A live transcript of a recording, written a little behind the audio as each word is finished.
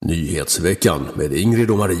Nyhetsveckan med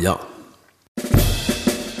Ingrid och Maria.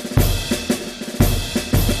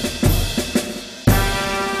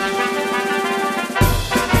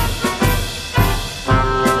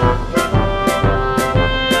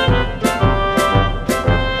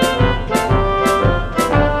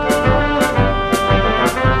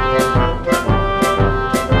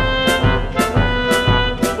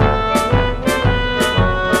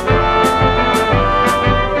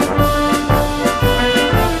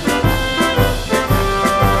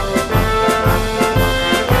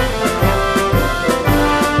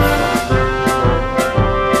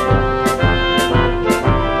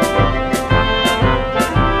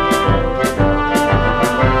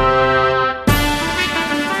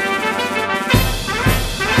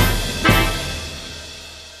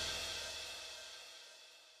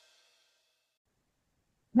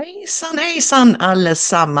 Hejsan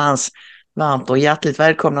allesammans. Varmt och hjärtligt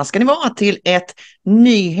välkomna ska ni vara till ett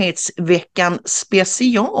Nyhetsveckan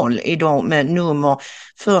special idag med nummer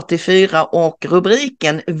 44 och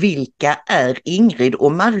rubriken Vilka är Ingrid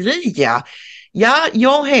och Maria? Ja,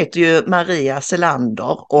 jag heter ju Maria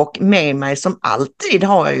Selander och med mig som alltid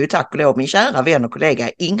har jag ju tack och lov min kära vän och kollega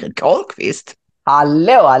Ingrid Karlqvist.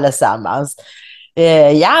 Hallå allesammans.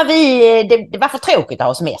 Det var för tråkigt att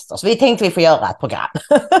ha semester så vi tänkte vi får göra ett program.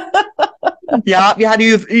 Ja, vi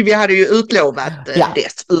hade ju utlovat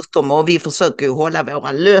dessutom och vi försöker ju hålla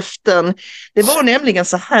våra löften. Det var nämligen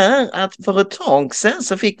så här att för ett tag sedan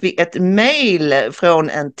så fick vi ett mejl från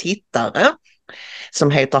en tittare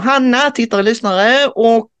som heter Hanna, tittare, lyssnare,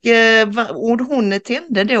 och hon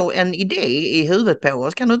tände då en idé i huvudet på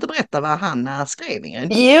oss. Kan du inte berätta vad Hanna skrev,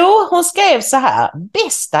 Ingrid? Jo, hon skrev så här: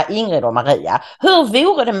 bästa Ingrid och Maria, hur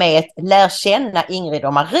vore det med ett lär känna Ingrid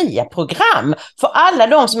och Maria-program för alla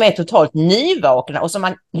de som är totalt nyvakna och som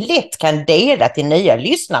man lätt kan dela till nya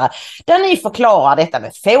lyssnare, där ni förklarar detta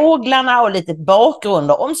med fåglarna och lite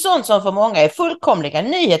bakgrunder om sånt som för många är fullkomliga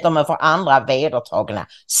nyheter men för andra vedertagna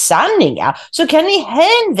sanningar, så kan ni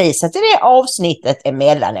hänvisa till det avsnittet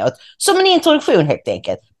emellanåt som en introduktion helt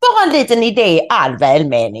enkelt. Bara en liten idé i all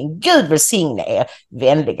välmening. Gud välsigne er.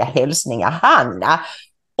 Vänliga hälsningar, Hanna.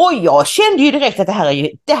 Och jag kände ju direkt att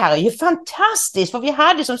det här är ju fantastiskt, för vi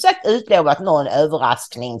hade som sagt utlovat något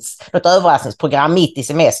överraskningsprogram mitt i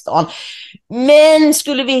semestern. Men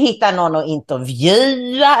skulle vi hitta någon att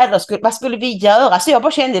intervjua eller vad skulle vi göra? Så jag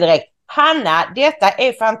bara kände direkt: Hanna, detta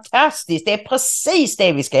är fantastiskt. Det är precis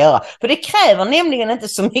det vi ska göra. För det kräver nämligen inte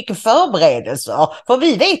så mycket förberedelser. För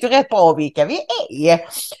vi vet ju rätt bra vilka vi är.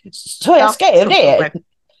 Så jag skrev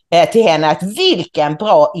det till henne, att vilken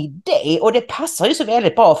bra idé. Och det passar ju så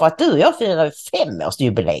väldigt bra för att du och jag firar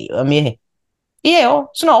 5-årsjubileum i år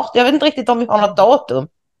snart. Jag vet inte riktigt om vi har något datum.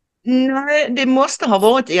 Nej, det måste ha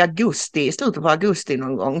varit i slutet på augusti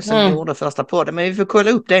någon gång som vi gjorde första podden. Men vi får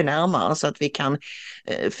kolla upp det närmare så att vi kan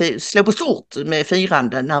slå på stort med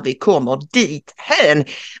firande när vi kommer dit hän.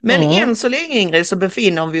 Men än så länge, Ingrid, så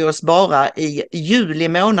befinner vi oss bara i juli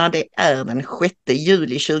månad. Det är den 6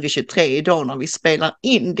 juli 2023 idag när vi spelar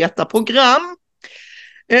in detta program.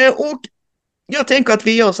 Och jag tänker att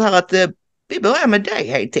vi gör så här att vi börjar med dig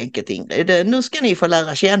helt enkelt, Ingrid. Nu ska ni få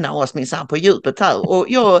lära känna oss minsann på djupet här. Och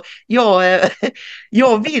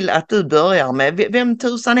jag vill att du börjar med, vem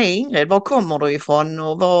tusan är Ingrid? Var kommer du ifrån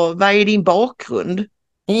och vad är din bakgrund?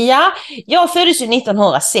 Ja, jag föddes ju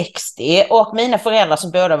 1960 och mina föräldrar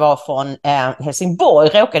som båda var från Helsingborg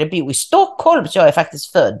råkade bo i Stockholm, så jag är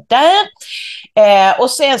faktiskt född där.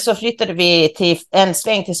 Och sen så flyttade vi till en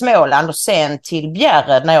sväng till Småland och sen till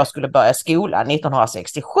Bjärred när jag skulle börja skolan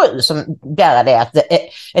 1967, som Bjärred är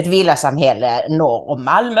ett villasamhälle norr om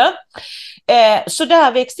Malmö. Så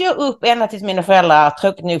där växte jag upp ända tills mina föräldrar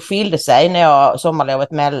tråkigt nog skilde sig när jag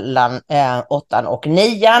sommarlovet mellan 8 och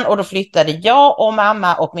 9, och då flyttade jag och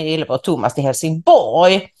mamma och min lillebror Thomas till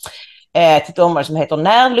Helsingborg, till ett område som heter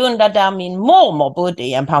Närlunda, där min mormor bodde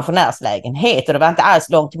i en pensionärslägenhet, och det var inte alls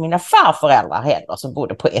långt till mina farföräldrar heller som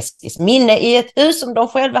bodde på Eskilsminne i ett hus som de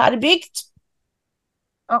själva hade byggt.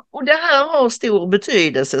 Ja, och det här har stor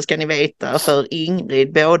betydelse, ska ni veta, för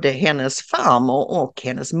Ingrid. Både hennes farmor och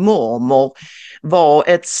hennes mormor var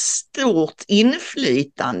ett stort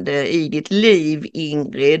inflytande i ditt liv,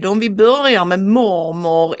 Ingrid. Om vi börjar med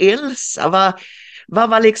mormor Elsa, vad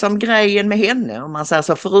var liksom grejen med henne, om man säger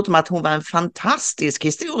så, förutom att hon var en fantastisk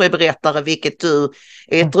historieberättare, vilket du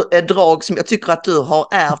är ett drag som jag tycker att du har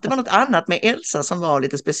ärvt. Det var något annat med Elsa som var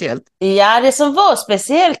lite speciellt. Ja, det som var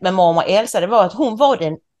speciellt med mormor Elsa, det var att hon var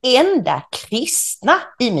den enda kristna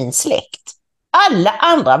i min släkt. Alla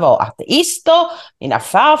andra var ateister. Mina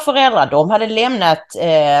farföräldrar, de hade lämnat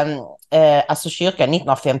kyrkan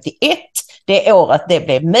 1951 det året det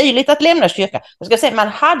blev möjligt att lämna kyrkan. Jag ska säga, man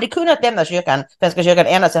hade kunnat lämna Svenska kyrkan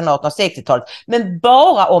ända sedan 1860-talet, men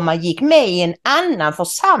bara om man gick med i en annan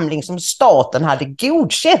församling som staten hade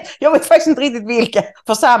godkänt. Jag vet faktiskt inte riktigt vilka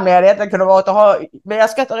församlingar det kunde vara, men jag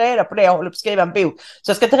ska ta reda på det. Jag håller på att skriva en bok, så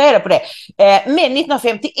jag ska ta reda på det. Men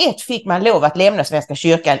 1951 fick man lov att lämna Svenska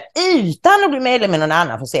kyrkan utan att bli medlem i någon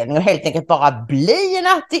annan församling och helt enkelt bara bli en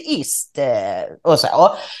ateist och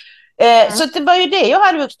så. Så det var ju det jag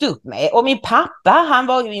hade vuxit upp med. Och min pappa, han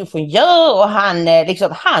var ju ingenjör och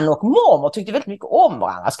han och mormor tyckte väldigt mycket om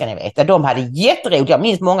varandra, ska ni veta. De hade jätteroligt. Jag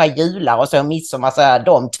minns många jular och så midsommar, så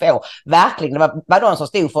de två verkligen, det var de som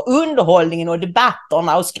stod för underhållningen och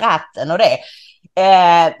debatterna och skratten och det.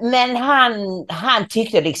 Men han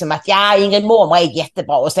tyckte liksom att Ingrid mormor är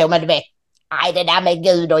jättebra och så, men du vet, nej, det där med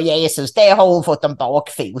Gud och Jesus, det har hon fått en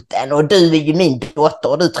bakfoten, och du är ju min dotter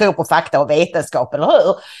och du tror på fakta och vetenskap, eller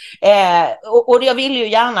hur? Och jag ville ju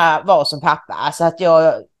gärna vara som pappa, så att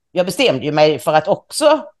jag bestämde ju mig för att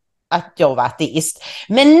också att jag var ateist.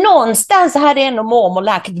 Men någonstans hade ändå mormor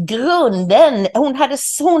lagt grunden,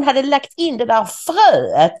 hon hade lagt in det där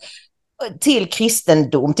fröet till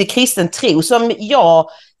kristendom, till kristen tro, som jag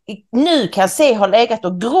nu kan se har legat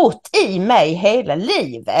och grott i mig hela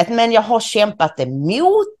livet, men jag har kämpat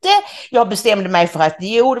emot det. Jag bestämde mig för att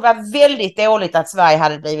det var väldigt dåligt att Sverige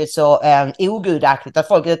hade blivit så ogudaktigt, att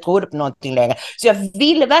folk inte trodde på någonting längre. Så jag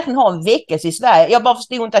ville verkligen ha en väckelse i Sverige. Jag bara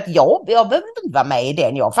förstod inte att jag behövde inte vara med i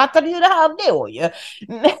den. Jag fattade ju det här då ju.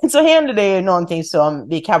 Men så hände det ju någonting som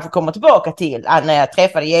vi kanske kommer tillbaka till när jag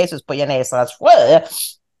träffade Jesus på Genesarets sjö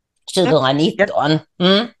 2019.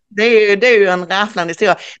 Det är ju en rafflande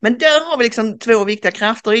historia. Men där har vi liksom två viktiga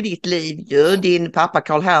krafter i ditt liv. Ju. Din pappa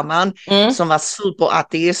Karl Hermann som var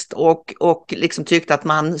superateist och liksom tyckte att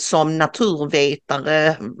man som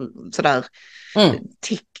naturvetare, sådär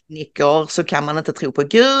tekniker, så kan man inte tro på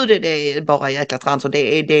Gud. Det är bara jäkla trans, och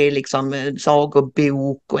det är liksom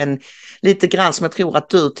sagobok och lite grann som jag tror att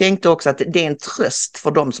du tänkte också, att det är en tröst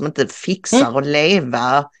för dem som inte fixar att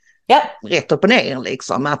leva rätt upp och ner,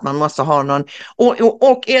 liksom, att man måste ha någon,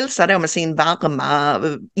 och Elsa då med sin varma,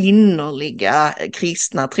 innerliga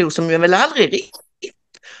kristna tro, som ju väl aldrig riktigt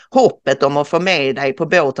hoppet om att få med dig på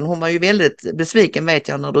båten. Hon var ju väldigt besviken, vet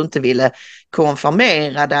jag, när du inte ville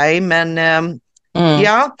konfirmera dig, men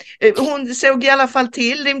ja, hon såg i alla fall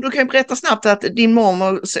till, du kan ju berätta snabbt att din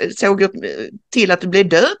mormor såg till att du blev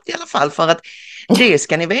döpt i alla fall, för att det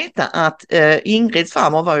ska ni veta att Ingrids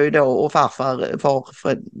farmor var ju då, och farfar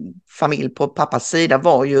för familj på pappas sida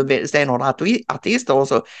var ju stenhårda ateister, och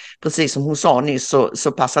så precis som hon sa nyss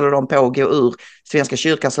så passade de på att gå ur Svenska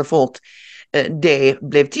kyrkan så fort det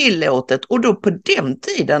blev tillåtet. Och då på den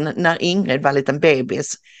tiden när Ingrid var en liten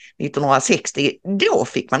bebis 1960, då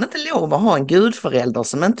fick man inte lov att ha en gudförälder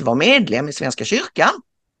som inte var medlem i Svenska kyrkan.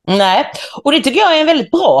 Nej, och det tycker jag är en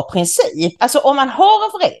väldigt bra princip. Alltså om man har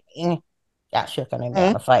en förening, kyrkan är mer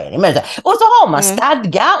en förening, och så har man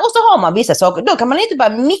stadgar och så har man vissa saker, då kan man inte bara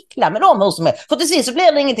mickla med dem hur som helst, för till sist så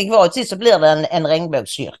blir det ingenting kvar, till sist så blir det en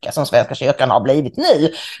regnbågskyrka som Svenska kyrkan har blivit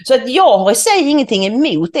nu. Så att jag har i sig ingenting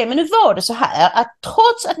emot det, men nu var det så här att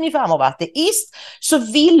trots att min farmor var ateist så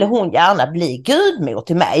ville hon gärna bli gudmor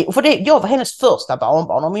till mig, och för det, jag var hennes första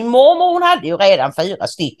barnbarn, och min mormor, hon hade ju redan 4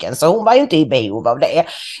 stycken, så hon var ju inte i behov av det.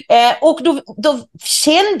 Och då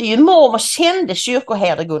kände ju mormor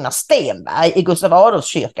kyrkoherde Gunnar Stenberg i Gustav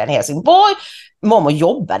Adolfskyrkan i Helsingborg. Mormor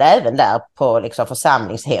jobbade även där på liksom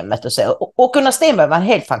församlingshemmet och så. Och Gunnar Stenberg var en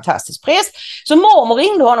helt fantastisk präst. Så mormor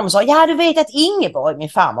ringde honom och sa, du vet att Ingeborg, min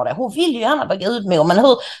farmor, där, hon vill ju gärna vara gudmor, men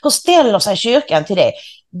hur ställer sig kyrkan till det?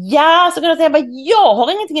 Så Gunnar Stenberg, jag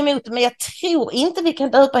har ingenting emot det, men jag tror inte vi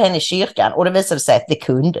kan döpa henne i kyrkan. Och det visade sig att det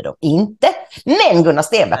kunde de inte. Men Gunnar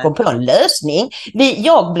Stenberg kom på en lösning.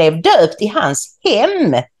 Jag blev döpt i hans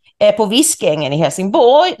hem på Viskängen i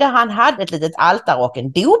Helsingborg, där han hade ett litet altare och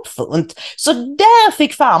en dopfunt. Så där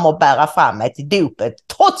fick farmor bära fram mig till dopet,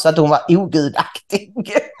 trots att hon var ogudaktig.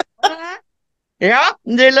 Ja,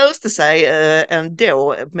 det löste sig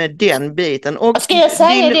ändå med den biten. Och ska jag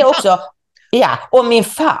säga det också? Ja, och min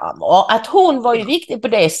farmor, att hon var ju viktig på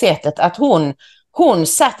det sättet att hon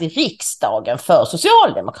satt i riksdagen för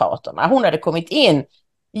Socialdemokraterna. Hon hade kommit in,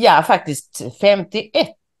 faktiskt 51.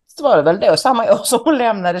 Det var det väl då, samma år som hon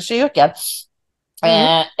lämnade kyrkan.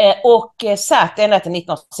 Och satt ända till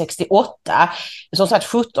 1968, som satt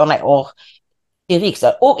 17 år i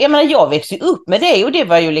riksdagen. Och jag växte upp med det, och det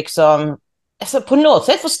var ju liksom, alltså på något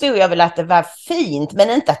sätt förstod jag väl att det var fint, men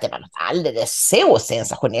inte att det var något alldeles så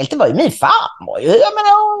sensationellt. Det var ju min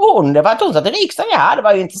farmor. Det var att hon satt i riksdagen, det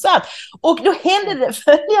var ju intressant. Och då hände det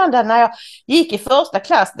följande, när jag gick i första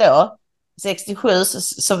klass då, 67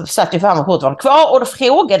 så satt ju farmor fortfarande kvar och då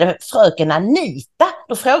frågade fröken Anita,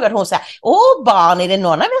 då frågade hon så här: åh barn, är det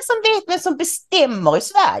någon av er som vet vem som bestämmer i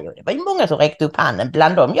Sverige? Och det var ju många som räckte upp handen,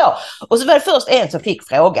 bland dem jag. Och så var det först en som fick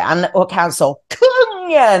frågan och han sa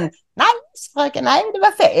kungen. Nej, fröken, nej, det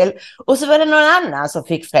var fel. Och så var det någon annan som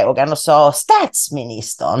fick frågan och sa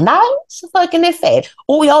statsministern. Nej, så fröken, det är fel.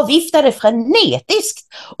 Och jag viftade frenetiskt.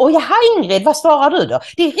 Och jaha, Ingrid, vad svarar du då?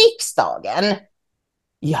 Det är riksdagen.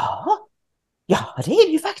 Ja, det är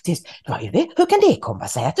det ju faktiskt. Hur kan det komma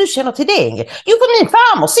sig att du känner till det, Ingrid? Jo, för min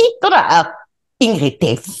farmor sitter där. Ingrid,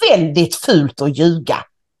 det är väldigt fult att ljuga,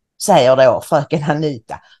 säger då fröken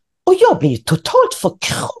Anita. Och jag blir ju totalt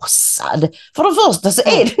förkrossad. För det första så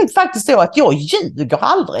är det faktiskt så att jag ljuger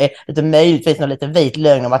aldrig. Det är möjligtvis någon liten vit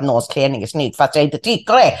lögn om att någons klänning är snygg fast jag inte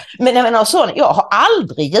tycker det. Men jag menar så, jag har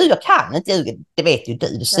aldrig ljugit, jag kan inte ljuga. Det vet ju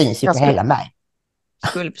du, det syns ju på hela mig.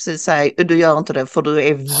 Jag skulle precis säga, du gör inte det för du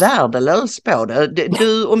är värdelös på det.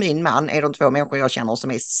 Du och min man är de två människor jag känner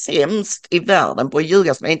som är sämst i världen på att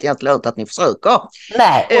ljuga, som inte ens låter att ni försöker.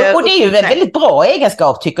 Nej, och det är ju en väldigt bra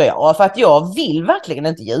egenskap tycker jag, för att jag vill verkligen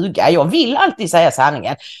inte ljuga. Jag vill alltid säga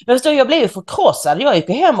sanningen. Men så jag blev ju förkrossad. Jag gick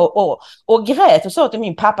hem och grät och sa till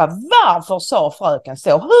min pappa: varför sa fröken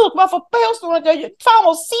så? Varför påstår hon att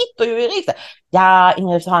farmor sitter ju i riksdagen? Ja,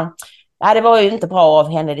 Ingrid, sa han. Ja, det var ju inte bra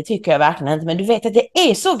av henne, det tycker jag verkligen inte. Men du vet att det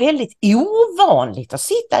är så väldigt ovanligt att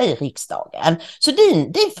sitta i riksdagen. Så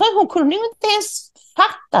din hon kunde ju inte ens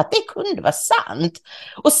fatta att det kunde vara sant.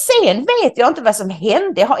 Och sen vet jag inte vad som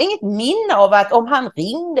hände. Jag har inget minne av att om han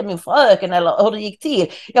ringde min fröken eller hur det gick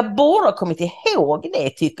till. Jag borde ha kommit ihåg det,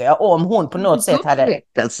 tycker jag, om hon på något sätt hade...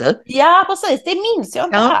 Ja, precis. Det minns jag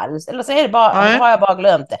inte alls. Eller så är det bara, har jag bara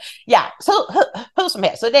glömt det. Ja, så hur som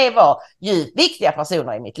helst. Så det var ju viktiga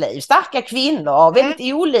personer i mitt liv. Starka kvinnor,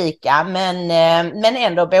 väldigt olika, men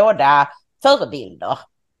ändå båda förebilder,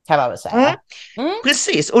 kan man väl säga.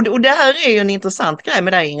 Precis, och det här är ju en intressant grej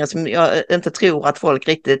med dig, Ingrid, som jag inte tror att folk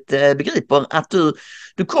riktigt begriper. Att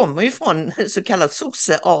du kommer ju från så kallad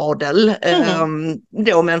sosseadel,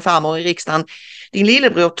 då med en farmor i riksdagen. Din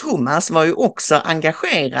lillebror Thomas var ju också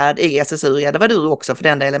engagerad i SSU, ja det var du också för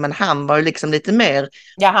den delen, men han var ju liksom lite mer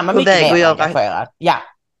han var mycket mer engagerad. Ja.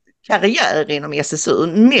 Karriär inom SSU,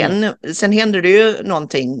 men sen hände det ju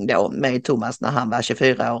någonting då med Thomas när han var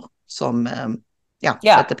 24 år som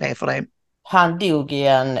sätter P för det. Han dog i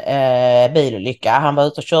en bilolycka. Han var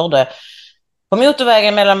ute och körde på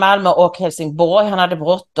motorvägen mellan Malmö och Helsingborg. Han hade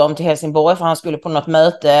bråttom till Helsingborg för han skulle på något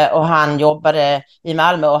möte och han jobbade i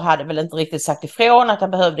Malmö och hade väl inte riktigt sagt ifrån att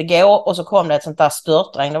han behövde gå, och så kom det ett sånt där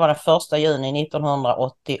störtregn. Det var den 1 juni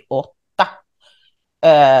 1988.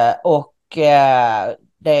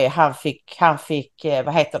 Han fick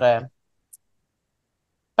vad heter det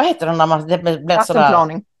när man det blir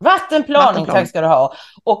Vattenplaning. Vattenplaning, tack ska du ha.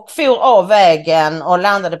 Och for av vägen och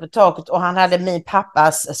landade på taket, och han hade min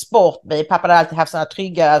pappas sportbil. Pappa hade alltid haft såna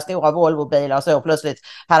trygga stora Volvo-bilar och så. Plötsligt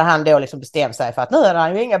hade han då liksom bestämt sig för att nu är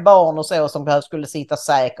han ju inga barn och så som skulle sitta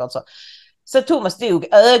säkert. Så Thomas dog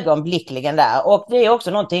ögonblickligen där, och det är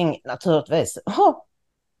också någonting naturligtvis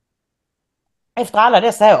efter alla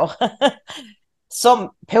dessa år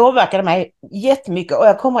som påverkade mig jättemycket. Och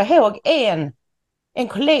jag kommer ihåg en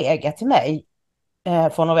kollega till mig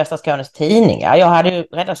från Nordvästra Skånes tidningar. Jag hade ju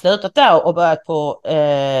redan slutat där och börjat på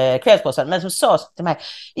Kvällsposten, men som sa till mig: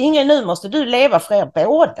 Ingrid, nu måste du leva för er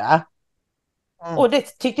båda. Och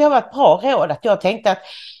det tyckte jag var ett bra råd, att jag tänkte att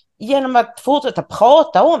genom att fortsätta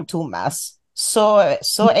prata om Thomas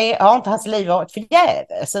har inte hans liv varit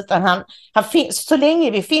förgäves, utan han finns, så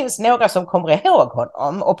länge det finns några som kommer ihåg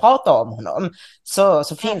honom och pratar om honom, så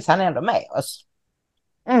finns han ändå med oss.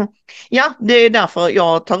 Ja, det är därför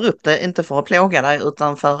jag tar upp det, inte för att plåga dig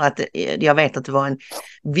utan för att jag vet att det var en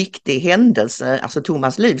viktig händelse. Alltså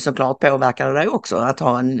Thomas liv såklart påverkade dig också, att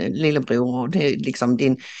ha en lillebror och det är liksom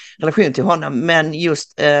din relation till honom, men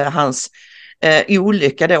just hans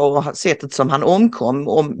olycka då och sättet som han omkom,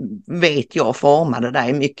 och vet jag formade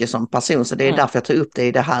dig mycket som person, så det är därför jag tar upp det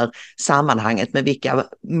i det här sammanhanget med vilka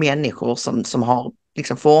människor som har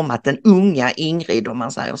liksom format den unga Ingrid, om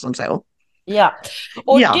man säger som så. Ja,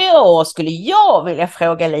 och då skulle jag vilja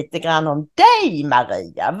fråga lite grann om dig,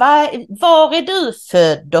 Maria. Var är du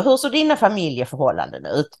född och hur såg dina familjeförhållanden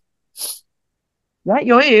ut? Ja,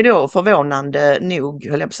 jag är då förvånande nog,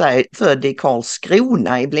 höll jag på att säga, född i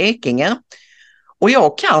Karlskrona i Blekinge. Och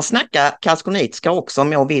jag kan snacka karlskroniska också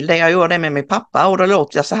om jag vill det. Jag gör det med min pappa och då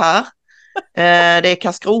låter jag så här. Det är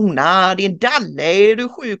Karlskrona, det är Dalle, är du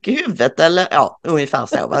sjuk i huvudet eller? Ja, ungefär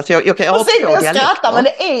så. Alltså jag skrattar, men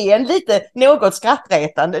det är en lite något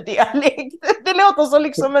skrattretande dialekt. Det låter så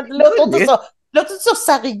liksom, det låter inte så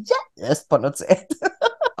seriöst på något sätt.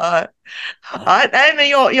 Nej, men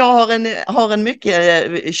jag har en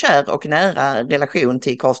mycket kär och nära relation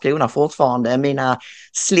till Karlskrona fortfarande. Mina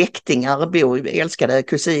släktingar älskade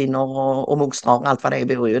kusiner och mostrar och allt vad det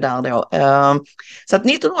bor ju där då. Så att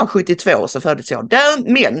 1972 så föddes jag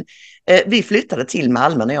där, men vi flyttade till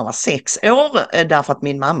Malmö när jag var 6 år därför att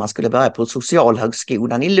min mamma skulle börja på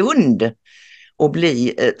Socialhögskolan i Lund och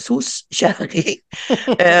bli soc-kärring.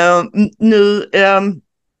 Nu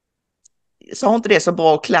så har inte det så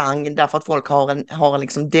bra klang därför att folk har en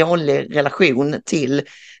liksom dålig relation till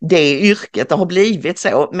det yrket. Det har blivit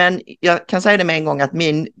så, men jag kan säga det med en gång att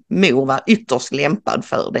min mor var ytterst lämpad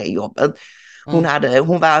för det jobbet. Hon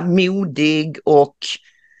var modig och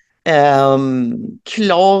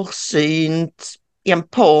klarsynt,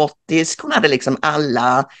 empatisk. Hon hade liksom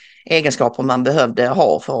alla egenskaper man behövde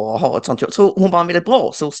ha för att ha ett sånt jobb. Så hon var en väldigt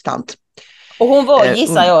bra sostant. Och hon var,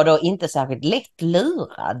 gissar jag då, inte särskilt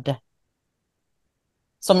lättlurad.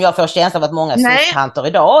 Som jag får känslan av att många sostanter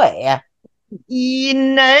idag är.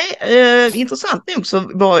 Nej, intressant nog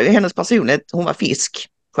så var hennes personlighet, hon var fisk,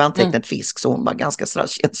 stjärntecknet fisk, så hon var ganska sådär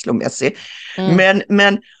känslomässig.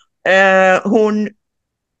 Men hon,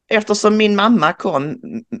 eftersom min mamma kom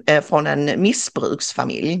från en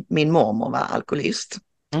missbruksfamilj, min mormor var alkoholist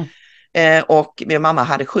och min mamma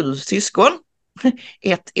hade 7 syskon.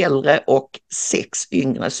 1 äldre och 6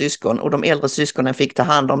 yngre syskon, och de äldre syskonen fick ta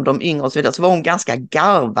hand om de yngre och så vidare, så var hon ganska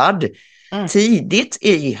garvad tidigt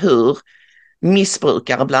i hur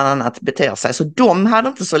missbrukare bland annat beter sig, så de hade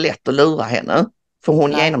inte så lätt att lura henne, för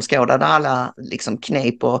hon genomskådade alla liksom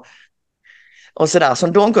knep och sådär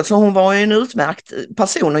som de, så hon var ju en utmärkt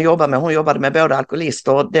person att jobba med. Hon jobbade med både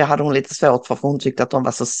alkoholister, och det hade hon lite svårt för hon tyckte att de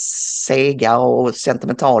var så sega och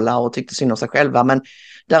sentimentala och tyckte synd om sig själva, men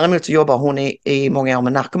däremot så jobbar hon i många år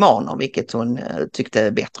med narkomaner, vilket hon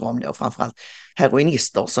tyckte bättre om då, framförallt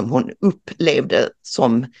heroinister som hon upplevde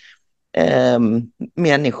som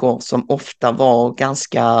människor som ofta var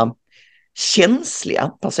ganska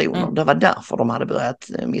känsliga personer. Det var därför de hade börjat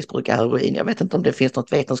missbruka heroin. Jag vet inte om det finns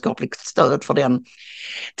något vetenskapligt stöd för den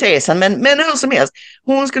tesen, men hur som helst.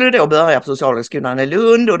 Hon skulle då börja på Socialhögskolan i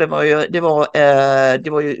Lund, och det var ju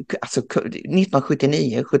alltså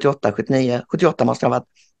 1979, 78, 79, 78 måste det ha varit.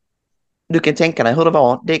 Du kan tänka dig hur det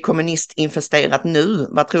var. Det är kommunistinfesterat nu.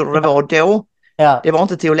 Vad tror du det var då? Ja. Det var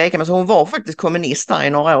inte till att leka med. Så hon var faktiskt kommunist där i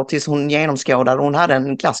några år tills hon genomskådade. Hon hade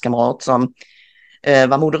en klasskamrat som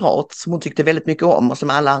var moderat, som hon tyckte väldigt mycket om och som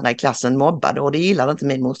alla andra i klassen mobbade, och det gillade inte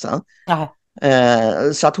min morsa.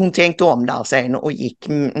 Så att hon tänkte om där sen och gick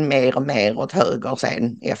mer och mer åt höger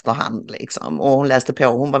sen efterhand liksom. Och hon läste på,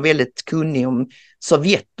 hon var väldigt kunnig om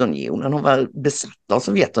Sovjetunionen, hon var besatt av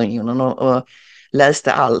Sovjetunionen och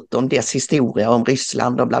läste allt om dess historia, om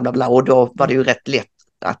Ryssland och bla bla bla, och då var det ju rätt lätt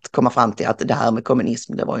att komma fram till att det här med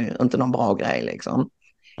kommunism, det var ju inte någon bra grej liksom.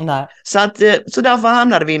 Nej. Så därför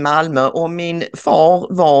hamnade vi i Malmö, och min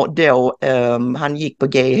far var då, han gick på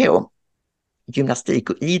GH, gymnastik-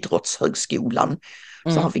 och idrottshögskolan,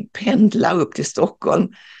 så han fick pendla upp till Stockholm.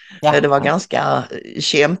 Det var ganska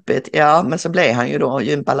kämpigt, men så blev han ju då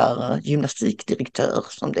gympalärare, gymnastikdirektör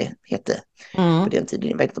som det hette på den tiden,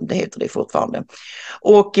 jag vet inte om det heter det fortfarande.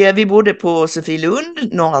 Och vi bodde på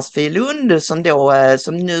Sofielund, norra Sofielund, som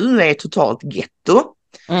nu är totalt getto.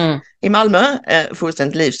 I Malmö,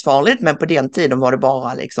 fullständigt livsfarligt, men på den tiden var det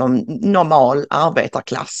bara liksom normal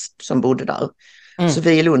arbetarklass som bodde där.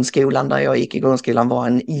 Sofielundsskolan där jag gick i grundskolan var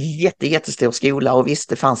en jättestor skola, och visst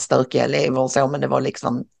det fanns stökiga elever och så, men det var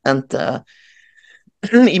liksom inte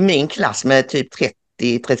i min klass med typ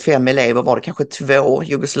 30-35 elever var det kanske 2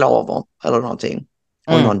 jugoslaver eller någonting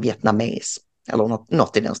och någon vietnames eller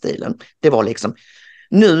något i den stilen. Det var liksom,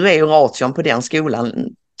 nu är ju ration på den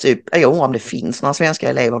skolan typ, jag undrar om det finns några svenska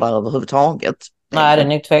elever där överhuvudtaget. Nej, det är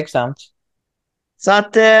nog tveksamt. Så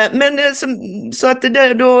att,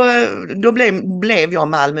 då blev jag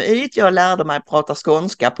Malmöit. Jag lärde mig prata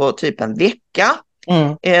skånska på typ en vecka.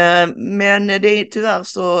 Men tyvärr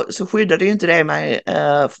så skyddade ju inte det mig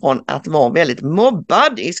från att vara väldigt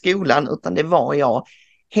mobbad i skolan, utan det var jag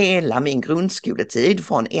hela min grundskoletid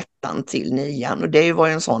från 1:an till 9:an, och det var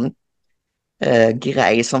ju en sån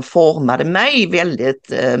grej som formade mig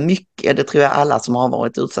väldigt mycket. Det tror jag alla som har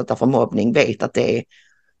varit utsatta för mobbning vet, att det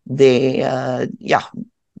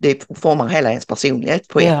formar hela ens personlighet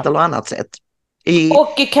på ett eller annat sätt.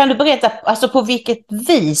 Och kan du berätta, alltså på vilket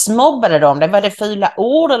vis mobbade de det? Var det fula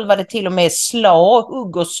ord eller var det till och med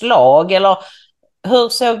hugg och slag, eller hur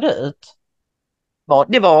såg det ut?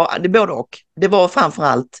 Det var både och. Det var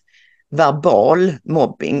framförallt verbal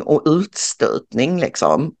mobbing och utstötning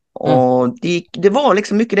liksom. Och det var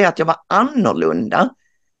liksom mycket det att jag var annorlunda.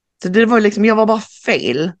 Så det var liksom, jag var bara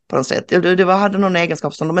fel på något sätt. Hade någon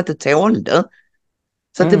egenskap som de inte tålde.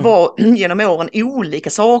 Så att det var genom åren olika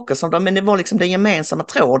saker som men det var liksom den gemensamma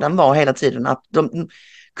tråden var hela tiden att de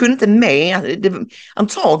kunde inte med.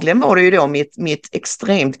 Antagligen var det ju då mitt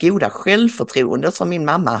extremt goda självförtroende som min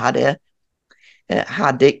mamma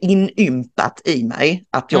hade inympat i mig.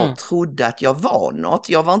 Att jag trodde att jag var något.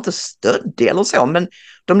 Jag var inte stöddig eller så, men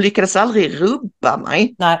de lyckades aldrig rubba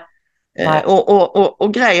mig. Nej.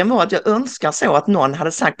 Och grejen var att jag önskar så att någon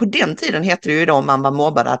hade sagt, på den tiden hette det ju då om man var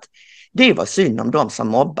mobbad att det var synd om de som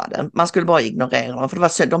mobbade. Man skulle bara ignorera dem,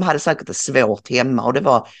 för de hade säkert det svårt hemma och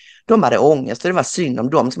de hade ångest och det var synd om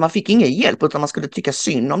dem. Så man fick ingen hjälp utan man skulle tycka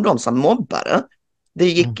synd om de som mobbade. Det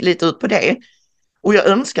gick lite ut på det. Och jag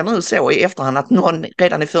önskar nu så i efterhand att någon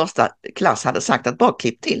redan i första klass hade sagt att bara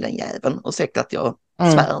klipp till den jäveln. Och sagt att jag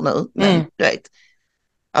svär nu, men du vet.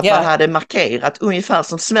 Att man hade markerat ungefär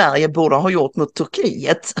som Sverige borde ha gjort mot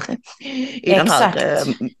Turkiet i den här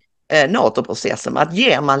NATO-processen. Att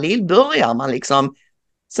börjar man liksom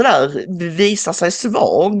sådär visa sig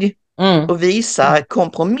svag och visa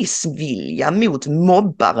kompromissvilja mot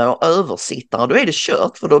mobbare och översittare, då är det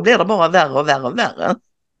kört, för då blir det bara värre och värre och värre.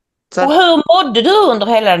 Och hur mådde du under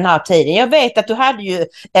hela den här tiden? Jag vet att du hade ju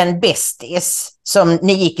en bästis som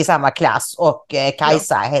ni gick i samma klass och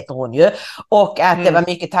Kajsa heter hon ju. Och att det var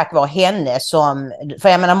mycket tack vare henne som, för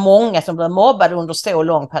jag menar många som blev mobbade under så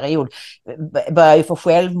lång period börjar ju få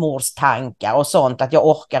självmordstankar och sånt, att jag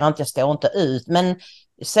orkar inte, jag står inte ut. Men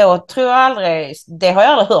så tror jag aldrig, det har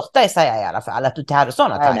jag aldrig hört dig säga i alla fall, att du hade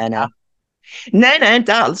sådana tankar. Nej,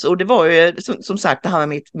 inte alls. Och det var ju som sagt det här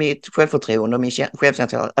med mitt självförtroende och min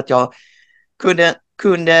självkänsla, att jag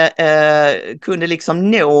kunde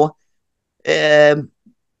liksom nå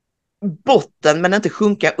botten men inte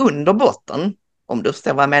sjunka under botten. Om du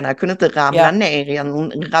förstår vad jag menar. Jag kunde inte ramla ner i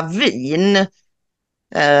en ravin.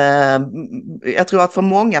 Jag tror att för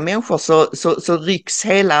många människor så rycks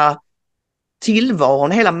hela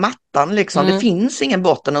tillvaron, hela mattan liksom. Det finns ingen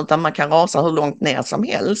botten utan man kan rasa hur långt ner som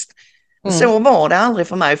helst. Så var det aldrig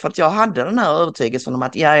för mig, för att jag hade den här övertygelsen om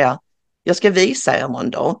att jag ska visa er någon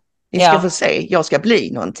dag. Ni ska få se, jag ska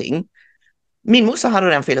bli någonting. Min morsa hade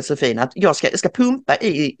den filosofin att jag ska pumpa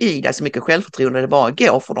i dig så mycket självförtroende det bara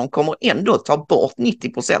går, för de kommer ändå ta bort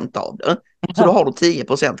 90% av det. Så då har du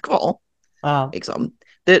 10% kvar. Liksom.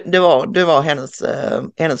 Det var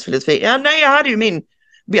hennes filosofi. Jag hade ju min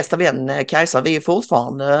bästa vän Kajsa, vi är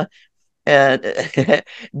fortfarande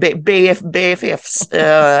BFFs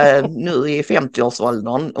nu i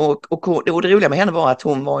 50-årsåldern och det roliga med henne var att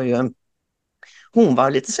hon var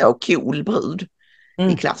lite så cool brud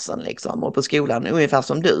i klassen liksom, och på skolan ungefär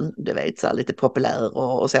som du vet, så här, lite populär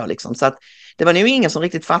och så liksom, så att det var nog ingen som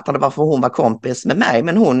riktigt fattade varför hon var kompis med mig,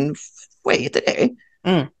 men hon sket i det.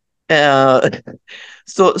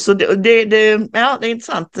 Så det är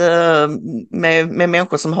intressant med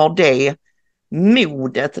människor som har det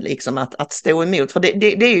modet liksom att stå emot, för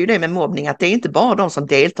det är ju det med mobbning, att det är inte bara de som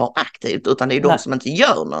deltar aktivt utan det är de som inte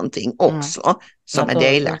gör någonting också som är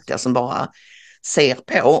delaktiga, som bara ser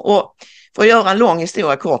på. Och för att göra en lång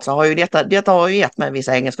historia kort så har ju detta har ju gett mig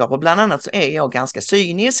vissa egenskaper. Bland annat så är jag ganska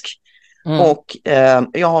cynisk och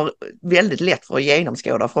jag har väldigt lätt för att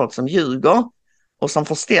genomskåda folk som ljuger och som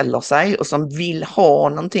förställer sig och som vill ha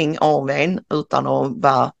någonting av en utan att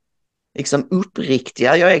vara liksom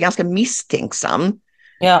uppriktiga. Jag är ganska misstänksam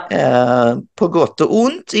på gott och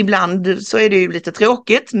ont. Ibland så är det ju lite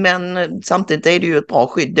tråkigt, men samtidigt är det ju ett bra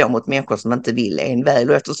skydd då mot människor som inte vill en väl,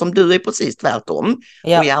 och eftersom du är precis tvärtom och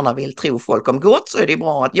gärna vill tro folk om gott, så är det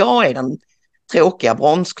bra att jag är den tråkiga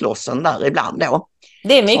bromsklossen där ibland då.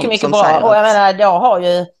 Det är mycket bra, och jag menar, jag har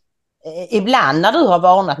ju ibland när du har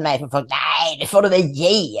varnat mig för folk, nej det får du väl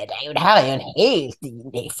ge dig, och det här är ju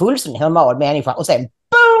det är fullständigt normal människa, och sen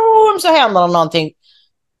boom så händer det någonting.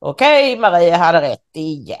 Okej, Maria hade rätt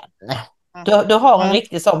igen. Du har en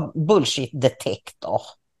riktig sån bullshit-detektor.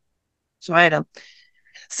 Så är det.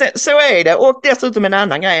 Så är det. Och dessutom en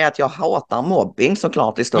annan grej är att jag hatar mobbing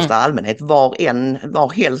såklart i största allmänhet.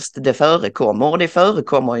 Var helst det förekommer. Och det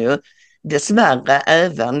förekommer ju dessvärre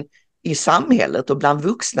även i samhället och bland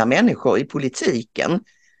vuxna människor i politiken.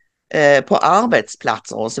 På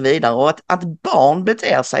arbetsplatser och så vidare. Och att barn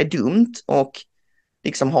beter sig dumt och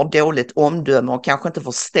liksom har dåligt omdöme och kanske inte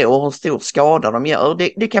förstår hur stor skada de gör.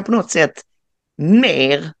 Det kan på något sätt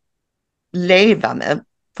mer leva med.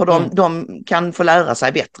 För de kan få lära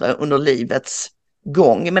sig bättre under livets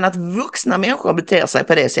gång. Men att vuxna människor beter sig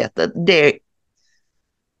på det sättet,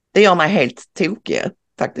 det gör mig helt tokig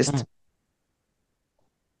faktiskt.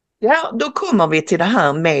 Ja, då kommer vi till det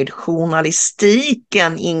här med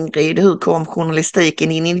journalistiken, Ingrid. Hur kom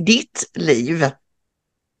journalistiken in i ditt liv?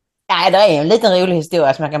 Nej, det är en liten rolig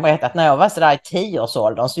historia som jag kan berätta. Att när jag var så där i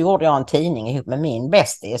 10-årsåldern så gjorde jag en tidning ihop med min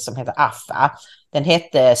bästis som heter Affa. Den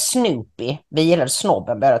hette Snoopy. Vi gillade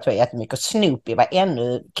snobben båda två jättemycket. Och Snoopy var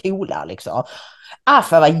ännu coolare liksom.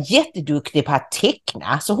 Affa var jätteduktig på att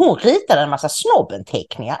teckna. Så hon ritade en massa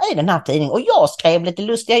snobben-teckningar i den här tidningen. Och jag skrev lite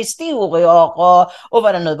lustiga historier och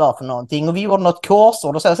vad det nu var för någonting. Och vi gjorde något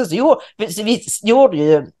korsord och så vi gjorde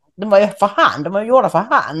ju. De var ju gjorda för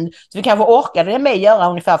hand. Så vi kanske orkade det med att göra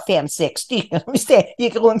ungefär 5-6 stycken som vi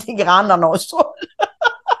gick runt i grannarna och så.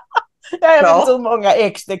 Jag vet inte hur många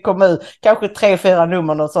ex det kom ut. Kanske 3-4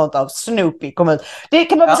 nummer och sånt av Snoopy kom ut. Det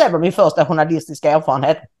kan man väl säga var min första journalistiska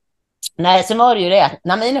erfarenhet. Nej, sen var det ju det att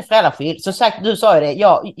när mina föräldrar skilde, som sagt, du sa ju det,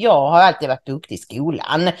 jag har alltid varit duktig i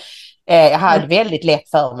skolan. Jag hade väldigt lätt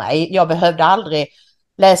för mig. Jag behövde aldrig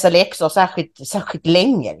läsa läxor särskilt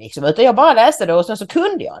länge liksom, utan jag bara läste det och sen så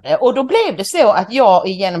kunde jag det. Och då blev det så att jag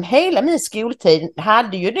genom hela min skoltid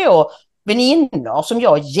hade ju då väninnor som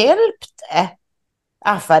jag hjälpte.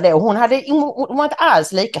 Affa då, hon var inte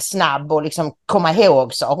alls lika snabb och liksom komma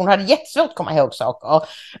ihåg saker. Hon hade jättesvårt att komma ihåg saker.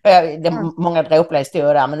 Det är många dråpliga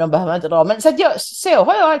historier där, men de behöver inte dra. Men så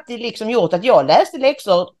har jag alltid liksom gjort att jag läste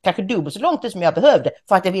läxor kanske dubbelt så långt som jag behövde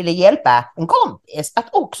för att jag ville hjälpa en kompis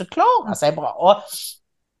att också klara sig bra.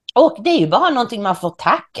 Och det är ju bara någonting man får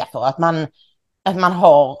tacka för, att man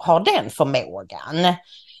har den förmågan.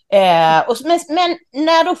 Men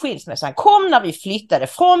när då skilsmässan kom, när vi flyttade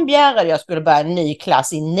från Bjärred, jag skulle börja en ny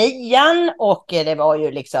klass i 9:an och det var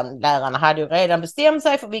ju liksom, lärarna hade ju redan bestämt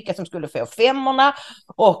sig för vilka som skulle få 5:orna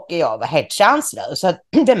och jag var helt chanslös. Så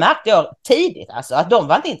det märkte jag tidigt alltså, att de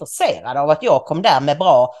var inte intresserade av att jag kom där med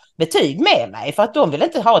bra betyg med mig, för att de ville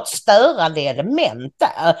inte ha ett störande element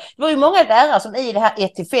där. Det var ju många lärare som i det här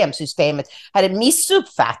 1-5-systemet hade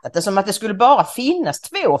missuppfattat det som att det skulle bara finnas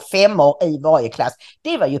 2 5:or i varje klass.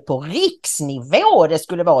 Det var ju på riksnivå det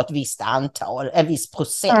skulle vara ett visst antal, en viss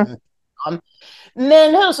procent.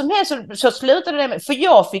 Men hur som helst så slutade det med, för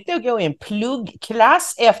jag fick då gå i en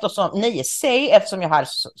pluggklass 9C eftersom jag hade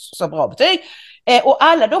så bra betyg. Och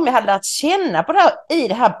alla de jag hade lärt känna på i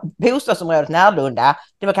det här bostadsområdet Närlunda,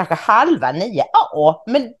 det var kanske halva 9A,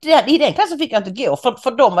 men i den klassen fick jag inte gå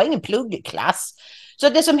för de var ingen pluggklass. Så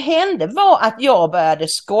det som hände var att jag började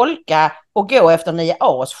skolka och gå efter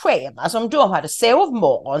 9A's schema. Alltså om de hade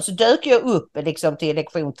sovmorgon så dök jag upp liksom till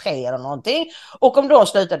lektion 3 eller någonting. Och om de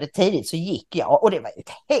slutade tidigt så gick jag. Och det var ju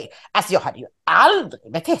alltså jag hade ju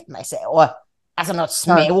aldrig betett mig så. Alltså något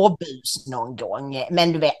småbus någon gång.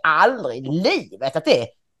 Men du vet aldrig i livet att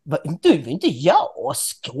du vill inte jag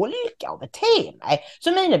skolka och bete mig.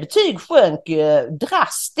 Så mina betyg sjönk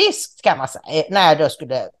drastiskt kan man säga. När jag då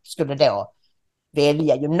skulle då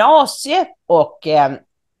välja gymnasiet och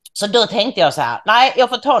så då tänkte jag så här, nej jag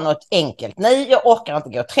får ta något enkelt, nej jag orkar inte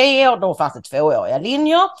gå 3 år, då fanns det 2-åriga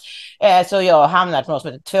linjer, så jag hamnade på något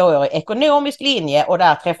som heter 2-årig ekonomisk linje och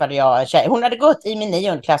där träffade jag en tjej, hon hade gått i min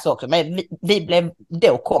 9:e klass också, men vi blev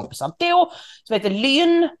då kompisar då, som heter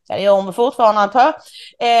Lynn, det gör hon fortfarande antar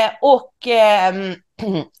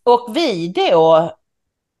och vi då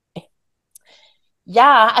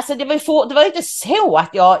alltså det var inte så att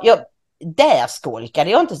jag där skolkade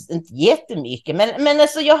jag inte jättemycket, men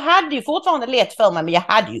alltså jag hade ju fortfarande lätt för mig, men jag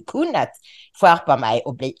hade ju kunnat skärpa mig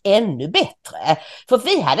och bli ännu bättre. För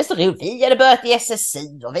vi hade så roligt, vi hade börjat i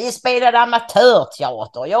SSI och vi spelade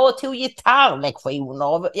amatörteater, jag tog gitarrlektioner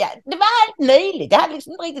och, det var allt möjligt, jag hade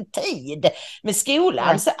liksom inte riktigt tid med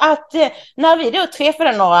skolan. Så att när vi då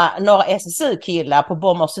träffade några SSU-killar på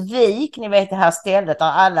Bommersvik, ni vet det här stället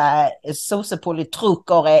där alla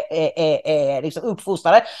sociopolitrucker är liksom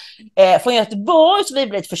uppfostrade, från Göteborg, så vi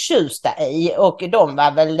blev förtjusta i, och de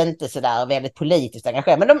var väl inte så där väldigt politiskt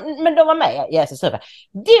engagerade, men de var med i SSU.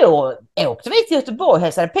 Då åkte vi till Göteborg och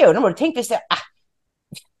hälsade på dem och då tänkte vi så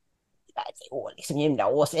liksom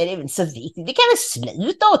gymnasiet, är det väl så viktigt, vi kan väl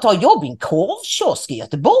sluta och ta jobb i en korvkiosk i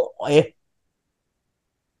Göteborg.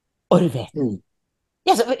 Och du vet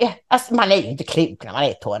alltså, man är ju inte klok när man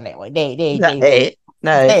är tonåring.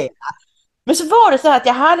 Nej. Men så var det så att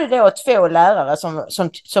jag hade då 2 lärare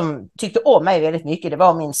som tyckte om mig väldigt mycket. Det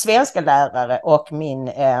var min svenska lärare och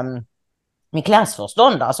min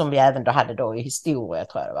klassförståndare som vi även då hade då i historia,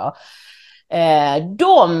 tror jag det var.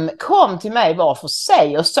 De kom till mig var för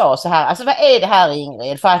sig och sa så här, alltså vad är det här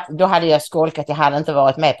Ingrid? För att då hade jag skolkat, jag hade inte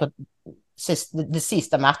varit med på det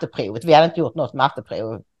sista matteprovet. Vi hade inte gjort något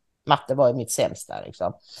matteprov. Matte var ju mitt sämsta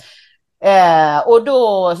liksom. Och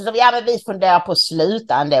då så men vi funderar på att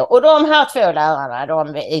sluta ändå. Och de här 2 lärarna,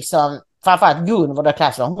 de liksom, framförallt Gunvor i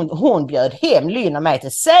klassen, hon bjöd hem Lynn och mig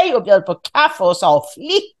till sig och bjöd på kaffe och sa,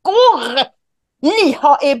 flickor,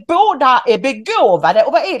 Är båda är begåvade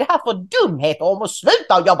och vad är det här för dumheter om att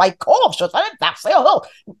sluta och jobba i korvkött? Vad är det värsta jag har hört?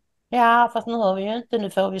 Ja, fast nu har vi ju inte, nu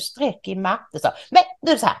får vi ju streck i matte. Så. Men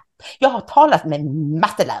nu så här, jag har talat med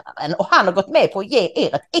matteläraren och han har gått med på att ge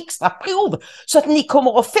er ett extra prov så att ni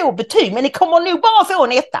kommer att få betyg, men ni kommer nog bara få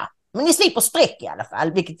en 1. Men ni slipper streck i alla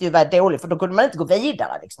fall, vilket ju var dåligt för då kunde man inte gå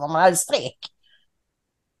vidare liksom, om man hade streck.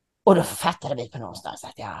 Och då fattade vi på någonstans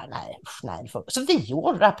att nej. Så vi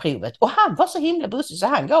gjorde det här provet och han var så himla bussig så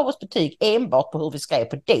han gav oss betyg enbart på hur vi skrev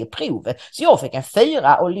på det provet. Så jag fick en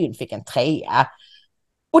 4 och Lynn fick en 3.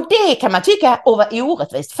 Och det kan man tycka var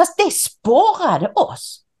orättvist, fast det sporrade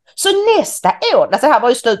oss. Så nästa år, alltså det här var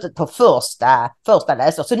ju slutet på första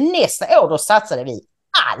läsår, så nästa år då satsade vi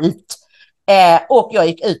allt. Och jag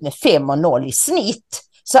gick ut med 5,0 i snitt.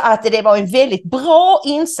 Så att det var en väldigt bra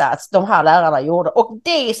insats de här lärarna gjorde. Och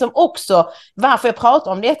det som också, varför jag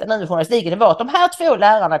pratar om detta nu i journalistiken, det var att de här 2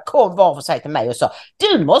 lärarna kom var för sig till mig och sa,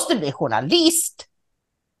 du måste bli journalist.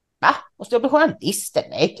 Va? Måste jag bli journalist?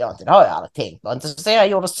 Det vet jag inte, det har jag aldrig tänkt på. Inte så jag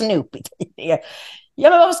gjorde Snoopy tidigare. Ja,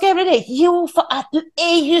 men varför ska jag bli det? Jo, för att du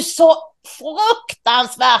är ju så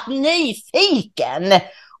fruktansvärt nyfiken.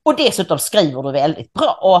 Och dessutom skriver du väldigt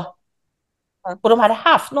bra. Och de hade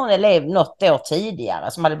haft någon elev något år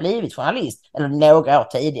tidigare som hade blivit journalist, eller några år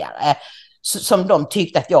tidigare, som de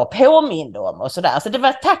tyckte att jag påminde om och sådär. Så det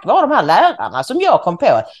var tack vare de här lärarna som jag kom på,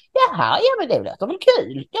 ja men det låter väl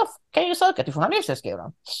kul. Jag kan ju söka till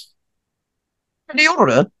journalisthögskolan. Det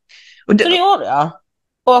gjorde du? Så det gjorde jag.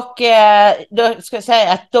 Och då ska jag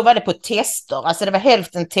säga att då var det på tester. Alltså det var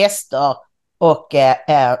hälften tester och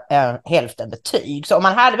hälften betyg. Så om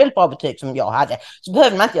man hade väldigt bra betyg som jag hade så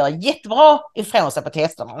behövde man inte göra jättebra ifrån sig på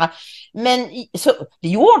testerna. Men så, det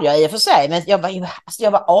gjorde jag i och för sig. Men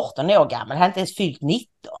jag var 18 år gammal. Jag hade inte ens fyllt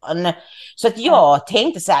 19. Så att jag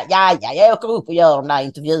tänkte så här, jag åker upp och gör de där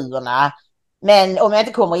intervjuerna. Men om jag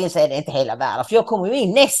inte kommer in så är det inte hela världen. För jag kommer ju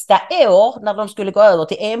in nästa år när de skulle gå över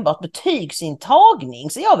till enbart betygsintagning.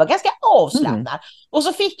 Så jag var ganska avslappnad. Och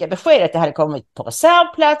så fick jag besked att jag hade kommit på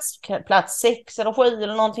reservplats, plats 6 eller 7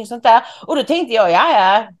 eller någonting sånt där. Och då tänkte jag,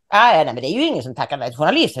 nej, men det är ju ingen som tackar mig till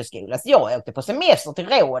journalisthögskolan. Så jag åkte på semester till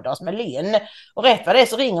Rhodos med Lynn. Och rätt vad det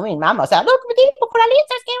så ringer min mamma och säger, du har kommit in på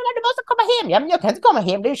journalisthögskolan, du måste komma hem. Ja, men jag kan inte komma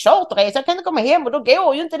hem, det är en charterresa, jag kan inte komma hem och då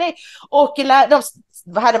går ju inte det. Och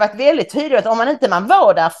de hade varit väldigt tydligt att om man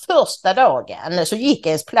var där första dagen så gick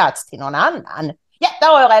ens plats till någon annan. Ja, det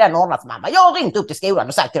har jag redan ordnat för mamma. Jag har ringt upp till skolan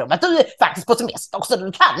och sagt till dem att du är faktiskt på semester så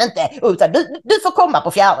du kan inte, utan du får komma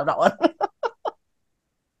på 4:e dagen.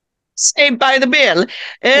 Say by the bell.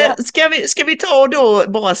 Ska vi ta då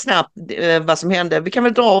bara snabbt vad som hände? Vi kan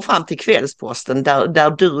väl dra fram till Kvällsposten där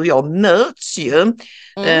du och jag möts ju.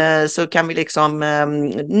 Så kan vi liksom,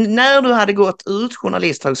 när du hade gått ut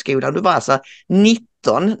journalisthögskolan, du var alltså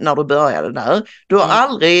 19 när du började där. Du har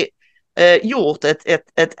aldrig gjort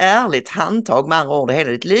ett ärligt handtag med andra ord i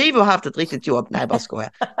hela ditt liv och haft ett riktigt jobb. Nej, bara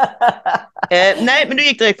skojar. Nej, men du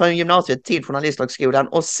gick direkt från gymnasiet till journalisthögskolan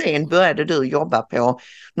och sen började du jobba på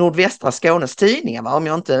Nordvästra Skånes tidningar, va? Om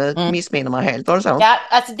jag inte missminner mig helt. Var det så? Ja,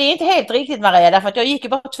 alltså det är inte helt riktigt, Maria, därför att jag gick ju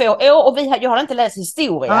bara 2 år och jag hade inte läst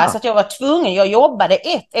historia, så att jag var tvungen. Jag jobbade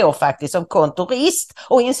 1 år faktiskt som kontorist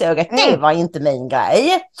och insåg att det var inte min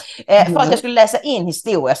grej. För att jag skulle läsa in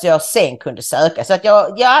historia så jag sen kunde söka. Så att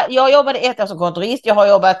jag jobbade 1 år som kontorist. Jag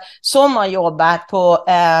har sommarjobbat på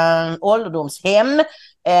ålderdomshem.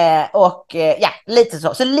 Och lite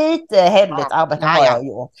så lite hederligt arbete har jag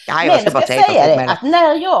gjort. Men jag ska säga det att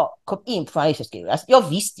när jag kom in på journalisthögskolan, jag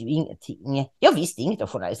visste ju ingenting. Jag visste inget om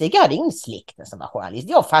journalistik. Jag hade ingen släkten som var journalist.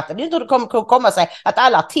 Jag fattade inte hur det kommer komma sig att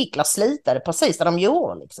alla artiklar slutade precis där de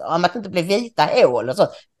gjorde. Liksom. Att det inte blev vita hål och så.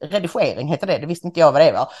 Redigering heter det. Det visste inte jag vad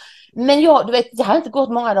det var. Men det hade inte gått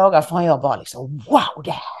många dagar förrän jag bara liksom, wow,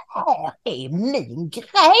 det här är min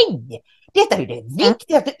grej. Detta är ju det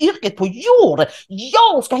viktigaste yrket på jorden.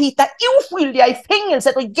 Jag ska hitta oskyldiga i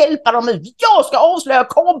fängelset och hjälpa dem ut. Jag ska avslöja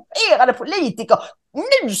korrumperade politiker.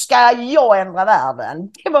 Nu ska jag ändra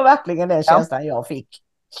världen. Det var verkligen den känslan jag fick.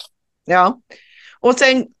 Ja. Och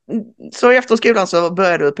sen så efter skolan så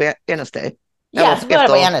började du på NST. Ja, så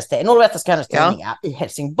började jag på NST, Nordvästra Skånes tidningar i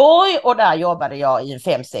Helsingborg, och där jobbade jag i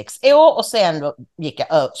 5-6 år och sen gick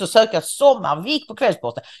jag så sökte jag sommarvik på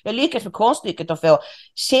Kvällsposten. Jag lyckades med konststycket att få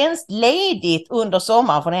tjänstledigt under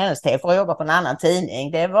sommaren från NST för att jobba på en annan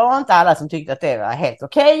tidning. Det var inte alla som tyckte att det var helt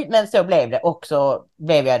okej, men så blev det, och så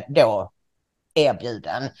blev jag då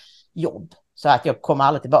erbjuden jobb, så att jag kom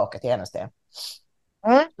aldrig tillbaka till NST.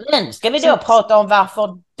 Men ska vi då prata om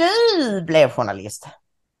varför du blev journalist?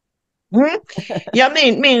 Ja,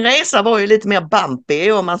 min resa var ju lite mer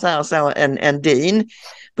bumpy, om man säger så, än din.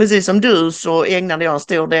 precis som du så ägnade jag en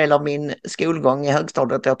stor del av min skolgång i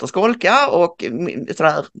högstadiet åt att skolka och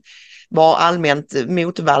sådär, var allmänt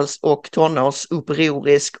motvalls och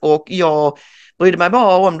tonårsupprorisk, och jag brydde mig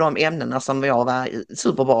bara om de ämnena som jag var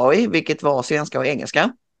superbra i, vilket var svenska och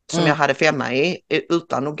engelska, som jag hade 5 i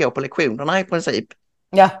utan att gå på lektionerna i princip.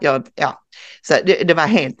 Ja. Så det var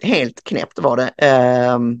helt knäppt var det.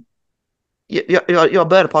 Jag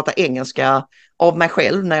började prata engelska av mig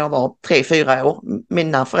själv när jag var 3-4 år.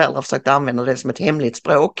 Mina föräldrar försökte använda det som ett hemligt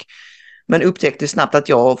språk, men upptäckte snabbt att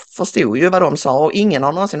jag förstod ju vad de sa, och ingen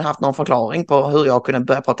har någonsin haft någon förklaring på hur jag kunde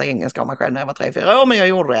börja prata engelska av mig själv när jag var 3-4 år, men jag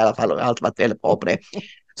gjorde det i alla fall och jag har alltid varit väldigt bra på det.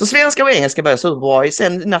 Så svenska och engelska började superbra i,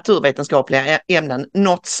 sen naturvetenskapliga ämnen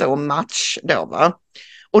not so much då va.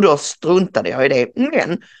 Och då struntade jag i det.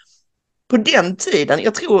 Men på den tiden,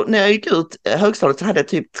 jag tror när jag gick ut högstadiet så hade jag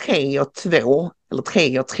typ 3-2 eller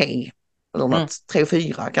 3-3 eller något,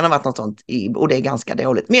 3-4 kan det ha varit något sånt, och det är ganska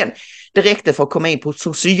dåligt. Men det räckte för att komma in på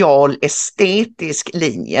social estetisk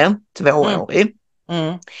linje, 2-årig.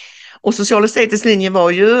 Och social estetisk linje var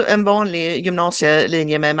ju en vanlig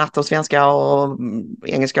gymnasielinje med matte och svenska och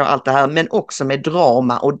engelska och allt det här, men också med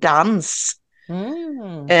drama och dans.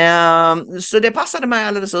 Så det passade mig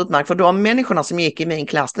alldeles utmärkt, för de människorna som gick i min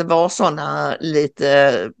klass, det var sådana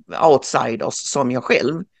lite outsiders som jag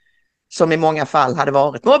själv, som i många fall hade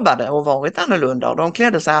varit mobbade och varit annorlunda, och de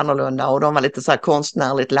klädde sig annorlunda och de var lite så här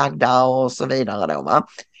konstnärligt lagda och så vidare då va.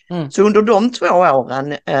 Så under de 2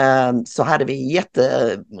 åren så hade vi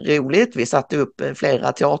jätteroligt. Vi satte upp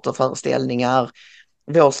flera teaterföreställningar.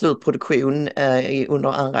 Vår slutproduktion under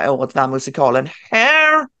andra året var musikalen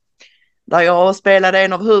Hair, där jag spelade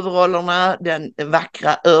en av huvudrollerna, den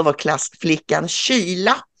vackra överklassflickan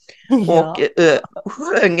Sheila, och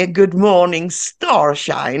sjöng Good Morning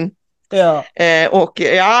Starshine. Ja. Och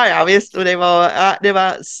ja visst, och det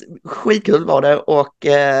var skitkul var det, och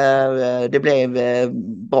det blev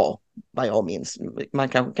bra vad jag minns. Man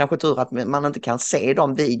kanske tur att man inte kan se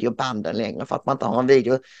de videobanden längre för att man inte har en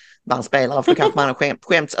videobandspelare, för då kanske man har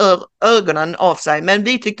skämts ögonen av sig, men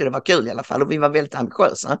vi tyckte det var kul i alla fall och vi var väldigt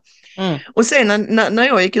ambitiösa. Och sen när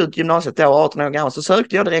jag gick ut gymnasiet då, 18 år gammal, så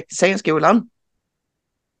sökte jag direkt till scenskolan.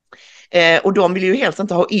 Och de vill ju helst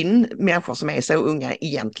inte ha in människor som är så unga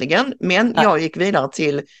egentligen. Men jag gick vidare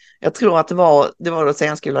till, jag tror att det var då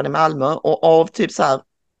scenskolan i Malmö, och av typ så här,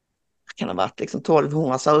 kan det ha varit liksom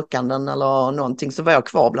 1200 sökanden eller någonting, så var jag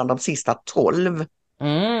kvar bland de sista 12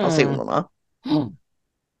 personerna.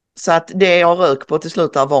 Så att det jag rök på till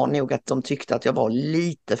slut var nog att de tyckte att jag var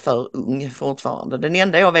lite för ung fortfarande. Den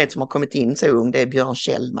enda jag vet som har kommit in så ung, det är Björn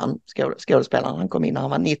Kjellman, skådespelaren. Han kom in när han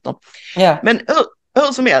var 19. Men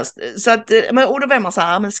hur som helst, så att, och då var man så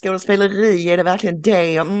här, men skådespeleri, är det verkligen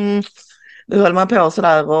det? Nu höll man på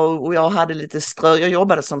sådär, och jag hade lite jag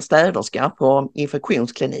jobbade som städerska på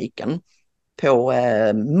infektionskliniken på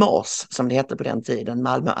MAS, som det hette på den tiden,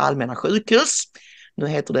 Malmö allmänna sjukhus. Nu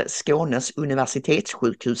heter det Skånes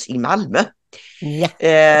universitetssjukhus i Malmö.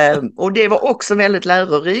 Och det var också väldigt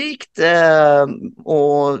lärorikt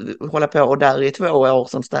och hålla på där i 2 år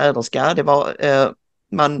som städerska. Det var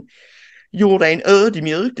man gjorde en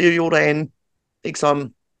ödmjukt, det gjorde en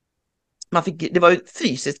liksom, det var ju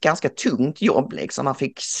fysiskt ganska tungt jobb liksom, man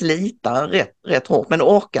fick slita rätt hårt, men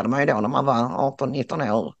orkade man ju då när man var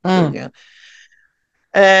 18-19 år.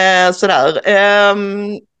 Sådär.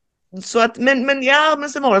 Så att, men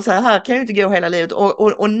sen var det så här kan jag inte gå hela livet,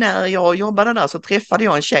 och när jag jobbade där så träffade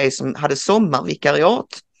jag en tjej som hade sommarvikariat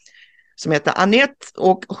som heter Annette,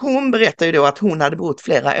 och hon berättade ju då att hon hade bott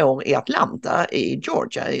flera år i Atlanta i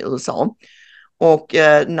Georgia i USA, och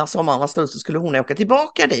när sommaren var slut så skulle hon åka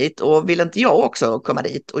tillbaka dit, och ville inte jag också komma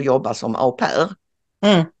dit och jobba som au pair?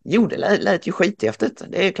 Jo, det lät ju skithäftigt,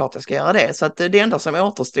 det är klart jag ska göra det. Så att det enda som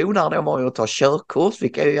återstod där då var ju att ta körkort,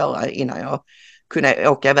 fick jag ju göra innan jag kunna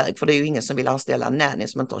åka iväg, för det är ju ingen som vill anställa en nanny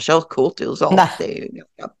som inte har körkort i USA. Nej. Det är ju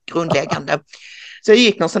ganska grundläggande. Så jag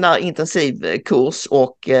gick någon sån där intensiv kurs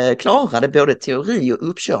och klarade både teori och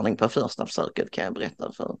uppkörning på första försöket, kan jag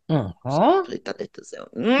berätta för. Bryta lite så.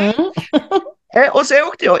 Och så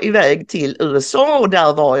åkte jag iväg till USA, och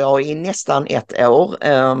där var jag i nästan 1 år.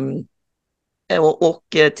 Och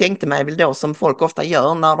tänkte mig väl då, som folk ofta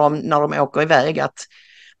gör när de åker iväg, att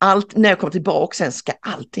när jag kommer tillbaka sen ska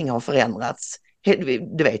allting ha förändrats.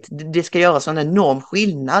 Du vet, det ska göra sån enorm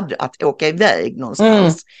skillnad att åka iväg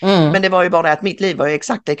någonstans. Men det var ju bara det att mitt liv var ju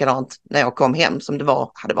exakt likadant när jag kom hem som det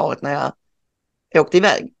hade varit när jag åkte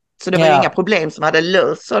iväg. Så det var ju inga problem som hade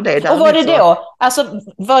löst det. Och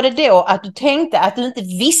var det då att du tänkte att du inte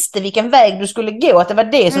visste vilken väg du skulle gå? Att det var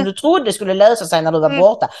det som du trodde skulle lösa sig när du var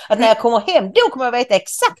borta? Att när jag kommer hem, då kommer jag veta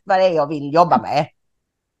exakt vad det är jag vill jobba med?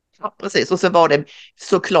 Ja, precis. Och så var det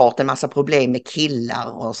såklart en massa problem med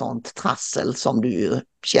killar och sånt trassel som du ju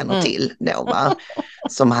känner till då, va?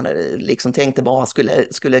 Som han liksom tänkte bara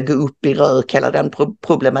skulle gå upp i rök, hela den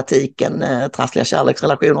problematiken, trassliga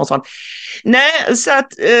kärleksrelationer och sånt. Nej, så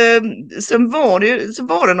att så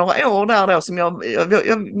var det några år där då som jag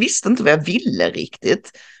visste inte vad jag ville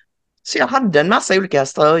riktigt. Så jag hade en massa olika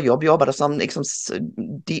ströjobb, jobbade som liksom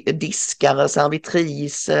diskare,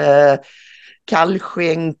 servitris,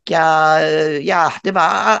 kallskänka, ja det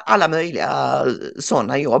var alla möjliga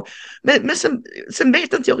sådana jobb. Men sen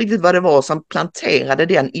vet inte jag riktigt vad det var som planterade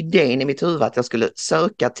den idén i mitt huvud att jag skulle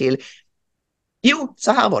söka till. Jo,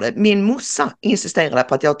 så här var det. Min morsa insisterade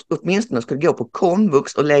på att jag åtminstone skulle gå på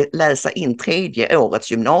komvux och läsa in 3:e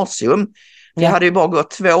årets gymnasium. För jag hade ju bara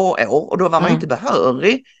gått 2 år och då var man ju inte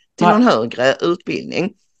behörig till någon högre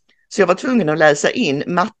utbildning. Så jag var tvungen att läsa in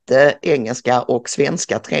matte, engelska och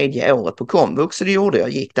svenska 3:e året på komvux. Så det gjorde jag,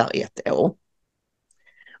 gick där 1 år.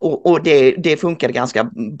 Och det funkade ganska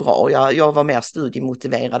bra. Jag var mer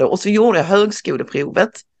studiemotiverad och så gjorde jag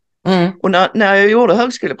högskoleprovet. Och när jag gjorde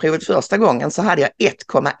högskoleprovet första gången så hade jag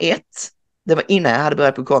 1,1. Det var innan jag hade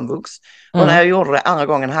börjat på komvux. Och när jag gjorde det andra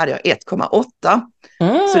gången hade jag 1,8.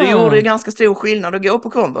 Så det gjorde ganska stor skillnad att gå på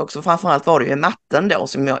komvux. Och framförallt var det ju matten då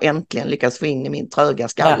som jag äntligen lyckades få in i min tröga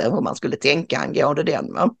skalle hur man skulle tänka angående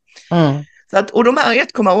den. Va? Så att, och de här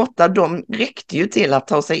 1,8 de räckte ju till att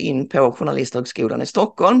ta sig in på Journalisthögskolan i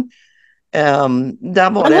Stockholm.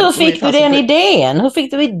 Där var men hur fick du den idén? Hur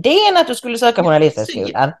fick du idén att du skulle söka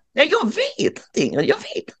Journalisthögskolan? Jag vet inte, Ingrid. Jag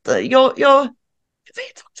vet inte. Jag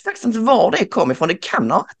vet faktiskt inte var det kom ifrån. Det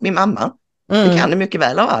kan ha varit min mamma. Det kan det mycket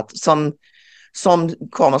väl ha varit. Som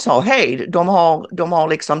kom och sa, hej, de har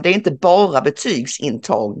liksom, det är inte bara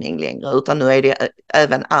betygsintagning längre utan nu är det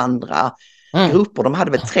även andra grupper. De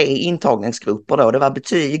hade väl 3 intagningsgrupper då. Det var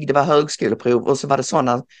betyg, det var högskoleprov och så var det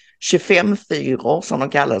sådana 25-4 som de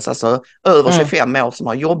kallades, alltså över 25 år som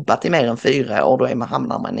har jobbat i mer än 4 år, då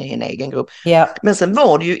hamnar man i en egen grupp. Men sen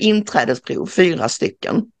var det ju inträdesprov, 4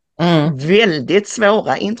 stycken. Väldigt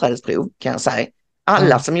svåra inträdesprov kan jag säga.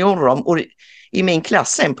 Alla som gjorde dem, och i min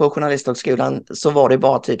klass sen på Journalisthögskolan så var det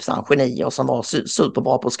bara typ genier som var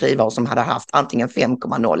superbra på att skriva och som hade haft antingen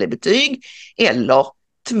 5,0 i betyg eller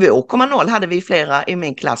 2,0 hade vi flera i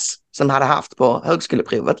min klass som hade haft på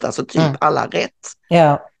högskoleprovet, alltså typ alla rätt.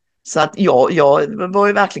 Så att jag var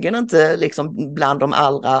ju verkligen inte liksom bland de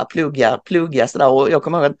allra pluggigaste där, och jag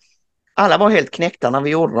kommer ihåg att alla var helt knäckta när vi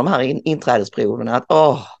gjorde de här inträdesproverna.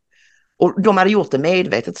 Och de hade gjort det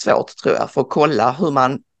medvetet svårt tror jag för att kolla hur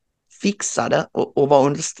man fixade och var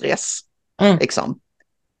under stress. Liksom.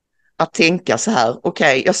 Att tänka så här,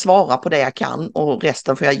 okej, jag svarar på det jag kan och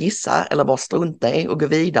resten får jag gissa eller bara strunta i och gå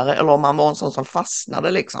vidare, eller om man var en sån som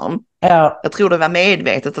fastnade liksom. Jag tror det var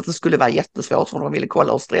medvetet att det skulle vara jättesvårt för de ville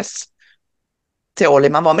kolla hur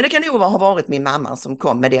stresstålig man var. Men det kan nog ha varit min mamma som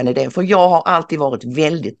kom med den idén, för jag har alltid varit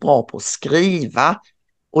väldigt bra på att skriva.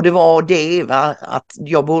 Och det var det, va, att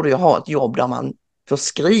jag borde ju ha ett jobb där man får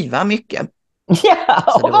skriva mycket.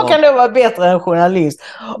 Ja, och vad kan det vara bättre än journalist?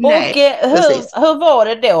 Nej, och hur var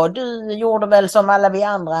det då? Du gjorde väl som alla vi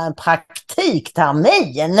andra en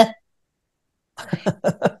praktiktermin?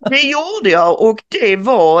 Det gjorde jag, och det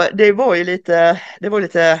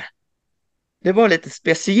var lite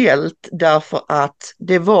speciellt därför att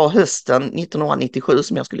det var hösten 1997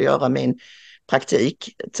 som jag skulle göra min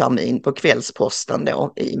praktiktermin på Kvällsposten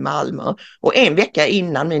då i Malmö. Och en vecka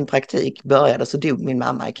innan min praktik började så dog min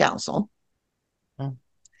mamma i cancer.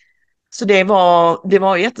 Så det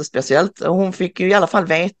var jättespeciellt. Hon fick ju i alla fall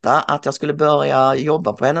veta att jag skulle börja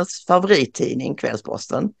jobba på hennes favorittidning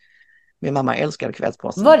Kvällsposten. Min mamma älskade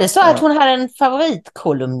Kvällsposten. Var det så att hon hade en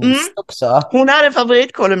favoritkolumnist också? Hon hade en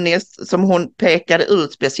favoritkolumnist som hon pekade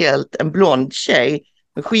ut speciellt, en blond tjej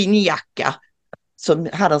med skinnjacka som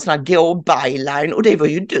hade en sån här go-byline, och det var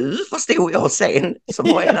ju du, förstod jag sen,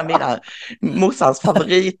 som var en av mina morsans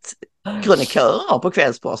favoritkrönikörer på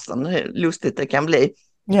Kvällsposten. Lustigt det kan bli.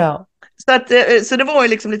 Ja. Så det var ju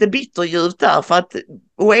liksom lite bitterljuvt där, för att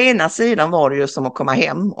å ena sidan var det ju som att komma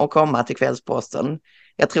hem och komma till Kvällsposten.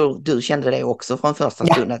 Jag tror du kände det också från första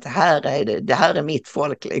stunden, att det här är mitt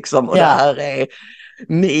folk liksom, och det här är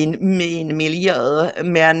min miljö.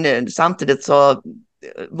 Men samtidigt så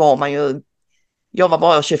var man ju, jag var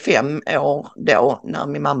bara 25 år då när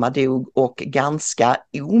min mamma dog och ganska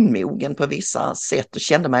omogen på vissa sätt och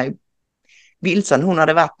kände mig vilsen. Hon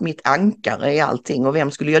hade varit mitt ankare i allting, och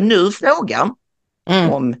vem skulle jag nu fråga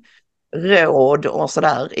om råd och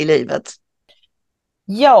sådär i livet?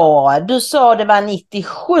 Ja, du sa det var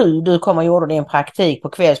 97 du kom och gjorde din praktik på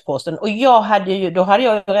Kvällsposten, och då hade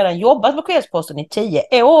jag redan jobbat på Kvällsposten i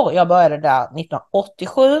 10 år. Jag började där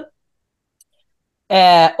 1987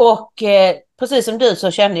 Precis som du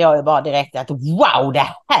så kände jag ju bara direkt att wow, det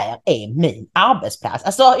här är min arbetsplats.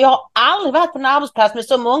 Alltså jag har aldrig varit på en arbetsplats med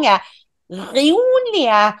så många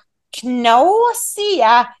roliga,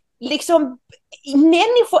 knasiga, liksom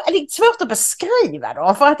människor. Det är svårt att beskriva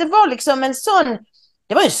då, för att det var liksom en sån.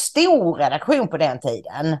 Det var ju en stor redaktion på den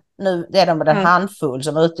tiden. Nu är de en handfull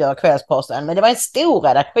som utgör Kvällsposten. Men det var en stor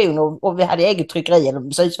redaktion och vi hade eget tryckeri,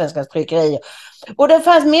 eller Sydsvenskans tryckeri. Och det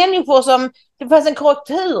fanns människor det fanns en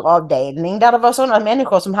korrekturavdelning där det var sådana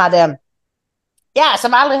människor som hade,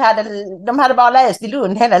 som de hade bara läst i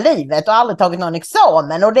Lund hela livet och aldrig tagit någon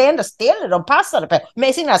examen, och det enda ställe de passade på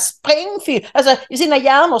med sina sina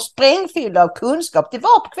hjärnor sprängfyllda av kunskap, det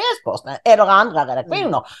var på Kvällsposten eller andra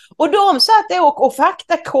redaktioner. Och de satt och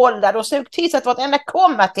faktakollade och såg till så att vartenda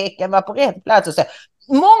kommatecken var på rätt plats och så.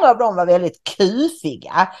 Många av dem var väldigt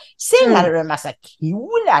kufiga. Sen hade du en massa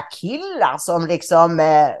coola killar som liksom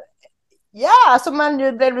som man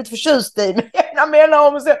ju blev lite förtjust i med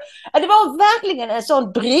mellanrum. Det var verkligen en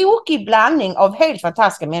sån brokig blandning av helt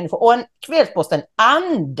fantastiska människor och en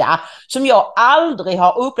Kvällsposten-anda som jag aldrig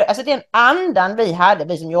har upplevt. Alltså den andan vi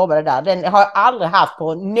som jobbade där, den har jag aldrig haft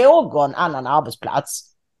på någon annan arbetsplats.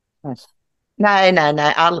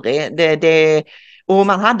 Nej, aldrig. Och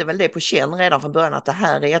man hade väl det på känn redan från början att det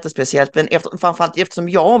här är jättespeciellt. Men framförallt eftersom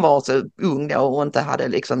jag var så ung då och inte hade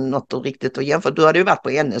liksom något riktigt att jämföra. Du hade ju varit på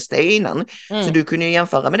NSD innan, så du kunde ju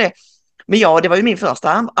jämföra med det. Men det var ju min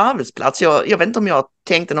första arbetsplats. Jag vet inte om jag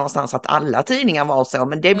tänkte någonstans att alla tidningar var så,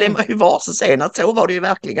 men det blev man ju varse sen att så var det ju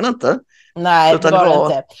verkligen inte. Nej, det var det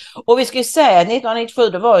inte. Och vi ska ju säga att 1997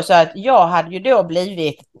 det var ju så att jag hade ju då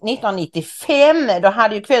blivit 1995, då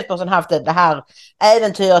hade ju Kvällsposten haft det här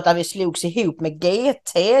äventyret där vi slogs ihop med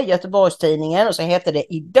GT, Göteborgstidningen, och så hette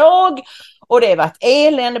det Idag. Och det var ett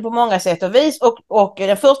elände på många sätt och vis. Och den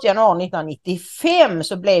 1 januari 1995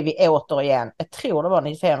 så blev vi återigen, jag tror det var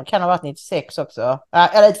 95, kan ha varit 96 också.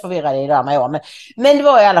 Jag är lite förvirrad i det där med år. Men det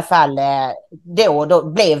var i alla fall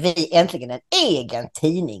då blev vi äntligen en egen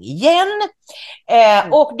tidning igen.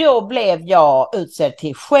 Och då blev jag utsedd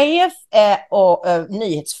till chef och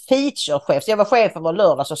nyhetsfeaturechef. Så jag var chef för vår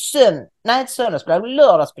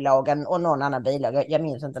lördagsbilagan och någon annan bilaga, jag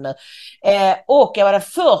minns inte nu. Och jag var den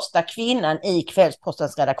första kvinnan i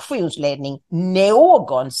Kvällspostens redaktionsledning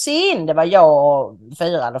någonsin. Det var jag och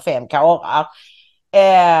 4 eller 5 karlar.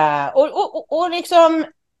 Och liksom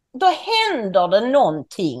då händer det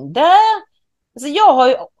någonting där. Alltså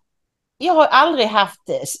jag har aldrig haft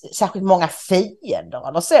särskilt många fiender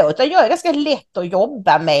eller så, utan jag är ganska lätt att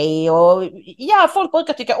jobba med och folk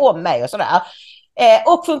brukar tycka om mig och sådär.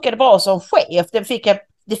 Och funkade bra som chef.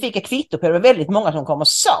 Det fick jag kvitto på. Det var väldigt många som kom och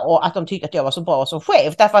sa att de tyckte att jag var så bra som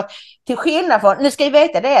chef. Därför att till skillnad från, nu ska jag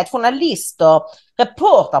veta det, att journalister,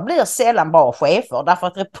 reportrar blir sällan bra chefer. Därför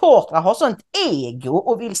att reportrar har sånt ego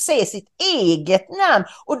och vill se sitt eget namn.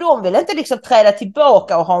 Och de vill inte liksom träda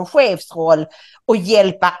tillbaka och ha en chefsroll och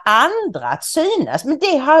hjälpa andra att synas. Men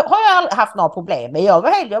det har jag aldrig haft några problem med. Jag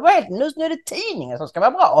var helt nu är det tidningen som ska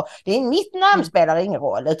vara bra. Det är mitt namn spelar ingen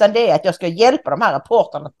roll. Utan det är att jag ska hjälpa de här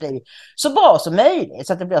reportrarna att bli så bra som möjligt.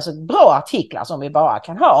 Så att det blir så bra artiklar som vi bara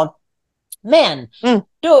kan ha. Men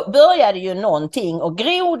då började ju någonting och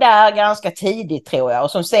gro där ganska tidigt, tror jag,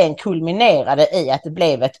 och som sen kulminerade i att det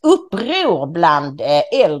blev ett uppror bland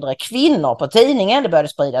äldre kvinnor på tidningen. Det började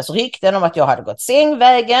spridas rykten om att jag hade gått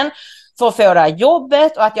sängvägen för att få det här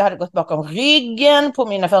jobbet och att jag hade gått bakom ryggen på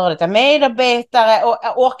mina före detta medarbetare, och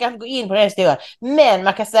jag orkar inte gå in på den historien. Men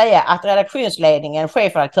man kan säga att redaktionsledningen,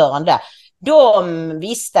 chefredaktören där, de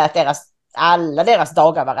visste att alla deras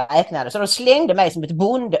dagar var räknade, så de slängde mig som ett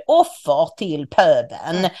bondeoffer till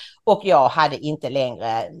pöben, och jag hade inte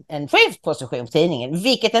längre en chefsposition på tidningen,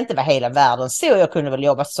 vilket inte var hela världen, så jag kunde väl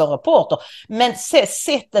jobba som reporter. Men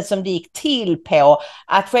sättet som det gick till på,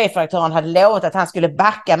 att chefredaktören hade lovat att han skulle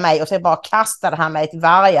backa mig och så bara kastade han mig till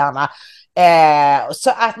vargarna. Så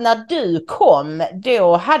att när du kom,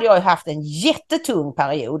 då hade jag haft en jättetung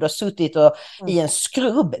period och suttit i en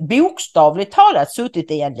skrubb, bokstavligt talat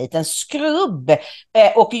suttit i en liten skrubb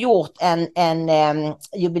och gjort en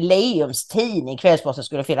jubileumstidning. Kvällsposten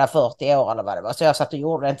skulle fylla 40 år eller vad det var, så jag satt och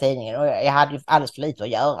gjorde den tidningen och jag hade ju alldeles för lite att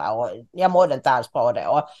göra och jag mådde inte alls bra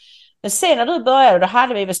då. Men sen när du började, då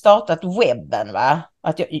hade vi väl startat webben, va?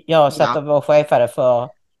 Att jag satt och var chefade för...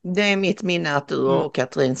 Det är mitt minne att du och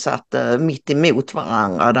Katrin satt mitt emot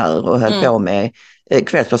varandra där och höll på med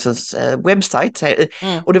Kvällspostens webbsajt.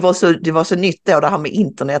 Och det var så nytt då, det här med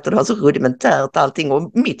internet, och det var så rudimentärt allting.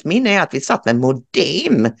 Och mitt minne är att vi satt med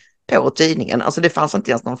modem på tidningen. Alltså det fanns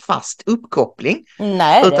inte ens någon fast uppkoppling.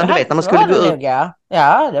 Nej, utan du vet när man skulle gå ut.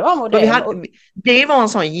 Ja, det var modern. Det var en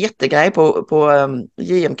sån jättegrej på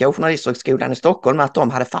JMK, Journalisthögskolan i Stockholm, att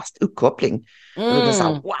de hade fast uppkoppling. Och det var så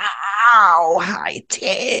här, wow, high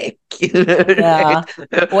tech! Ja.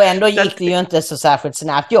 Och ändå gick det ju inte så särskilt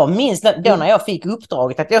snabbt. Jag minns då när jag fick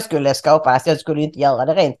uppdraget att jag skulle skapa, alltså jag skulle inte göra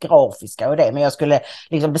det rent grafiska och det, men jag skulle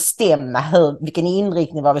liksom bestämma vilken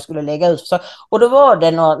inriktning vad vi skulle lägga ut. Och då var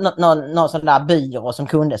det någon sån där byrå som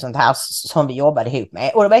kunde sånt här som vi jobbade ihop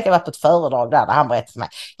med. Och då vet jag varit på ett föredrag där han berättade för mig,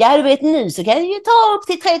 ja du vet nu så kan det ju ta upp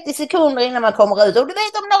till 30 sekunder innan man kommer ut. Och du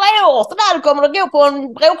vet om några år så där kommer det gå på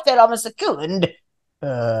en bråkdel av en sekund.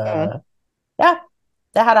 Ja,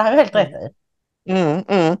 det hade han ju helt rätt i.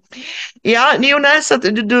 Ja, så att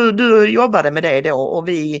du jobbade med det då och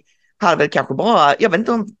vi hade väl kanske bara, jag vet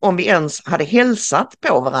inte om vi ens hade hälsat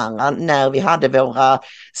på varandra när vi hade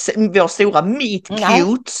vår stora meet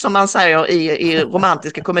cute som man säger i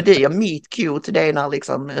romantiska komedier. Meet cute, det är när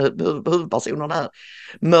liksom huvudpersonerna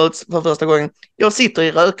möts för första gången. Jag sitter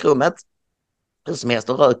i rökrummet som helst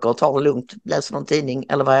och röker och tar det lugnt, läser någon tidning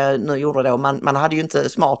eller vad jag nu gjorde då. Man hade ju inte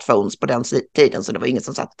smartphones på den tiden så det var ingen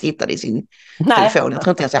som satt och tittade i sin telefon. Jag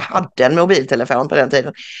tror inte ens jag hade en mobiltelefon på den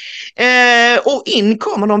tiden. Och in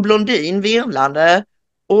kommer någon blondin virvlande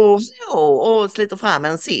och sliter fram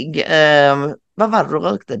en cigg. Vad var det du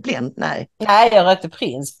rökte? Blend? Nej, jag rökte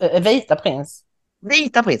Vita Prins.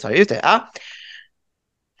 Vita Prins, just det. Ja.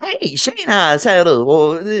 Hej tjena, säger du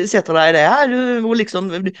och sätter dig där. Och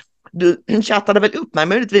liksom... Du chattade väl upp mig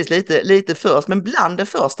möjligtvis lite först, men bland det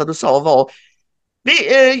första du sa var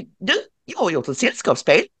jag har gjort ett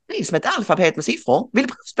sällskapsspel. Det är som ett alfabet med siffror. Vill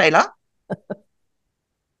du provspela?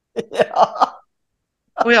 Ja.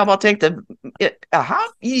 Och jag bara tänkte, jaha,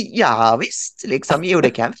 ja visst, liksom, jo det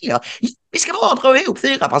kan vi göra. Vi ska bara dra ihop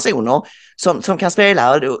 4 personer som kan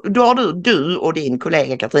spela. Då har du och din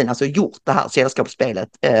kollega Katrin alltså gjort det här sällskapsspelet.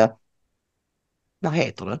 Vad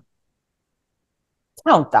heter det?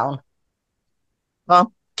 Countdown.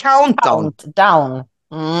 Ja, Countdown.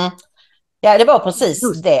 Ja, det var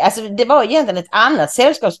precis det. Alltså, det var egentligen ett annat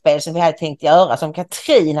sällskapsspel som vi hade tänkt göra som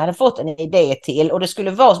Katrin hade fått en idé till och det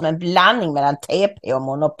skulle vara som en blandning mellan TP och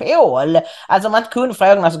Monopol. Alltså om man inte kunde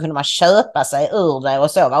frågorna så kunde man köpa sig ur det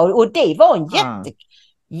och så. Och det var en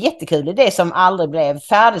jättekul idé som aldrig blev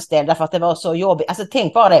färdigställd därför att det var så jobbigt. Alltså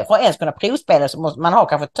tänk bara det, för att ens kunna provspela så måste man ha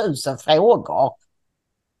kanske 1000 frågor.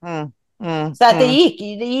 Så att det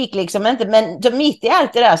gick liksom inte, men mitt i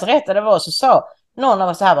allt det där så rätt det var så sa någon av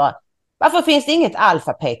oss här bara, varför finns det inget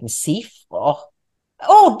alfabet med siffror?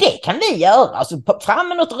 Det kan vi göra. Alltså fram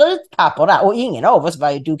med något rutpapper där och ingen av oss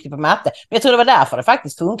var ju duktig på matte. Men jag tror det var därför det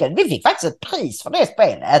faktiskt funkade. Vi fick faktiskt ett pris för det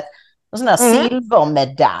spelet. En sån där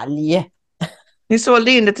silvermedalj. Ni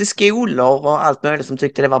sålde in det till skolor och allt möjligt som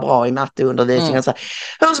tyckte det var bra i matteundervisningen.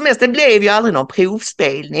 Hur som helst, det blev ju aldrig någon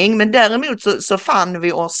provspelning men däremot så fann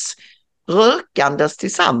vi oss rökandes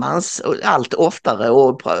tillsammans allt oftare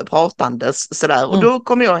och pratandes sådär. Och då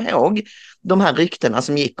kommer jag ihåg de här ryktena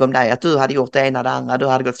som gick om dig, att du hade gjort det ena det andra, du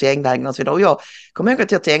hade gått svängvägen och så vidare. Och jag kommer ihåg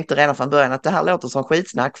att jag tänkte redan från början att det här låter som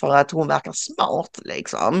skitsnack för att hon verkar smart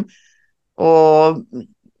liksom.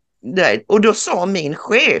 Och då sa min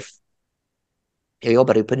chef, jag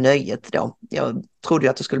jobbade ju på Nöjet då. Jag trodde ju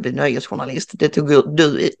att du skulle bli nöjesjournalist. Det tog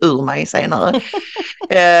du ur mig senare.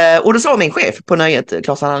 Och då sa min chef på Nöjet,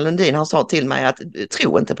 Claes-Anna Lundin, han sa till mig att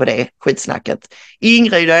tro inte på det skitsnacket.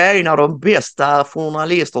 Ingrid är en av de bästa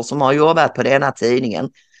journalister som har jobbat på denna tidningen.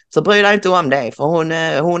 Så bry dig inte om det, för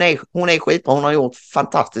hon är skitbra. Hon har gjort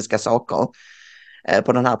fantastiska saker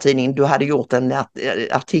på den här tidningen. Du hade gjort en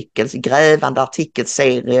grävande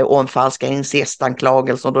artikelserie om falska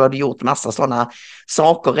incestanklagelser. Du hade gjort massa sådana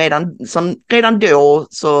saker. Redan då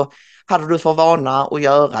så hade du för vana att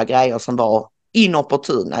göra grejer som var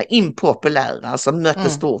inopportuna, impopulära, som mötte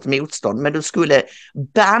stort motstånd. Men du skulle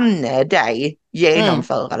banne dig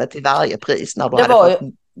genomföra det till varje pris när du hade fått...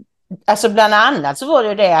 Alltså bland annat så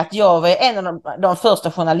var det att jag var en av de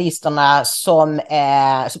första journalisterna som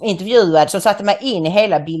intervjuade, som satte mig in i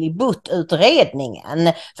hela Billy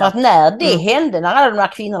Butt-utredningen. För att när det hände, när alla de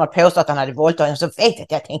här kvinnorna påstod att han hade våldtagit, så vet jag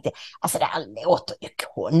att jag tänkte, alltså det här låter ju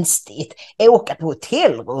konstigt. Åka på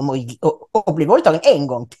hotellrum och bli våldtagen en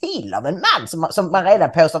gång till av en man som man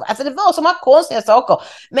redan påstod. Alltså det var så många konstiga saker.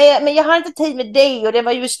 Men jag hade inte tid med det och det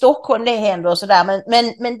var ju i Stockholm det hände och sådär.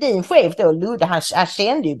 Men din chef då, Ludde, han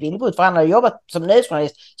kände ju Billy Butt, för han hade jobbat som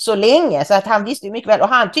nyhetsjournalist så länge så att han visste ju mycket väl, och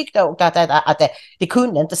han tyckte också att det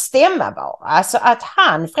kunde inte stämma bara. Alltså att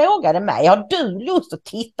han frågade mig, har du lust att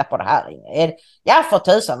titta på det här, Ingrid? Ja, för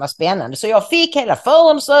tusan, vad spännande. Så jag fick hela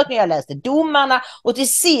förundersökningen, jag läste domarna och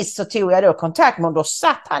till sist så tog jag då kontakt med honom. Då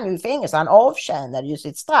satt han ju i fängelse, han avtjänade ju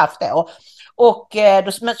sitt straff då. Och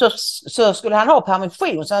så skulle han ha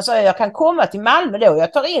permission, så han sa jag kan komma till Malmö då,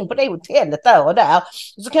 jag tar in på det hotellet där och där,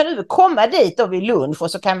 så kan du komma dit då vid lunch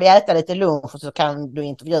och så kan vi äta lite lunch och så kan du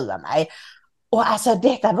intervjua mig. Och alltså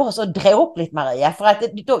detta var så dråpligt, Maria, för att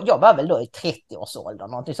jag var väl då i 30-årsåldern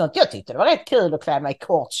någonting sånt. Jag tyckte det var rätt kul att klä mig i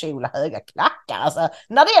kort kjol och höga klackar, alltså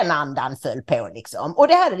när den andan föll på liksom. Och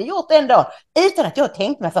det hade det gjort en dag utan att jag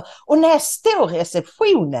tänkte mig för. Och när jag står i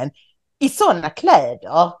receptionen i sådana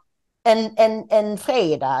kläder en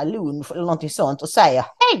fredag lunch eller någonting sånt och säger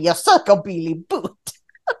hej, jag söker Billy Butt.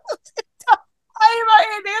 Nej, vad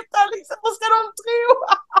är detta liksom? Vad ska de tro?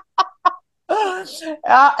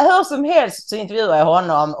 Ja, hur som helst så intervjuade jag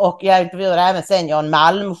honom, och jag intervjuade även sen Jan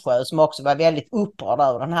Malmsjö som också var väldigt upprörd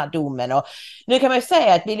över den här domen. Och nu kan man ju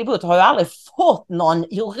säga att Billy Butt har ju aldrig fått någon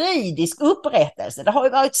juridisk upprättelse. Det har ju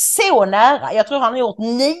varit så nära. Jag tror han har gjort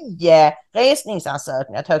 9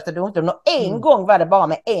 resningsansökningar till högsta domstolen, och en gång var det bara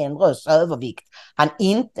med en rösts övervikt han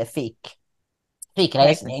inte fick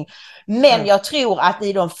resning. Men jag tror att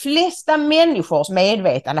i de flesta människors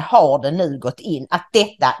medvetande har det nu gått in att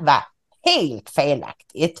detta var helt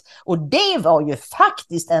felaktigt. Och det var ju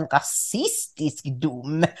faktiskt en rasistisk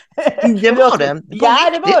dom. Det var det. Ja,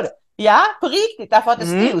 det var det. Ja, på riktigt. Därför att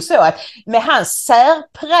det stod så att med hans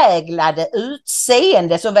särpräglade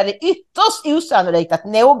utseende så var det ytterst osannolikt att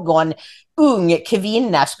någon ung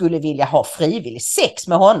kvinna skulle vilja ha frivillig sex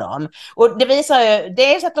med honom. Och det visar ju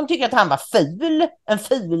dels att de tycker att han var ful. En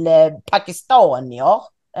ful pakistanier.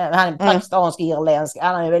 Han är pakistansk-irländsk.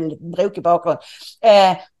 Han är en väldigt brokig bakgrund.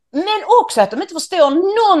 Men också att de inte förstår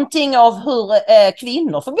någonting av hur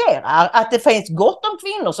kvinnor fungerar. Att det finns gott om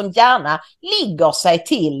kvinnor som gärna ligger sig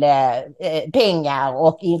till pengar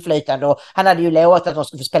och inflytande. Och han hade ju lovat att de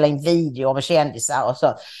skulle få spela in video med kändisar och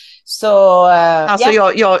så. Så alltså,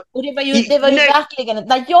 ja. Och det var ju verkligen,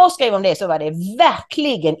 när jag skrev om det så var det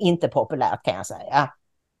verkligen inte populärt, kan jag säga.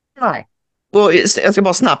 Nej. Och jag ska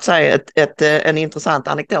bara snabbt säga en intressant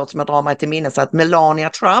anekdot som jag drar mig till minnes, att Melania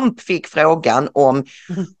Trump fick frågan om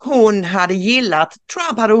hon hade gillat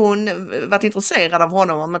Trump, hade hon varit intresserad av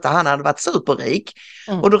honom om inte han hade varit superrik.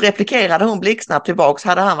 Och då replikerade hon blixtsnabbt tillbaks,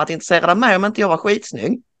 hade han varit intresserad av mig om inte jag var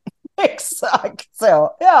skitsnygg? Exakt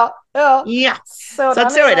så, ja. Så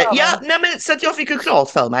är det. Ja, nej, men så att jag fick ju klart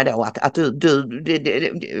för mig då att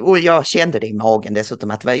du och jag kände det i magen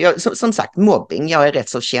dessutom att som sagt, mobbing, jag är rätt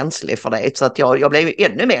så känslig för det, så att jag blev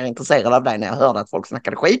ännu mer intresserad av dig när jag hörde att folk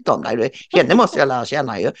snackade skit om dig. Henne måste jag lära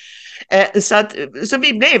känna ju. Så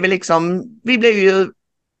vi blev ju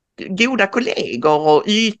goda kollegor och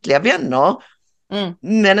ytliga vänner.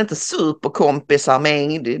 Men inte superkompisar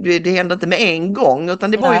med, det hände inte med en gång,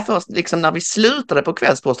 utan det var ju först liksom när vi slutade på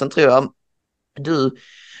Kvällsposten, tror jag.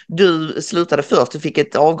 Du slutade först, du fick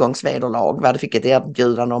ett avgångsvederlag, du fick ett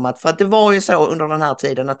erbjudande om att, för att det var ju så under den här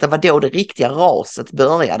tiden att det var då det riktiga raset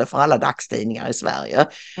började för alla dagstidningar i Sverige.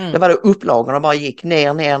 Det var då upplagorna bara gick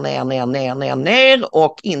ner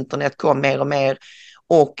och internet kom mer och mer,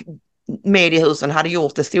 och mediehusen hade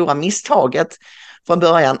gjort det stora misstaget från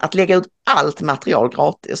början att lägga ut allt material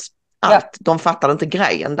gratis. De fattade inte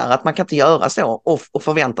grejen där, att man kan inte göra så och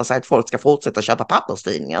förvänta sig att folk ska fortsätta köpa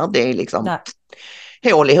papperstidningar. Det är liksom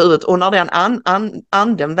hål i huvudet. Och när den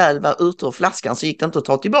anden väl var ute ur flaskan så gick det inte att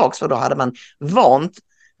ta tillbaka, för då hade man vant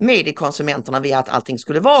mediekonsumenterna vid att allting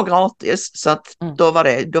skulle vara gratis. Så att då var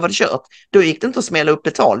det kört. Då gick det inte att smälla upp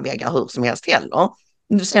betalväggar hur som helst heller.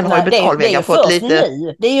 Sen har ju betalväggar fått lite...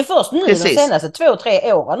 Det är ju först nu de senaste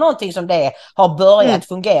 2-3 åren någonting som det har börjat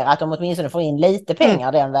fungera, att de åtminstone får in lite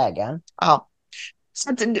pengar den vägen. Ja.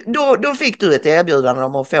 Så då fick du ett erbjudande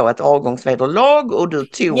om att få ett avgångsvederlag och du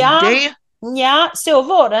tog det. Ja, så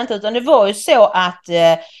var det inte, utan det var ju så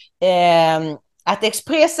att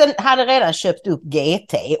Expressen hade redan köpt upp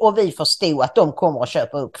GT och vi förstod att de kommer att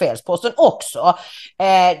köpa upp Kvällsposten också.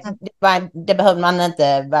 Det behövde man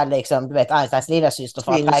inte vara liksom, du vet, Einsteins lilla syster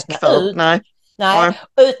för att räkna ut. Nej.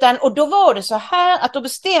 Och då var det så här att då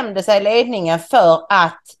bestämde sig ledningen för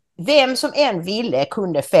att vem som än ville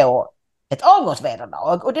kunde få ett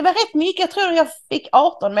avgångsvederlag. Och det var rätt mycket, jag tror jag fick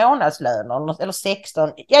 18 månadslöner eller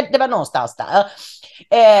 16, ja det var någonstans där.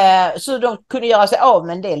 Så de kunde göra sig av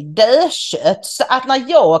med en del dödkött. Så att när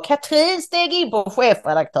jag och Katrin steg in på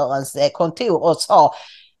chefredaktörens kontor och sa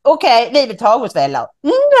okej, vi vill ta avgångsvederlag.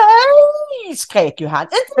 Nej, skrek ju han.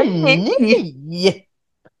 Inte nej.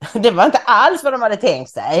 Det var inte alls vad de hade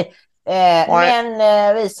tänkt sig. Men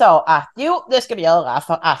vi sa att jo, det ska vi göra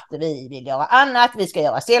för att vi vill göra annat. Vi ska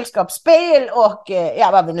göra sällskapsspel och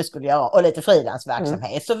vad vi nu skulle göra och lite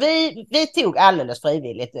frilansverksamhet. Så vi tog alldeles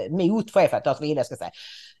frivilligt mot chefredaktörs vilja, ska säga,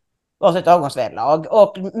 varsitt avgångsvederlag.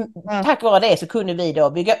 Och tack vare det så kunde vi då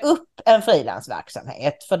bygga upp en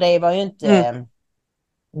frilansverksamhet. För det var ju inte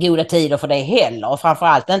goda tider för det heller. Och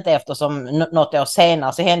framförallt inte eftersom något år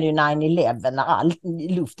senare så hände ju 9/11 när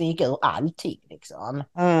luften gick ur allting. Liksom.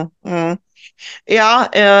 Ja,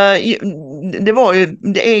 det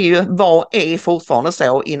är fortfarande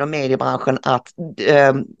så inom mediebranschen att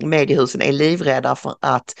mediehusen är livrädda för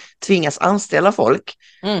att tvingas anställa folk.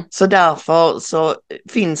 Så därför så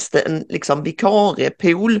finns det en liksom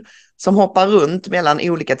vikariepool som hoppar runt mellan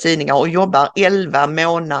olika tidningar och jobbar 11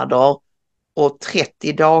 månader och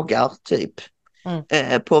 30 dagar typ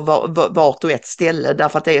på vart och ett ställe.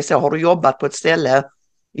 Därför att det är så, har du jobbat på ett ställe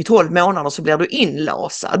i 12 månader så blir du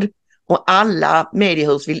inlasad. Och alla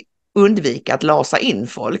mediehus vill undvika att lasa in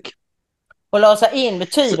folk. Och lasa in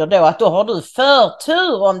betyder då att då har du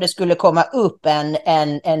förtur om det skulle komma upp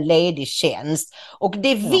en ledig tjänst. Och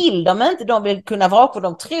det vill de inte. De vill kunna vraka, för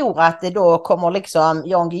de tror att det då kommer liksom,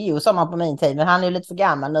 Jan Guillou sa man på min tid, men han är ju lite för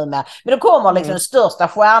gammal nu med. Men då kommer liksom den största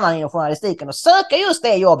stjärnan inom journalistiken och söker just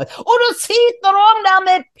det jobbet. Och då sitter de där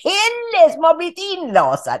med Pelle som har blivit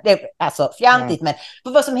inlasad. Det är alltså fjantigt, men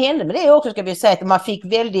för vad som hände med det också ska vi säga att man fick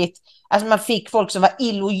man fick folk som var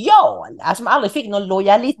illojala, som aldrig fick någon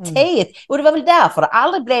lojalitet. Och det var väl därför det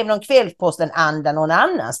aldrig blev någon Kvällsposten-anda någon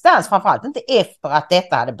annanstans. Framförallt inte efter att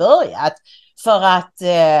detta hade börjat. För att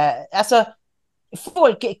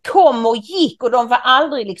folk kom och gick och de var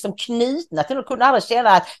aldrig liksom knutna till. De kunde aldrig känna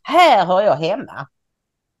att här hör jag hemma.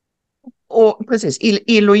 Och precis,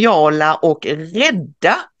 illojala och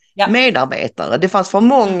rädda medarbetare. Det fanns för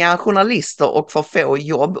många journalister och för få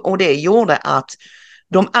jobb, och det gjorde att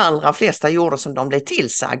de allra flesta gjorde som de blev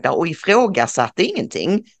tillsagda och ifrågasatte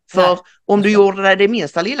ingenting. För om du gjorde det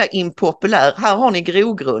minsta lilla impopulär, här har ni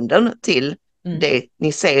grogrunden till det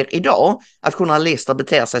ni ser idag, att journalister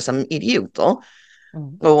beter sig som idioter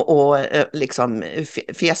och liksom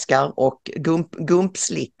fjäskar och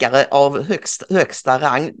gumpslickare av högsta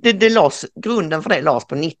rang. Grunden för det lades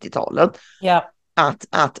på 90-talet. Ja.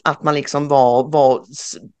 Att man liksom var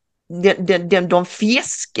de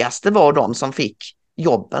fjäskaste var de som fick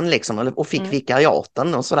jobben liksom, och fick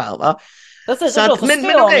vikariaten och sådär, va. Då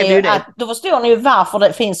förstår ni ju varför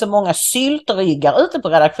det finns så många syltryggar ute på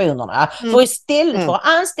redaktionerna. För istället för att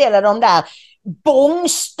anställa de där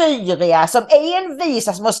bångstyriga som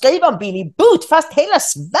envisas som att skriva om Billy Butt, fast hela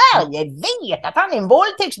Sverige vet att han är en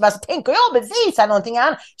våldtäktsman, så tänker jag bevisa någonting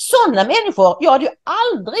annat. Sådana människor, jag hade ju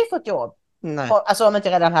aldrig fått jobb. Nej. Alltså om jag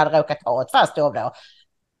inte redan hade råkat ha ett fast jobb då.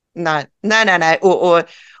 Nej.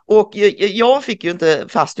 Och jag fick ju inte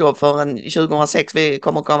fast jobb förrän 2006, vi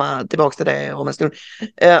kommer komma tillbaka till det om en stund,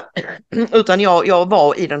 utan jag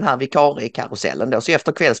var i den här vikariekarusellen då, så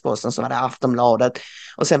efter Kvällsposten så var det Aftonbladet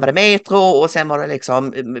och sen var det Metro och sen var det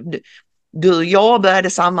liksom, jag började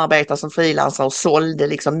samarbeta som frilansare och sålde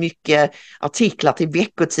liksom mycket artiklar till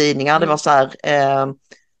veckotidningar, det var så här,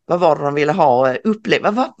 vad var det de ville ha,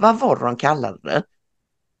 vad var det de kallade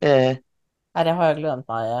det? Ja, det har jag glömt,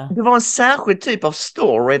 Maria. Det var en särskild typ av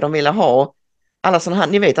story de ville ha. Alla sådana här,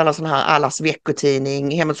 ni vet, alla sådana här, Allas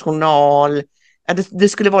veckotidning, Hemmets journal. Det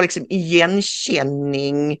skulle vara liksom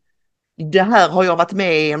igenkänning. Det här har jag varit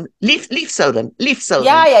med om. Livsöden.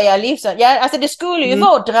 Ja, livsöden. Ja, alltså det skulle ju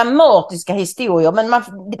vara dramatiska historier, men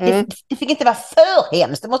det fick inte vara för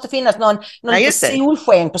hemskt. Det måste finnas någon lite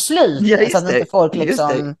solsken på slutet, så att inte folk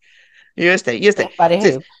liksom... Just det.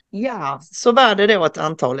 Ihop. Ja, så var det då ett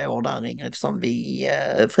antal år där, Ingrid, som vi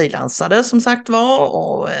frilansade som sagt var,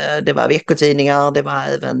 och det var veckotidningar, det var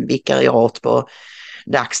även vikariat på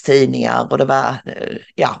dagstidningar, och det var,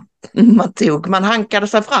 man hankade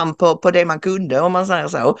sig fram på det man kunde, om man säger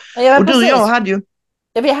så. Ja, och du och jag hade ju...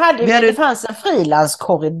 Det fanns en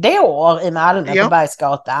frilanskorridor i Malmö på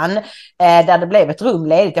Bergsgatan där det blev ett rum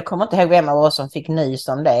ledigt. Jag kommer inte ihåg vem av oss som fick nys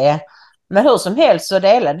om det. Men hur som helst så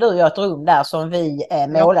delade du och jag ett rum där som vi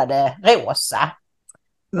målade rosa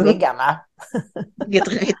på väggarna. Det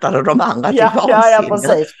rättade de andra till vansinne. Ja,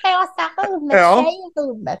 precis. Rosa rummet,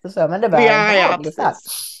 tjejrummet och så. Men det var en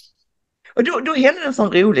och då hände en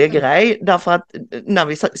sån rolig grej, därför att när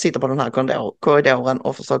vi sitter på den här korridoren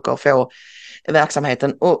och försöker få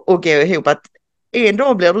verksamheten och gå ihop, att en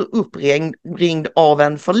dag blir du uppringd av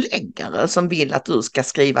en förläggare som vill att du ska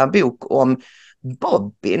skriva en bok om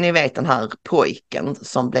Bobby, ni vet den här pojken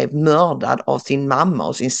som blev mördad av sin mamma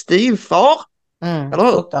och sin styvfar.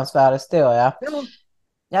 Fruktansvärd historia.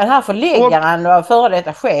 Ja, den här förläggaren var före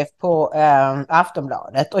detta chef på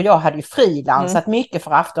Aftonbladet och jag hade ju frilansat mycket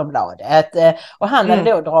för Aftonbladet och han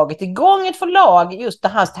hade då dragit igång ett förlag just där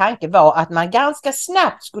hans tanke var att man ganska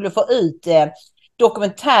snabbt skulle få ut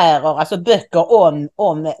dokumentärer, alltså böcker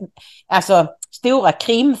om alltså stora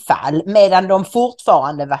krimfall medan de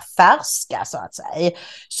fortfarande var färska så att säga.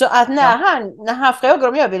 Så att när han frågade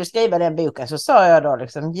om jag ville skriva den boken så sa jag då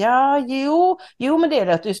liksom jo men det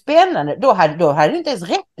låter ju spännande. Då hade inte ens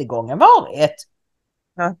rättegången varit.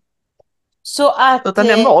 Ja. Så att utan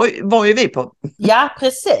den var ju vi på. Ja,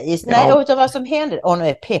 precis. Nej, och vad som hände, nu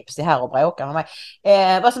är Pepsi här och bråkar med mig.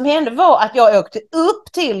 Vad som hände var att jag åkte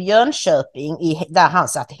upp till Jönköping där han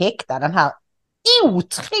satt häktad, den här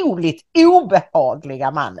otroligt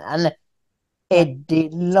obehagliga mannen. Eddie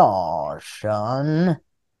Larsson.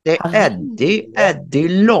 Det är Eddie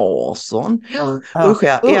Larsson. Usch,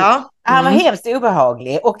 ja. Han var hemskt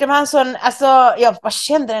obehaglig och det var en sån, alltså jag bara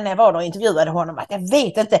kände det när jag var där och intervjuade honom att jag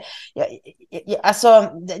vet inte, alltså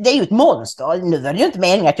det är ju ett monster. Nu var det ju inte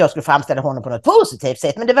meningen att jag skulle framställa honom på något positivt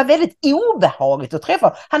sätt, men det var väldigt obehagligt att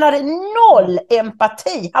träffa. Han hade noll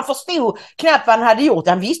empati, han förstod knappt vad han hade gjort,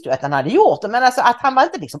 han visste ju att han hade gjort det, men alltså att han var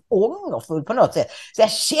inte liksom ångerfull på något sätt. Så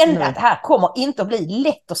jag kände att det här kommer inte att bli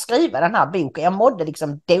lätt att skriva den här boken, jag mådde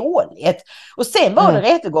liksom dåligt. Och sen var det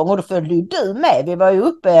rättegång och då följde ju du med, vi var ju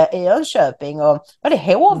uppe i Jönköping och var det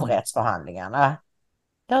hovrättsförhandlingarna?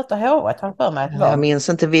 Låter hovrätt, han för mig att det var. Jag minns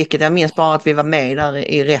inte vilket, jag minns bara att vi var med där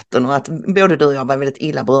i rätten och att både du och jag var väldigt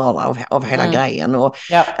illa berörda av hela grejen och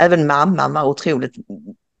även mamman var otroligt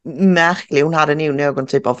märklig. Hon hade nog någon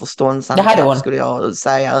typ av förståndshandikapp skulle jag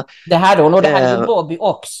säga. Det hade hon och det hade ju Bobby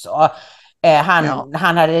också. Han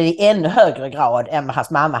hade det i ännu högre grad än vad hans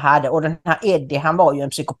mamma hade och den här Eddie, han var ju en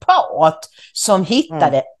psykopat som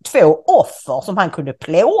hittade 2 offer som han kunde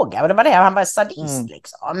plåga och det var det, han var sadist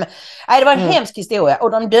liksom. Det var en hemsk historia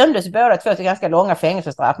och de dömdes båda 2 till ganska långa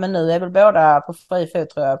fängelsestraff men nu är väl båda på fri fot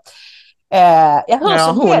tror jag. Hur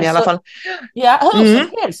som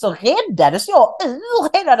helst så räddades jag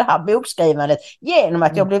ur hela det här bokskrivandet genom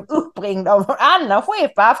att jag blev uppringd av en annan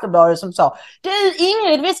chef på Aftonbladet som sa: du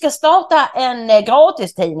Ingrid, vi ska starta en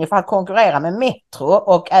gratistidning för att konkurrera med Metro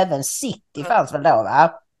och även City fanns väl då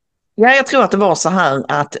va? Ja, jag tror att det var så här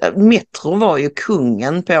att Metro var ju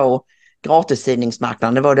kungen på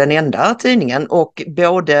gratistidningsmarknaden, det var den enda tidningen och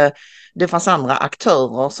det fanns andra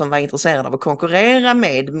aktörer som var intresserade av att konkurrera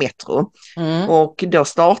med Metro och då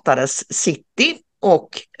startades City och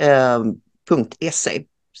 .se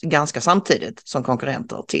ganska samtidigt som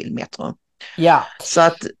konkurrenter till Metro. Ja. Så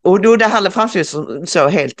att, och då det här fanns ju så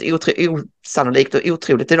helt osannolikt och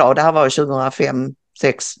otroligt idag. Det här var 2005,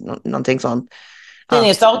 2006 någonting sånt.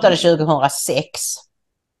 Tidningen startade 2006.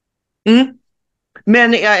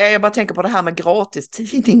 Men jag bara tänker på det här med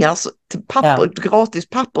gratistidningar, gratis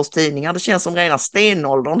papperstidningar, det känns som rena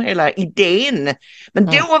stenåldern, hela idén. Men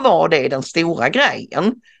då var det den stora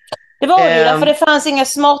grejen. Det var ju därför det fanns inga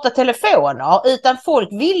smarta telefoner utan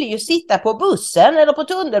folk ville ju sitta på bussen eller på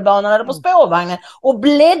tunnelbanan eller på spårvagnen och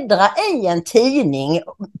bläddra i en tidning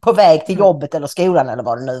på väg till jobbet eller skolan eller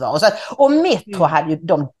vad det nu var. Och Metro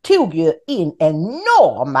de tog ju in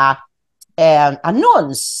enorma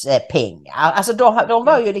annonspengar. Alltså de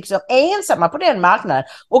var ju liksom ensamma på den marknaden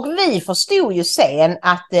och vi förstod ju sen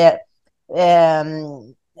att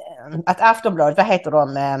Aftonbladet,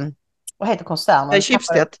 vad heter koncernen?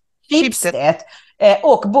 Schibsted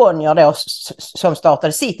och Bonnier då som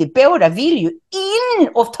startade City, båda ville ju in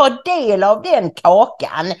och ta del av den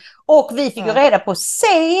kakan och vi fick ju reda på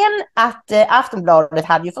sen att Aftonbladet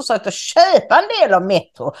hade ju försökt att köpa en del av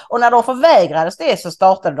Metro och när de förvägrades det så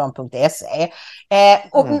startade de .se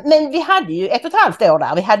men vi hade ju 1,5 år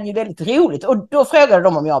där, vi hade ju väldigt roligt och då frågade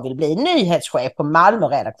de om jag ville bli nyhetschef på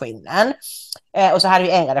Malmö-redaktionen och så hade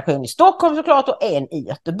vi en redaktion i Stockholm såklart och en i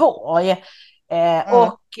Göteborg.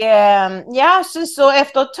 Så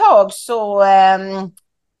efter ett tag så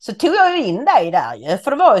tog jag ju in dig där ju.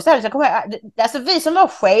 För det var ju så här, alltså vi som var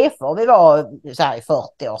chefer, vi var så här i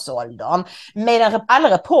 40-årsåldern. Medan alla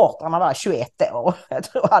reportrarna var 21 år. Jag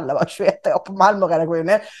tror alla var 21 år på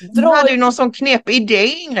Malmö-redaktionen. Du hade ju någon sån knäpp idé,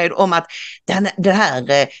 Ingrid, om att det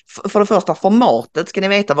här, för det första formatet ska ni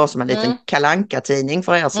veta var som en liten Kalanka-tidning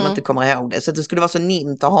för er som inte kommer ihåg det. Så det skulle vara så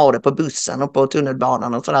nimt att ha det på bussen och på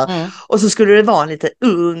tunnelbanan och sådär. Och så skulle det vara en lite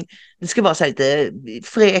ung, det ska vara så lite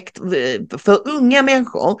fräckt för unga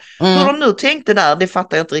människor. Hur de nu tänkte där, det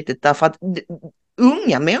fattar jag inte riktigt. Därför att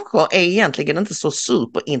unga människor är egentligen inte så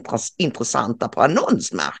superintressanta på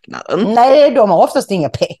annonsmarknaden. Nej, de har oftast inga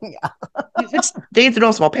pengar. Det är inte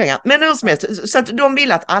de som har pengar, men hur som helst, så att de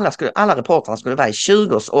ville att alla reportrarna skulle vara i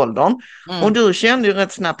 20-årsåldern. Och du kände ju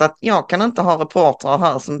rätt snabbt att jag kan inte ha reportrar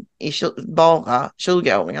här som är bara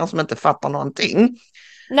 20-åringar som inte fattar någonting.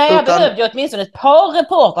 Nej, jag behövde ju åtminstone ett par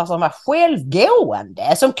reportrar som var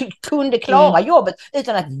självgående, som kunde klara jobbet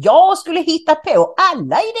utan att jag skulle hitta på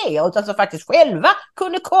alla idéer, utan som faktiskt själva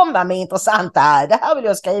kunde komma med intressanta, det här vill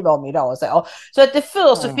jag skriva om idag och så. Så att det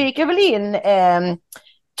först så fick jag väl in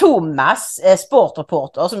Thomas,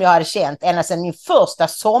 sportreporter, som jag hade känt ända sedan min första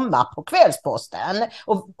sommar på Kvällsposten.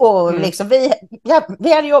 Och liksom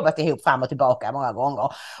vi hade jobbat ihop fram och tillbaka många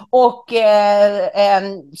gånger. Och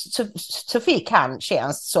så fick han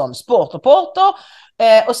tjänst som sportreporter.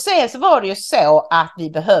 Och sen så var det ju så att vi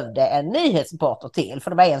behövde en nyhetsreporter till,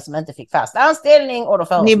 för det var en som inte fick fast anställning. Och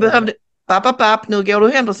då ni behövde... nu går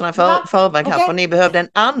du händelserna i förväg här, för ni behövde en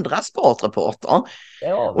andra sportreporter.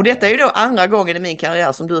 Och detta är ju då andra gången i min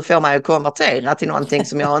karriär som du får mig att konvertera till någonting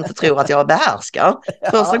som jag inte tror att jag behärskar.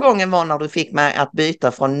 Första gången var när du fick mig att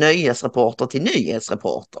byta från nöjesreporter till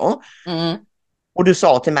nyhetsreporter. Och du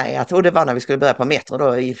sa till mig att, och det var när vi skulle börja på Metro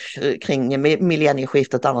då, kring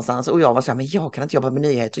millennieskiftet någonstans, och jag var så här, men jag kan inte jobba med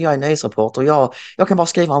nyheter, jag är nöjesreporter, jag kan bara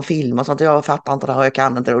skriva om film och sånt, jag fattar inte det här och jag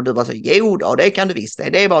kan inte det. Och du var så, jo då, det kan du visst,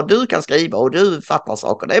 det är bara du kan skriva och du fattar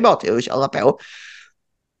saker, det är bara till att köra på.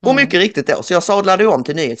 Och mycket riktigt då, så jag sadlade om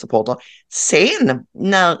till nyhetsreporter. Sen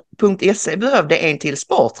när .se behövde en till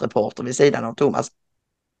sportreporter vid sidan av Thomas,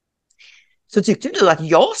 så tyckte du att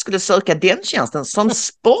jag skulle söka den tjänsten som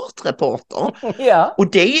sportreporter. Ja.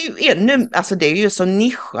 Och det är ju det är ju så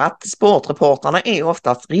nischat. Sportreporterna är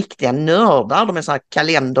oftast riktiga nördar. De är så här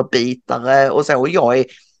kalenderbitare och så. Och jag är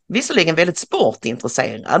visserligen väldigt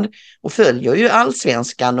sportintresserad och följer ju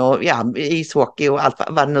allsvenskan och ishockey och allt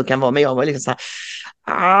vad det nu kan vara. Men jag var liksom så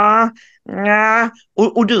här,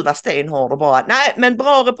 och du var stenhård och bara, nej men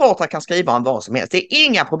bra reportrar kan skriva om vad som helst. Det är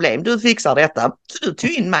inga problem, du fixar detta. Så du tog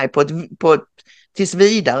in mig på ett tills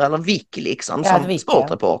vidare eller vik liksom som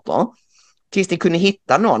sportreporter. Tills de kunde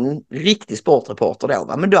hitta någon riktig sportreporter då.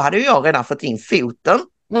 Va? Men då hade jag redan fått in foten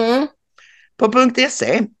på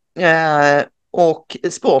 .se. Och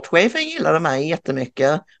sportchefen gillade mig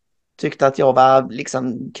jättemycket. Tyckte att jag var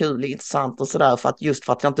liksom kul, intressant och sådär, för att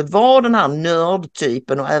jag inte var den här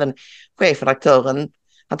nördtypen, och även chefredaktören,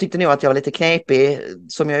 han tyckte nog att jag var lite knepig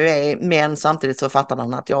som jag ju är, men samtidigt så fattade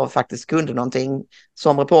han att jag faktiskt kunde någonting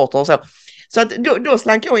som reporter och så. Så att då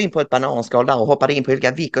slank jag in på ett bananskal där och hoppade in på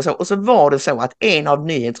olika vik och så var det så att en av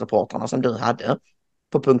nyhetsreporterna som du hade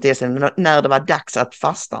på .se, när det var dags att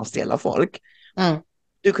fastanställa folk,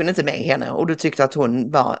 du kunde inte med henne och du tyckte att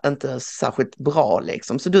hon var inte särskilt bra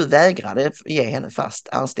liksom. Så du vägrade ge henne fast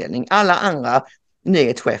anställning. Alla andra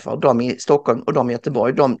nyhetschefer, de i Stockholm och de i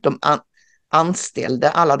Göteborg, de anställde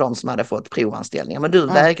alla de som hade fått provanställningar. Men du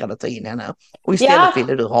vägrade ta in henne. Och istället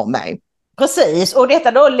ville du ha mig. Precis, och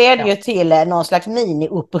detta då ledde ju till någon slags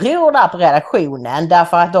mini-uppror där på redaktionen.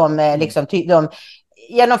 Därför att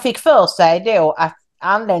de fick för sig då att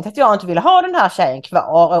anledningen till att jag inte ville ha den här tjejen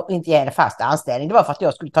kvar och inte ge henne fast anställning, det var för att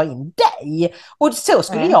jag skulle ta in dig. Och så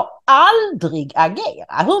skulle jag aldrig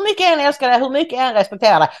agera. Hur mycket jag än älskar dig, hur mycket jag än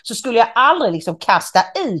respekterar dig, så skulle jag aldrig liksom kasta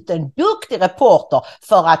ut en duktig reporter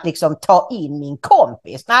för att liksom ta in min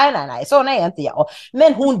kompis. Nej, sån är inte jag.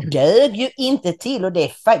 Men hon dög ju inte till, och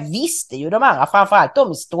det visste ju de andra, framförallt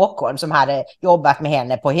de i Stockholm som hade jobbat med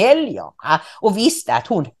henne på helgerna, och visste att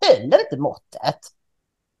hon höll inte måttet.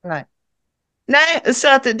 Nej, så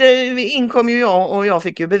att det inkom ju jag, och jag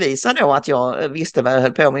fick ju bevisa då att jag visste vad jag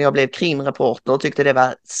höll på med. Jag blev krimreporter och tyckte det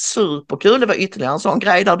var superkul. Det var ytterligare en sån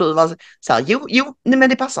grej där du var så här, nej, men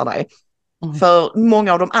det passar dig. För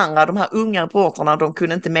många av de andra, de här unga reporterna, de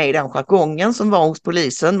kunde inte med i den jargongen som var hos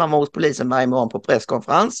polisen. Man var hos polisen varje morgon på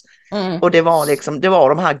presskonferens. Och det var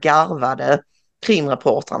de här garvade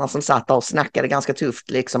krimreportrarna som satt där och snackade ganska tufft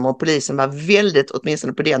liksom. Och polisen var väldigt,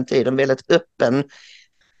 åtminstone på den tiden, väldigt öppen.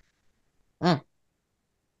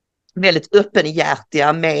 Väldigt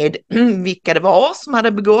öppenhjärtiga med vilka det var som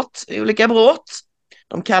hade begått olika brott.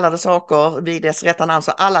 De kallade saker vid dess rätta namn,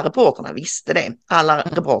 så alla reporterna visste det. Alla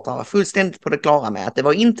reportrar var fullständigt på det klara med att det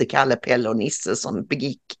var inte Kalle, Pelle och Nisse som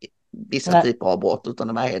begick vissa typer av brott, utan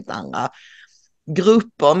det var helt andra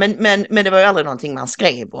grupper. Men det var ju aldrig någonting man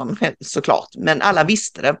skrev om, såklart. Men alla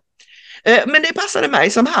visste det. Men det passade mig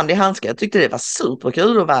som hand i handske. Jag tyckte det var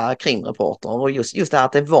superkul att vara krimreporter, och just det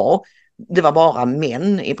att det var bara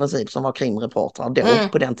män i princip som var krimreportrar då,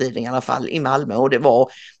 på den tiden i alla fall, i Malmö. Och det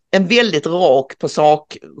var en väldigt rak på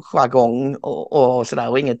sak-jargong och sådär,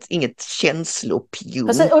 och inget känslopjunk.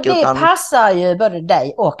 Precis, och det passar ju både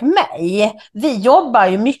dig och mig. Vi jobbar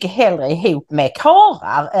ju mycket hellre ihop med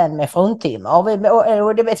karar än med fruntimmer.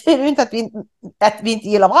 Och det betyder ju inte att vi inte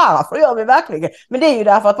gillar varandra, för det gör vi verkligen. Men det är ju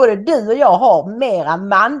därför att både du och jag har mera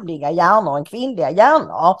manliga hjärnor än kvinnliga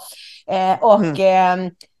hjärnor.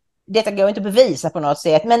 Detta går inte att bevisa på något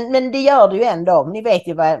sätt, men det gör det ju ändå. Ni vet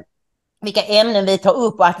ju vilka ämnen vi tar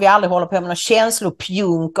upp och att vi aldrig håller på med någon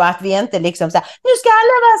känslopjunk och att vi inte liksom säger nu ska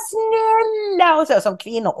alla vara snälla och så som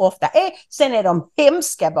kvinnor ofta är. Sen är de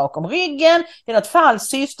hemska bakom ryggen. Det är något falskt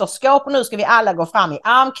systerskap och nu ska vi alla gå fram i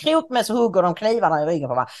armkrok, men så hugger de knivarna i ryggen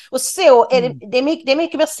på varandra. Och så är det är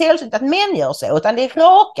mycket mer sällsynt att män gör så, utan det är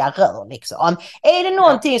raka rör liksom. Är det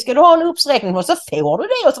någonting, ska du ha en uppsträckning på så får du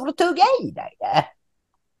det och så får du tugga i dig det.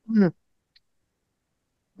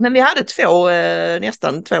 Men vi hade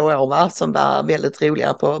nästan 2 år som var väldigt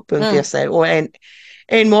roliga på .se och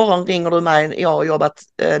en morgon ringer du mig, jag har jobbat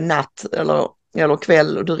natt eller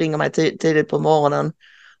kväll och du ringer mig tidigt på morgonen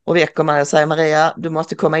och väcker mig och säger Maria, du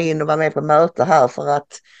måste komma in och vara med på möte här för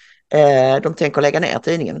att de tänker lägga ner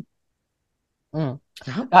tidningen.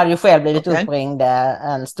 Jag hade ju själv blivit uppringd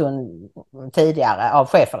en stund tidigare av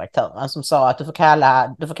chefredaktören som sa att du får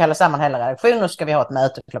kalla samman hela redaktionen och ska vi ha ett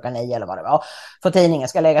möte klockan 9 eller vad det var. För tidningen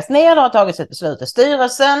ska läggas ner, det har tagits ett beslut i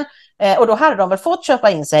styrelsen och då hade de väl fått köpa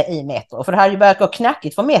in sig i Metro, för det hade ju börjat gå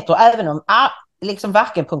knackigt för Metro, även om liksom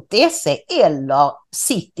varken .se eller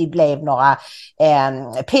City blev några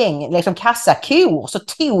liksom kassakor, så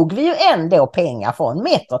tog vi ju ändå pengar från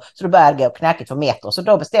Metro, så då började det gå knackigt för Metro, så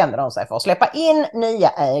då bestämde de sig för att släppa in nya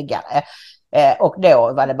ägare och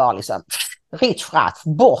då var det bara liksom ritt fratt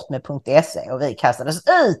bort med .se och vi kastades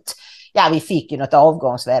ut. Ja, vi fick ju något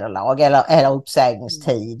avgångsvederlag eller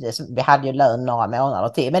uppsägningstid, vi hade ju lön några månader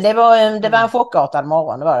till, men det var en chockartad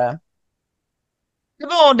morgon, det var det. Det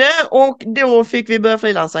var det, och då fick vi börja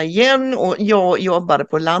frilansa igen och jag jobbade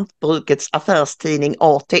på Lantbrukets affärstidning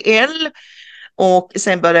ATL och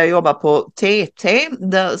sen började jag jobba på TT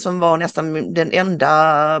som var nästan den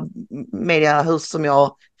enda mediehus som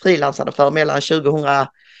jag frilansade för mellan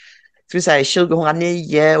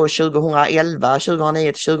 2009 och 2011.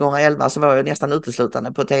 2009 till 2011 så var jag nästan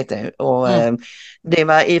uteslutande på TT och det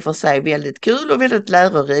var i och för sig väldigt kul och väldigt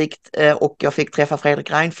lärorikt och jag fick träffa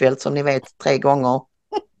Fredrik Reinfeldt som ni vet 3 gånger.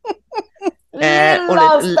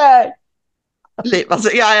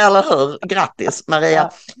 Ja, eller hur? Grattis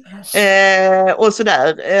Maria. Och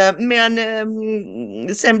sådär. Men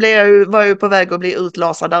sen var jag på väg att bli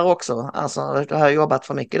utlasad där också. Alltså, då har jag jobbat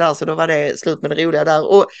för mycket där, så då var det slut med det roliga där.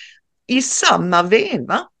 Och i samma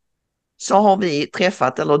veva så har vi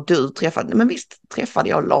träffat, eller du träffat, men visst träffade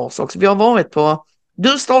jag Lars också. Vi har varit på,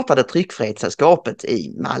 du startade Tryckfrihetssällskapet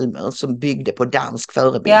i Malmö som byggde på dansk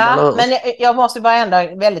förebild. Ja, men jag måste bara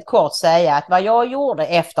ändå väldigt kort säga att vad jag gjorde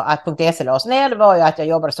efter att .se lades ner, det var ju att jag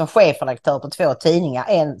jobbade som chefredaktör på 2 tidningar.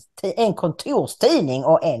 En kontorstidning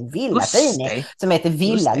och en villatidning som heter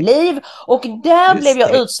Villaliv. Och där blev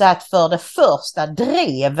jag utsatt för det första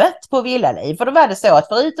drevet på Villaliv. För då var det så att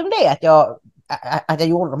förutom det att jag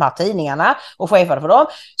gjorde de här tidningarna och chefade för dem,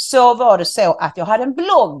 så var det så att jag hade en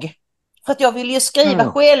blogg. För att jag ville ju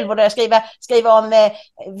skriva själv och skriva om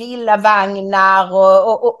villavagnar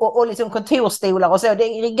och liksom kontorstolar och så.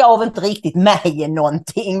 Det gav inte riktigt mig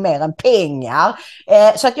någonting mer än pengar.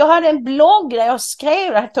 Så att jag hade en blogg där jag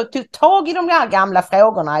skrev, jag tog tag i de där gamla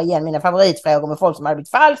frågorna igen, mina favoritfrågor med folk som hade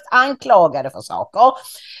blivit falskt anklagade för saker.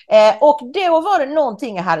 Och då var det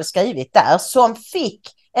någonting jag hade skrivit där som fick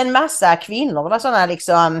en massa kvinnor, det var sådana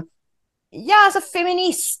liksom alltså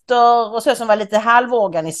feminister och så som var lite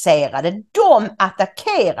halvorganiserade, de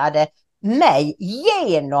attackerade mig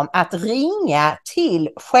genom att ringa till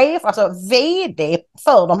chef, alltså vd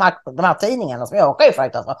för de här tidningarna som jag var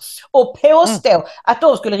chefredaktör för, och påstå att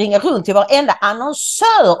de skulle ringa runt till varenda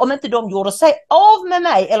annonsör om inte de gjorde sig av med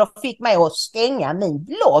mig eller fick mig att stänga min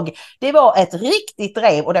blogg. Det var ett riktigt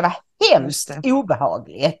drev och det var hemskt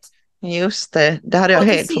obehagligt. Just det hade jag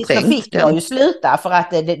helt förträngt. Så fick jag ju sluta för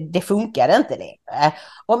att det funkade inte längre.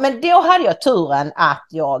 Men då hade jag turen att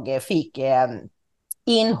jag fick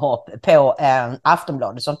inhopp på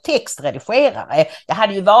Aftonbladet som textredigerare. Jag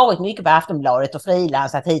hade ju varit mycket på Aftonbladet och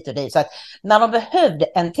frilansat hit och dit, så att när de behövde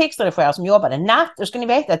en textredigerare som jobbade natt, då ska ni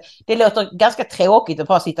veta att det låter ganska tråkigt att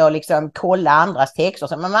bara sitta och liksom kolla andras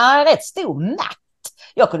texter, men man har rätt stor makt.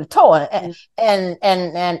 Jag kunde ta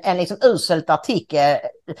en liksom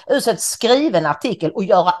uselt skriven artikel och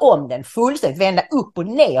göra om den fullständigt, vända upp och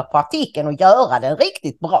ner på artikeln och göra den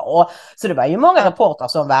riktigt bra. Så det var ju många reportrar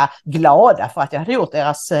som var glada för att jag hade gjort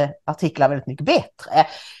deras artiklar väldigt mycket bättre.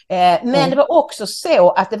 Men det var också så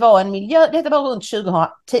att det var en miljö, det var runt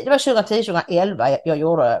 2010-2011 jag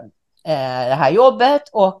gjorde det här jobbet,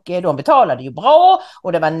 och de betalade ju bra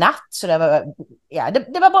och det var natt, så det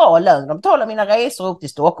var bra lön. De betalade mina resor upp till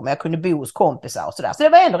Stockholm och jag kunde bo hos kompisar och sådär. Så det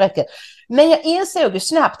var ändå rätt. Men jag insåg ju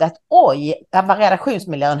snabbt att vad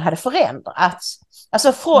redaktionsmiljön hade förändrats.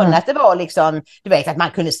 Alltså från att det var liksom, du vet, att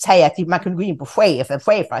man kunde säga att man kunde gå in på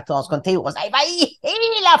chefredaktörens kontor och säga vad i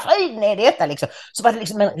hela friden är detta liksom. Så var det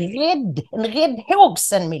liksom en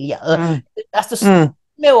räddhågsen miljö. Alltså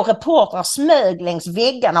små reportrar smög längs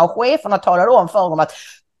väggarna och cheferna talade om för dem att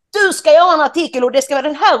du ska göra en artikel och det ska vara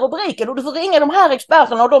den här rubriken och du får ringa de här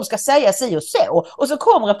experterna och de ska säga si och så. Och så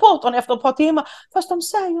kom reportern efter ett par timmar, fast de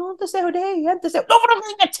säger inte så, det är inte så. Då får de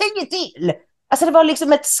ringa 10 till. Alltså det var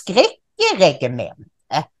liksom ett skräckregemente.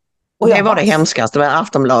 Det var det hemskaste med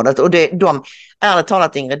Aftonbladet, och ärligt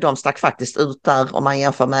talat Ingrid, de stack faktiskt ut där om man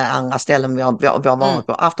jämför med andra ställen vi har varit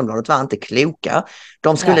på. Aftonbladet var inte kloka.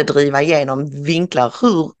 De skulle driva igenom vinklar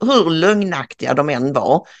hur lögnaktiga de än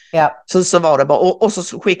var. Ja. Så var det bara, och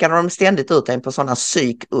så skickade de ständigt ut en på sådana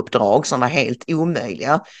psykuppdrag som var helt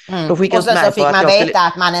omöjliga. Och sen så fick man veta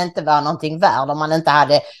att man inte var någonting värd om man inte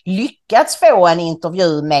hade lyckats få en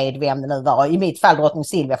intervju med vem det nu var. I mitt fall drottning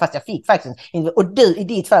Silvia, fast jag fick faktiskt och du i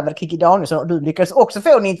ditt fall var det Kiki Danielsson, och du lyckades också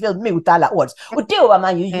få en intervju mot alla odds. Och då var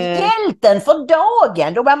man ju hjälten för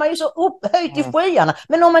dagen. Då var man ju så upphöjt i skyarna.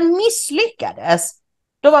 Men om man misslyckades,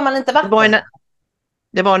 då var man inte vatten.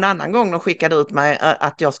 Det var en annan gång de skickade ut mig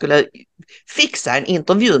att jag skulle fixa en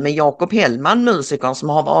intervju med Jakob Hellman, musikern som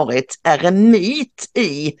har varit eremit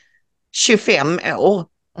i 25 år.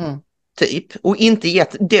 Typ. Och inte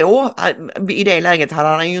gett då, i det läget hade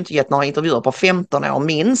han ju inte gett några intervjuer på 15 år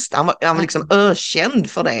minst. Han var liksom ökänd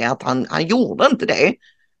för det, att han gjorde inte det.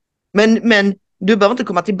 Men du behöver inte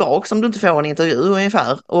komma tillbaka om du inte får en intervju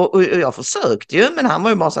ungefär. Och jag försökte ju, men han var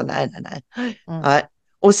ju bara så nej.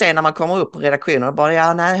 Och sen när man kommer upp på redaktionen och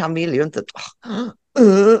bara, nej, han ville ju inte.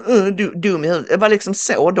 Dum i huvudet. Det var liksom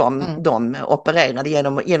så de opererade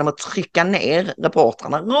genom att trycka ner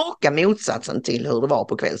reportrarna. Raka motsatsen till hur det var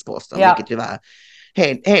på Kvällsposten. Ja. Vilket ju var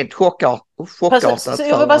helt chockartat. Så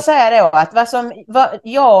jag vill bara säga då att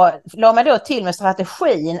jag la mig då till med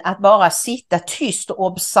strategin att bara sitta tyst och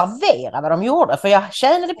observera vad de gjorde. För jag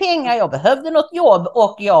tjänade pengar, jag behövde något jobb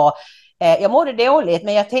och jag mådde dåligt,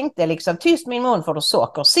 men jag tänkte liksom, tyst min mun för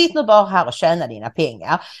socker, sitt nu bara här och tjäna dina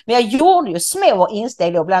pengar. Men jag gjorde ju små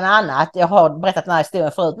insteg då, bland annat, jag har berättat den här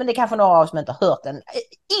historien förut, men det är kanske några av oss som inte har hört den,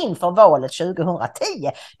 inför valet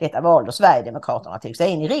 2010, detta val då Sverigedemokraterna tog sig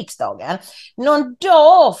in i riksdagen. Någon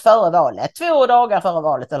dag före valet, 2 dagar före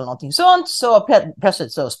valet eller någonting sånt, så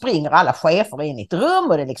plötsligt så springer alla chefer in i ett rum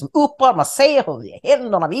och det är liksom upprörd, man ser hur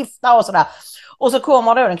händerna viftar och sådär. Och så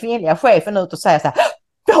kommer då den kvinnliga chefen ut och säger så här: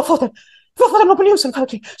 vi har fått en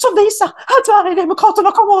opinionsundersökning som visar att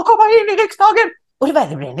Sverigedemokraterna kommer att komma in i riksdagen. Och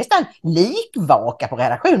det blev nästan likvaka på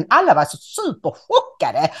redaktionen. Alla var så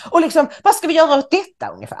superchockade. Och liksom, vad ska vi göra åt detta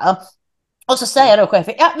ungefär? Och så säger då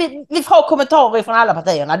chefen, vi får kommentarer från alla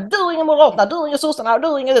partierna. Du ringer Moderaterna, du ringer sossarna och du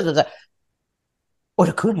ringer... Och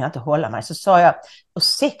då kunde jag inte hålla mig. Så sa jag,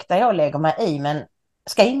 ursäkta jag lägger mig i, men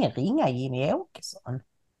ska ingen ringa Jimmy Åkesson?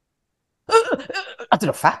 Alltså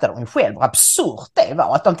då fattade de ju själv hur absurt det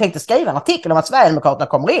var. Att de tänkte skriva en artikel om att Sverigedemokraterna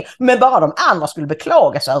kommer in, men bara de andra skulle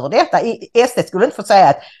beklaga sig över detta. SD skulle inte få säga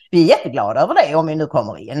att vi är jätteglada över det om vi nu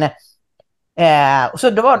kommer in. Så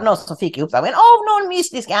då var det någon som fick uppdrag. Men av någon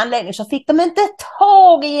mystisk anledning så fick de inte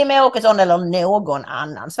tag i Jimmy Åkesson eller någon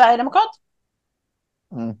annan Sverigedemokrat.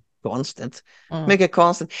 Konstigt. Mycket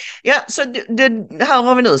konstigt. Ja, så här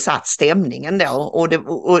har vi nu satt stämningen då. Och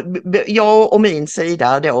jag och min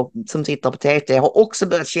sida då, som sitter på TT, har också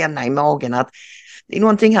börjat känna i magen att det är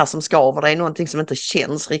någonting här som skaver. Det är någonting som inte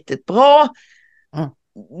känns riktigt bra.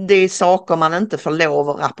 Det är saker man inte får lov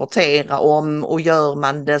att rapportera om, och gör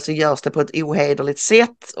man det så görs det på ett ohederligt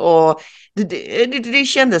sätt. Och det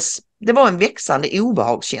kändes, det var en växande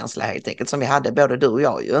obehagskänsla helt enkelt som vi hade, både du och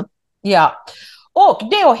jag ju. Ja. Och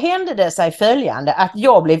då hände det sig följande att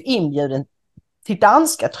jag blev inbjuden till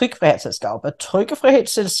danska tryckfrihetssällskapet,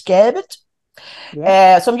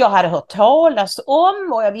 som jag hade hört talas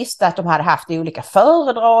om, och jag visste att de hade haft olika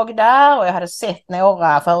föredrag där, och jag hade sett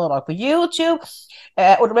några föredrag på YouTube.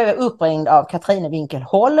 Och då blev jag uppringd av Katrine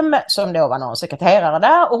Winkelholm som då var någon sekreterare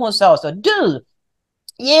där, och hon sa så: du,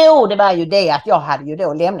 Jo, det var ju det att jag hade ju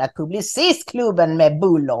då lämnat Publicistklubben med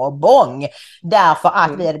buller och bång. Därför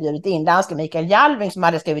att vi hade bjudit in danska Mikael Jalving som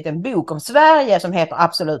hade skrivit en bok om Sverige som heter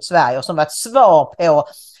Absolut Sverige och som var ett svar på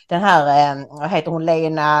den här, vad heter hon,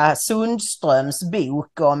 Lena Sundströms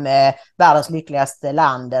bok om världens lyckligaste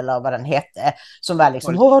land eller vad den hette. Som var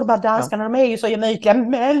liksom, de här danskarna, de är ju så gemytliga,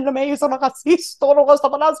 men de är ju sådana rasister och de röstar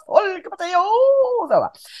på Dansk Folkeparti.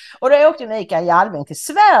 Och då åkte Mikael Jalving till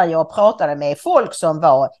Sverige och pratade med folk som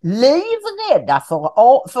var livrädda för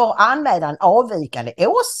att anmäla en avvikande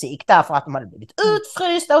åsikt därför att de hade blivit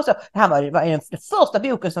utfrysta och så. Det här var den första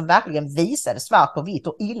boken som verkligen visade svart på vitt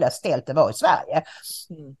hur illa ställt det var i Sverige.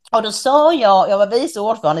 Och då sa jag var vice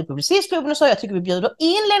ordförande i Publicistklubben och sa jag tycker vi bjuder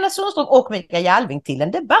in Lena Sundström och Mikael Jalving till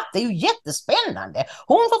en debatt. Det är ju jättespännande.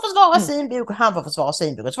 Hon får försvara sin bok och han får försvara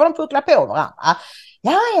sin bok. Så får de puckla på varandra.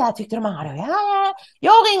 Ja, tyckte de andra. Ja.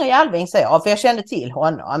 Jag ringer Jalving, sa jag, för jag kände till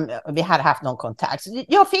honom. Vi hade haft någon kontakt. Så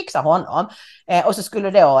jag fixar honom. Och så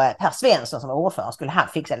skulle då Per Svensson som var ordförande, skulle han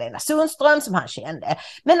fixa Lena Sundström som han kände.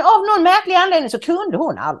 Men av någon märklig anledning så kunde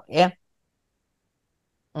hon aldrig.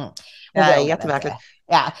 Nej, jätteverkligt.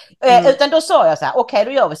 Ja, utan då sa jag så här, okej,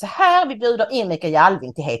 då gör vi så här, vi bjuder in Mikael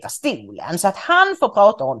Jalving till Heta stolen så att han får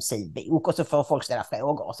prata om sin bok och så får folk ställa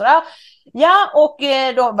frågor och sådär. Ja, och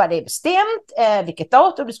då var det bestämt vilket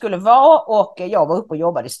datum det skulle vara och jag var uppe och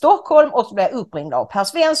jobbade i Stockholm och så blev jag uppringd av Per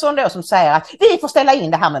Svensson då som säger att vi får ställa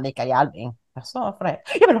in det här med Mikael Jalving. Jag sa för det.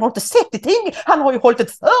 Ja, men har inte sett i tidningen? Han har ju hållit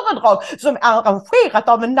ett föredrag som är arrangerat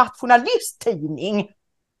av en nationalisttidning.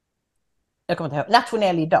 Jag kommer inte ihåg.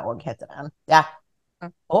 Nationell idag heter den. Ja.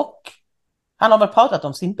 Och han har väl pratat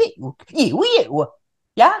om sin bok. Jo.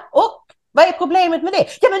 Ja, och vad är problemet med det?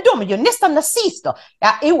 Ja, men de är ju nästan nazister.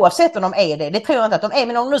 Ja, oavsett om de är det. Det tror jag inte att de är.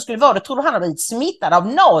 Men om de nu skulle vara det, tror du han har blivit smittad av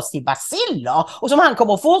nazibaciller och som han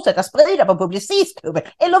kommer att fortsätta sprida på Publicistklubben?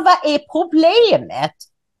 Eller vad är problemet?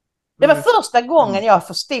 Det var första gången jag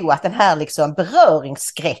förstod att den här liksom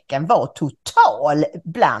beröringsskräcken var total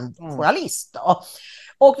bland journalister.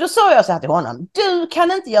 Och då sa jag så här till honom, du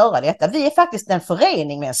kan inte göra detta. Vi är faktiskt en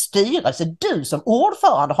förening med en styrelse. Du som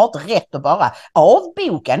ordförande har inte rätt att bara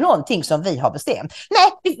avboka någonting som vi har bestämt.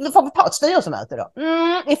 Nej, vi får väl ta ett styrelsemöte då.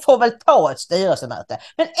 Vi får väl ta ett styrelsemöte.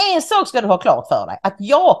 Men en sak ska du ha klart för dig. Att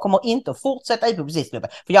jag kommer inte att fortsätta i Publicistklubben.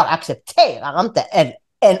 För jag accepterar inte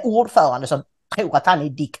en ordförande som tror att han är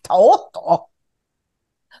diktator.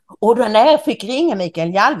 Och då när jag fick ringa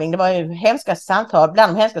Mikael Jalving, det var ju hemskaste samtal,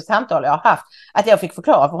 bland de hemskaste samtal jag har haft, att jag fick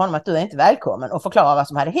förklara för honom att du är inte välkommen och förklara vad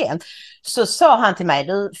som hade hänt. Så sa han till mig,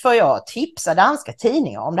 du får jag tipsa danska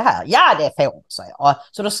tidningar om det här? Ja, det får jag, sa jag.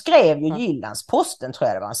 Så då skrev ju Jyllands-Posten, tror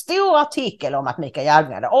jag det var, en stor artikel om att Mikael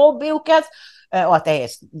Jalving hade avbokat och att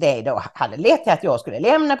det då hade lett till att jag skulle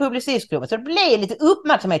lämna Publicistklubben. Så det blev lite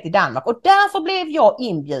uppmärksamhet i Danmark och därför blev jag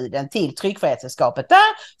inbjuden till Tryckfrihetssällskapet där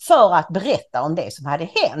för att berätta om det som hade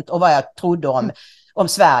hänt och vad jag trodde om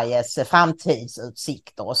Sveriges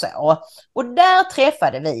framtidsutsikter och så. Och där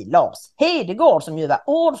träffade vi Lars Hedegård som ju var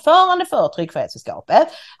ordförande för Tryckfrihetssällskapet.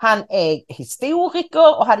 Han är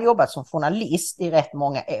historiker och hade jobbat som journalist i rätt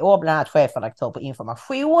många år, bland annat chefredaktör på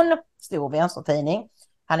Information, stor vänstertidning.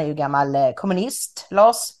 Han är ju gammal kommunist,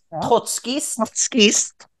 Lars. Ja. Trotskist.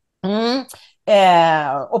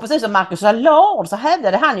 Och precis som Marcus Allard så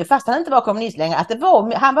hävdade han ju, fast han inte var kommunist längre, att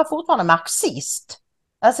han var fortfarande marxist.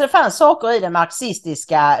 Alltså det fanns saker i den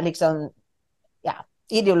marxistiska liksom,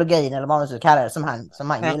 ideologin eller vad man ska kalla det som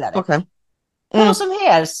han gillade. Okay. Hur som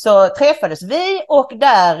helst så träffades vi och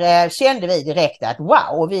där kände vi direkt att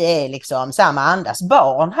wow, vi är liksom samma andas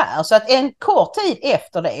barn här. Så att en kort tid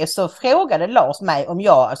efter det så frågade Lars mig om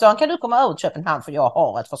kan du komma ut till Köpenhamn för jag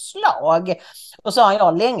har ett förslag. Och så har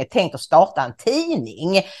jag länge tänkt att starta en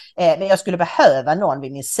tidning men jag skulle behöva någon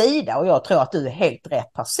vid min sida och jag tror att du är helt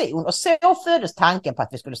rätt person. Och så föddes tanken på att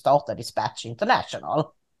vi skulle starta Dispatch International.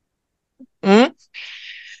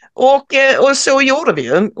 Och så gjorde vi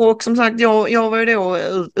ju. Och som sagt, jag var ju då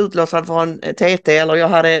utlösad från TT, eller jag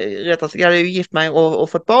hade ju gift mig och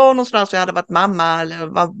fått barn och sådär, så jag hade varit mamma, eller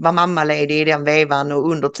var mammaledig i den vevan,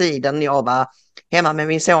 och under tiden jag var hemma med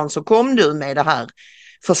min son så kom du med det här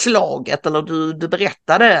förslaget, eller du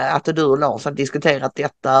berättade att du och Lars hade diskuterat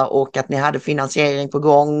detta och att ni hade finansiering på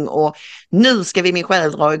gång, och nu ska vi min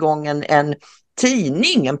själ dra igång en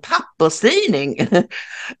tidning, en papperstidning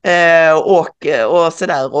och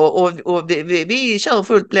sådär, och vi kör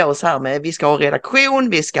fullt blås här med, vi ska ha redaktion,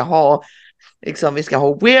 vi ska ha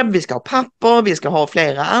webb, vi ska ha papper, vi ska ha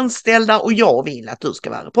flera anställda och jag vill att du ska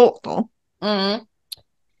vara reporter.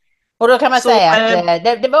 Och då kan man Så, säga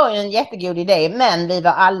att det var ju en jättegod idé, men vi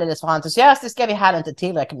var alldeles för entusiastiska. Vi hade inte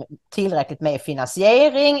tillräckligt med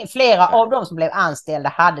finansiering. Flera av dem som blev anställda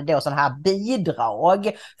hade då sådana här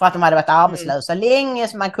bidrag för att de hade varit arbetslösa länge,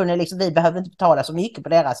 så man kunde liksom, vi behövde inte betala så mycket på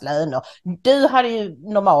deras löner. Du hade ju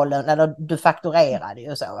normalen, eller du fakturerade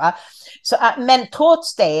ju så, va? Så, men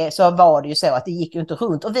trots det så var det ju så att det gick ju inte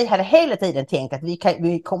runt, och vi hade hela tiden tänkt att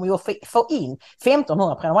vi kommer ju att få in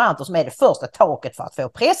 1500 prenumeranter som är det första taket för att få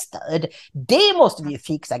pressstöd. Det måste vi ju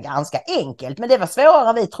fixa ganska enkelt, men det var svårare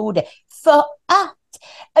än vi trodde, för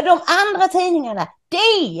att de andra tidningarna,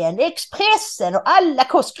 DN, Expressen och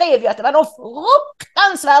alla skrev ju att det var någon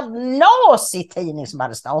fruktansvärd nazitidning som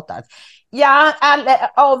hade startat. Ja,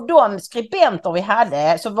 av de skribenter vi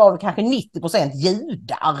hade så var det kanske 90%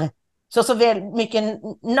 judar. Så väl mycket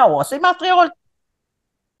nazimaterial.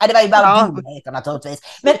 Ja, det var ju bara dumheter naturligtvis.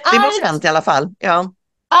 Men det var sant i alla fall, ja.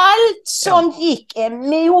 Allt som gick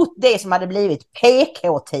emot det som hade blivit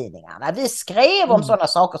PK-tidningarna. Vi skrev om sådana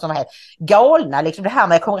saker som var helt galna. Liksom det här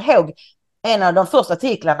med, jag kommer ihåg, en av de första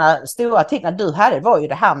stora artiklarna du hade var ju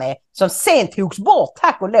det här med, som sen togs bort,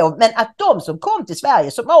 tack och lov, men att de som kom till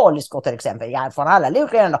Sverige, somaliskor till exempel, ja, från alla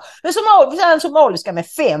länder, men somaliska med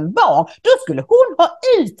 5 barn, då skulle hon ha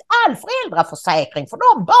ut all föräldraförsäkring för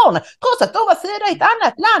de barnen, trots att de var födda i ett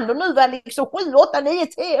annat land och nu var liksom 7, 8, 9,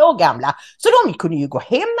 10 år gamla. Så de kunde ju gå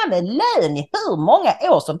hemma med lön i hur många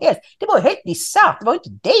år som helst. Det var ju helt bisarrt, det var ju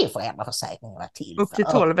inte det föräldraförsäkringen var till för. Upp till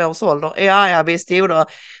 12 års ålder, ja visst,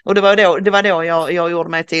 och det var då jag gjorde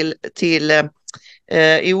mig till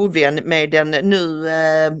ovän med den nu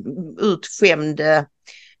utskämde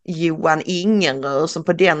Johan Ingenrö, som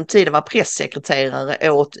på den tiden var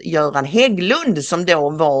pressekreterare åt Göran Hägglund, som då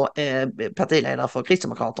var partiledare för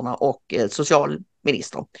Kristdemokraterna och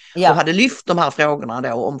socialminister. Och hade lyft de här frågorna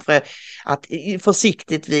då om att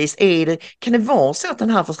försiktigtvis kan det vara så att den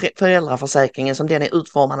här föräldraförsäkringen som den är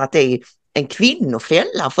utformad, att det är en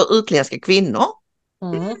kvinnofälla för utländska kvinnor.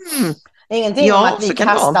 Ingenting om att vi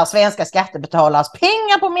kastar svenska skattebetalares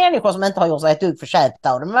pengar på människor som inte har gjort sig ett dugg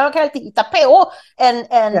förtjänta av det. Men man kan alltid hitta på en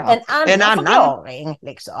annan förklaring.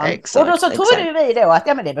 Liksom. Exakt, och då så trodde vi då att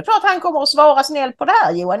men det är väl klart han kommer att svara snällt på det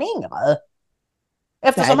här, Johan Ingerö.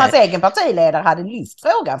 Eftersom hans egen partiledare hade lyft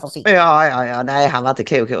frågan för sitt. Nej, han var inte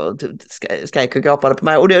klok och skrek och gapade på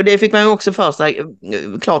mig. Och det fick man ju också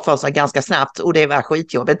klart för sig ganska snabbt, och det var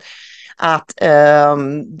skitjobbigt. Att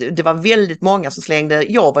det var väldigt många som slängde,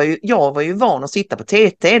 jag var ju van att sitta på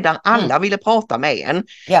TT där alla ville prata med en,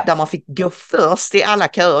 där man fick gå först i alla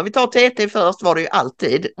köer. Vi tar TT först, var det ju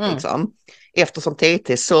alltid liksom, eftersom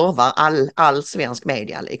TT servar all svensk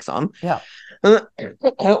media liksom.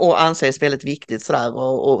 Och anses väldigt viktigt sådär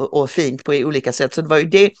och fint på olika sätt. Så det var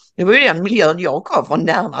ju den miljön jag kom från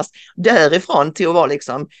närmast, därifrån till att vara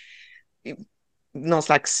liksom någon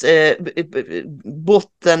slags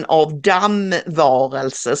botten av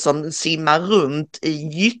dammvarelse som simmar runt i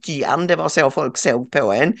gyttjan. Det var så folk såg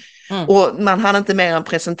på en. Och man hade inte mer än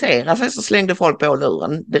presentera sig, så slängde folk på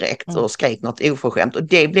luren direkt och skrek något oförskämt. Och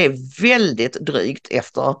det blev väldigt drygt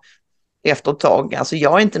efter ett tag. Alltså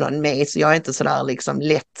jag är inte någon mes, jag är inte sådär liksom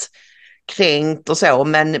lätt kränkt och så,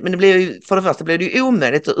 men det blev ju, för det första blev det ju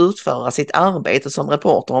omöjligt att utföra sitt arbete som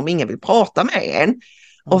reporter om ingen vill prata med en.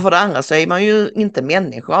 Och för det andra så är man ju inte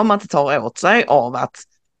människa om man inte tar åt sig av att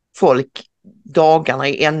folk dagarna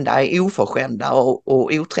i ända är oförskämda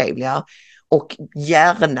och otrevliga och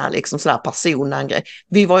gärna liksom sådär personangrepp.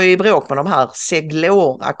 Vi var ju i bråk med de här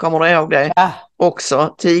Seglora, kommer du ihåg det?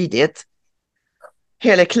 Också tidigt.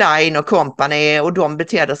 Helle Klein och company, och de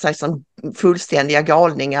betedde sig som fullständiga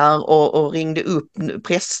galningar och ringde upp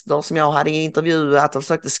präster som jag hade intervjuat och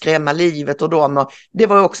försökte skrämma livet och dem. Och det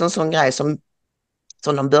var också en sån grej som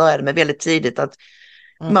de började med väldigt tidigt, att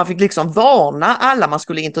man fick liksom varna alla man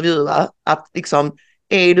skulle intervjua att liksom,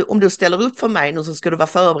 om du ställer upp för mig nu så ska du vara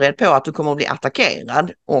förberedd på att du kommer att bli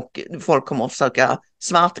attackerad och folk kommer att försöka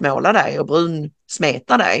svartmåla dig och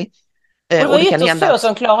brunsmeta dig. Och det var ytterst få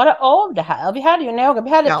som klarade av det här. Vi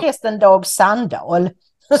hade prästen Dag Sandahl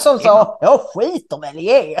som sa, jag skiter väl i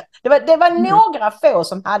er. Det var några få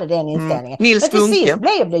som hade den inställningen. Men till sist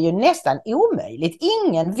blev det ju nästan omöjligt.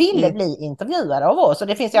 Ingen ville bli intervjuad av oss. Och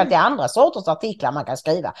det finns ju alltid andra sorters artiklar man kan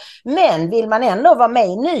skriva. Men vill man ändå vara med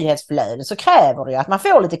i nyhetsflödet så kräver det ju att man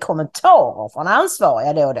får lite kommentarer från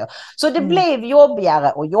ansvariga då och då. Så det blev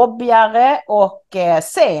jobbigare och jobbigare. Och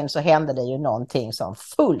sen så hände det ju någonting som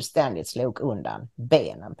fullständigt slog undan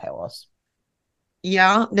benen på oss.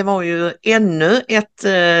 Ja, det var ju ännu ett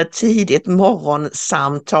tidigt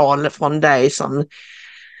morgonsamtal från dig som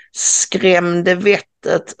skrämde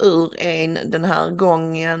vettet ur en den här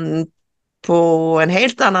gången på en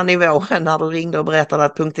helt annan nivå än när du ringde och berättade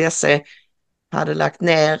att .se hade lagt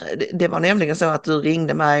ner. Det var nämligen så att du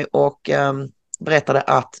ringde mig och berättade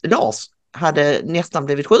att Lars hade nästan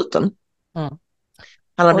blivit skjuten. Mm.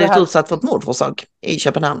 Han hade Och blivit utsatt för ett mordförsök i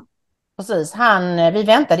Köpenhamn. Precis, vi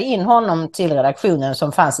väntade in honom till redaktionen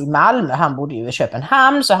som fanns i Malmö. Han bodde ju i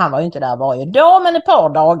Köpenhamn så han var ju inte där varje dag, men ett par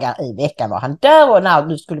dagar i veckan var han där. Och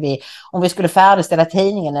om vi skulle färdigställa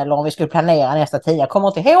tidningen eller om vi skulle planera nästa tid, jag kommer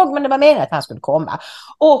inte ihåg, men det var meningen att han skulle komma.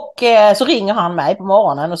 Och så ringer han mig på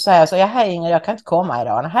morgonen och säger så, hej Ingrid, jag kan inte komma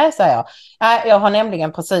idag. Nej, säger jag. Jag har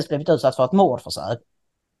nämligen precis blivit utsatt för ett mordförsök.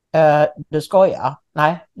 Du skojar?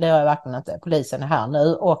 Nej, det gör jag verkligen inte. Polisen är här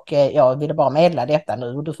nu och jag ville bara meddela detta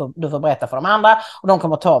nu. Och du får berätta för de andra och de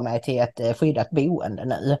kommer ta mig till ett skyddat boende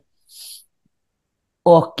nu.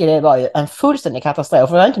 Och det var ju en fullständig katastrof.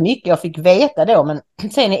 Det var inte mycket jag fick veta då, men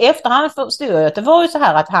sen i efterhand förstod jag att det var ju så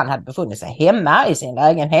här att han hade befunnit sig hemma i sin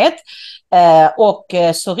lägenhet. Och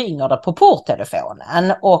så ringer det på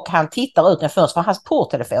porttelefonen och han tittar ut den först för hans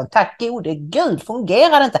porttelefon, tack gode gud,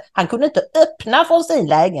 fungerade inte. Han kunde inte öppna från sin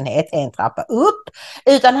lägenhet en trappa upp,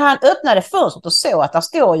 utan han öppnade fönstret och såg att där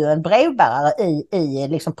står ju en brevbärare i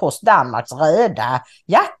liksom Post Danmarks röda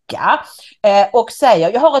jacka och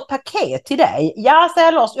säger, jag har ett paket till dig. Ja,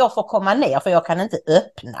 säger Lars, jag får komma ner för jag kan inte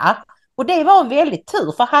öppna. Och det var en väldigt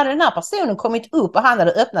tur, för hade den här personen kommit upp och han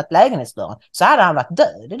hade öppnat lägenhetsdörren så hade han varit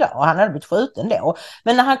död idag och han hade blivit skjuten då.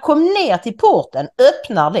 Men när han kom ner till porten,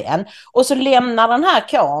 öppnar den och så lämnar den här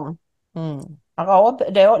karln, arab,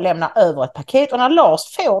 då lämnar över ett paket och när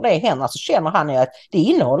Lars får det i händerna så känner han ju att det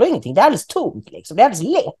innehåller ingenting, det är alldeles tomt liksom, det är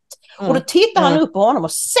alldeles lätt. Och då tittar han upp på honom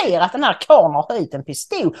och ser att den här karln har höjt en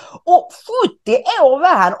pistol och 70 år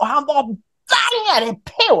var han och han bara bangade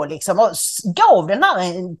på liksom och gav den här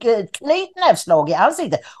en knytnävslag i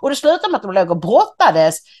ansiktet. Och det slutade med att de låg och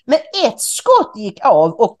brottades. Men ett skott gick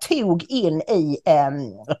av och tog in i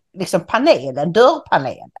liksom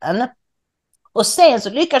dörrpanelen. Och sen så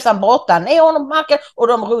lyckades han brotta ner honom på marken och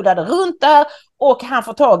de rullade runt där och han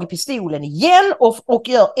får tag i pistolen igen och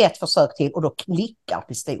gör ett försök till och då klickar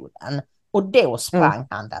pistolen. Och då sprang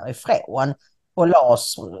han därifrån. Och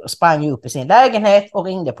Lars sprang upp i sin lägenhet och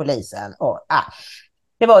ringde polisen. Och,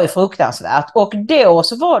 det var ju fruktansvärt. Och då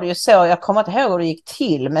så var det ju så, jag kommer inte ihåg hur det gick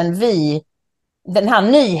till, men den här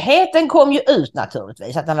nyheten kom ju ut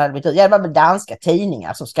naturligtvis. Att han hade blivit ut. Det var med danska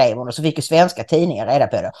tidningar som skrev om det, så fick ju svenska tidningar reda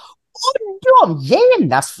på det. Och de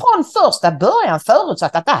genast från första början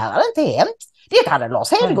förutsatt att det här hade inte hänt. Det hade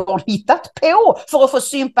Lars Hedegaard hittat på för att få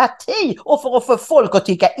sympati och för att få folk att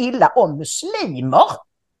tycka illa om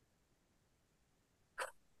muslimer.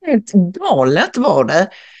 Helt galet var det.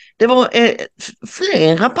 Det var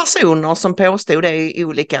flera personer som påstod det i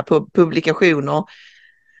olika publikationer.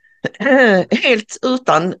 Helt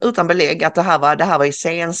utan belägg att det här var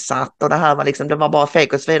iscensatt och det här var liksom, det var bara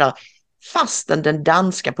fake och så vidare. Fastän den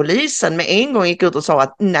danska polisen med en gång gick ut och sa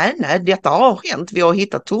att nej, detta har hänt, vi har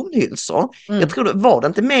hittat tomhylsor. Jag tror det var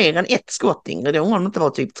inte mer än ett skott, Ingrid, om det inte var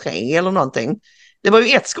typ 3 eller någonting. Det var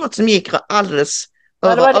ju ett skott som gick alldeles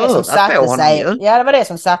över det var det som satte på honom. Det var det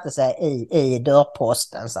som satte sig i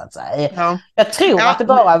dörrposten så att säga. Ja. Jag tror att det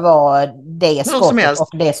bara var det skottet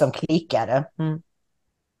och det som klickade.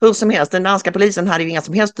 Hur som helst, den danska polisen hade ju inga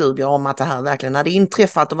som helst studier om att det här verkligen hade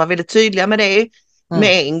inträffat och var väldigt tydliga med det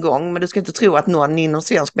med en gång. Men du ska inte tro att någon inom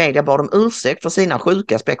svensk media bad om ursäkt för sina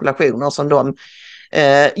sjuka spekulationer som de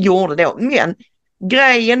gjorde då. Men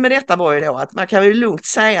grejen med detta var ju då att man kan ju lugnt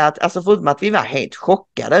säga att, alltså förutom att vi var helt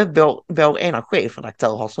chockade, vår ena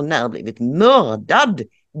chefredaktör har så när blivit mördad.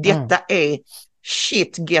 Detta är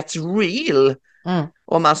shit gets real.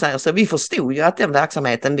 Om man säger så. Vi förstod ju att den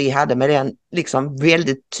verksamheten vi hade med den liksom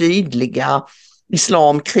väldigt tydliga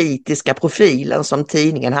islamkritiska profilen som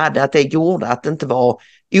tidningen hade, att det gjorde att det inte var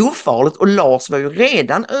ofarligt. Och Lars var ju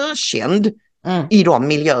redan ökänd i de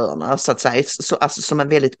miljöerna så att säga, alltså som en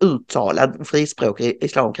väldigt uttalad frispråkig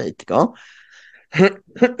islamkritiker.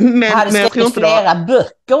 Han hade skrivit flera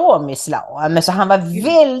böcker om islam, men så han var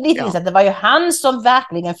väldigt insatt. Det var ju han som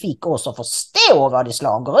verkligen fick oss att förstå vad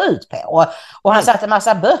islam går ut på. Och han satte en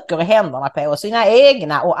massa böcker i händerna på sina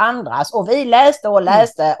egna och andras. Och vi läste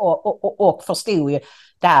och förstod ju,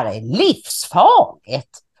 det här är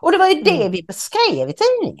livsfarligt. Och det var ju det vi beskrev i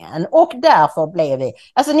tidningen. Och därför blev vi,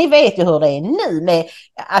 alltså ni vet ju hur det är nu med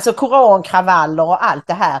alltså korankravaller och allt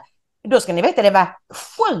det här. Då ska ni veta, det var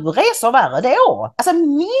 7 resor värre då. Alltså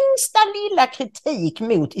minsta lilla kritik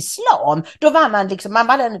mot islam, då var man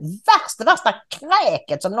var den värsta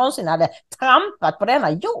kräket som någonsin hade trampat på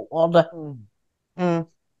denna jord.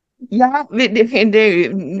 Ja,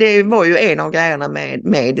 det var ju en av grejerna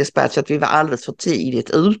med Dispatch, att vi var alldeles för tidigt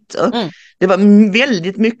ute. Mm. Det var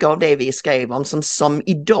väldigt mycket av det vi skrev om som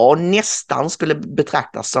idag nästan skulle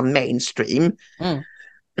betraktas som mainstream.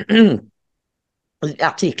 Mm.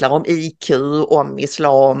 Artiklar om IQ, om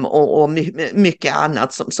islam och mycket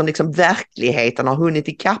annat som liksom verkligheten har hunnit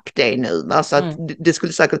ikapp det nu. Alltså att det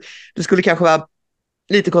skulle kanske vara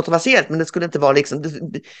lite kontroversiellt, men det skulle inte vara liksom,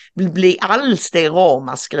 det blir alls det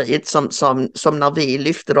ramaskriet som när vi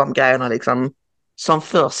lyfte de grejerna liksom som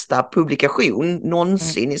första publikation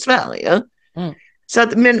någonsin i Sverige. Mm. Så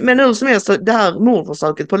att, men hur som helst, det här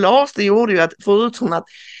mordförsöket på Lars, det gjorde ju att förutom att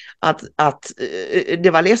det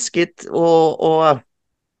var läskigt och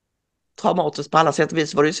traumatiskt på alla sätt och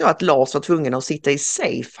vis, var det ju så att Lars var tvungen att sitta i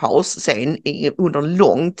safe house sen under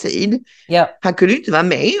lång tid. Ja. Han kunde ju inte vara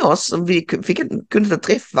med oss och vi kunde inte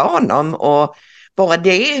träffa honom, och bara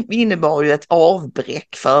det innebar ju ett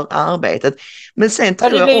avbräck för arbetet. Men sen tror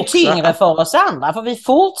det jag blev också tyngre för oss andra, för vi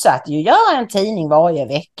fortsatte ju göra en tidning varje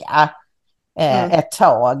vecka ett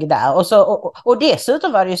tag där. Och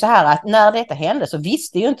dessutom var det ju så här att när detta hände så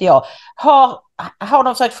visste ju inte jag, har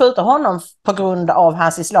de försökt skjuta honom på grund av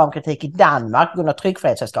hans islamkritik i Danmark, grund av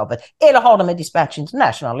tryckfrihetssällskapet, eller har de med Dispatch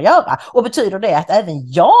International att göra? Och betyder det att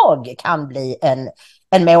även jag kan bli en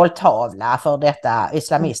måltavla för detta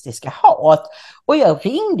islamistiska hat? Och jag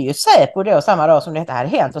ringde ju Säpo då samma dag som detta hade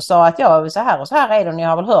hänt och sa att så här är det, ni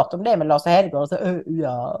har väl hört om det med Lars Hedgård?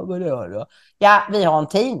 Ja, vadå då? Ja, vi har en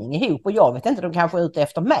tidning ihop och jag vet inte, de kanske är ute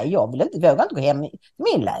efter mig. Jag vågar inte gå hem i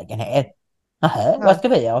min lägenhet. Nähä, vad ska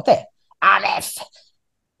vi göra åt det?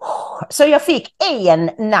 Så jag fick en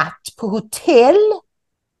natt på hotell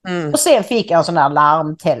och sen fick jag en sån där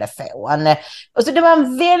larmtelefon. Och så det var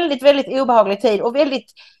en väldigt, väldigt obehaglig tid och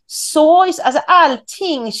väldigt sorgs. Alltså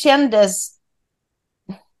allting kändes,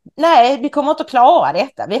 nej, vi kommer inte att klara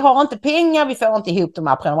detta. Vi har inte pengar, vi får inte ihop de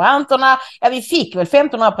här prenumeranterna. Ja, vi fick väl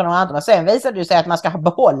 1500 prenumeranter, men sen visade det sig att man ska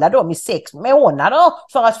behålla dem i 6 månader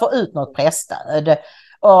för att få ut något pressstöd.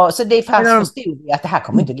 Och så det fast förstod vi att det här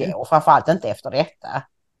kommer inte gå, framförallt inte efter detta.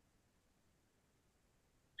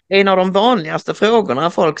 En av de vanligaste frågorna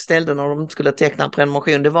folk ställde när de skulle teckna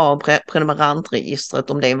prenumeration, det var prenumerantregistret,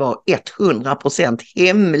 om det var 100%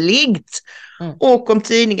 hemligt. Och om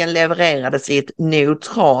tidningen levererades i ett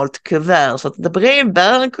neutralt kuvert så att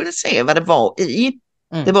brevbäraren kunde se vad det var i.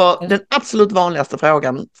 Det var den absolut vanligaste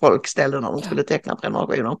frågan folk ställde när de skulle teckna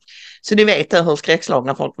prenumerationer. Så ni vet hur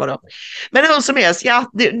skräckslagna folk var då. Men hur som helst, ja,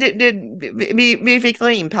 vi fick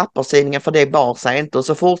dra in papperstidningen för det bar sig inte, och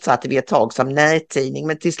så fortsatte vi ett tag som nättidning,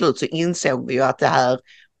 men till slut så insåg vi ju att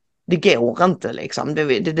det går inte liksom.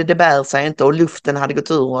 Det bär sig inte, och luften hade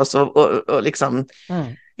gått ur oss och liksom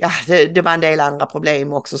ja, det var en del andra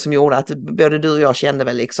problem också som gjorde att både du och jag kände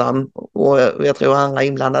väl liksom, och jag tror andra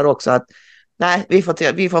inblandade också, att nej,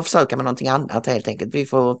 vi får försöka med någonting annat helt enkelt. Vi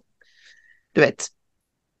får, du vet.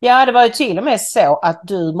 Ja, det var ju till och med så att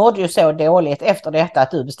du mådde ju så dåligt efter detta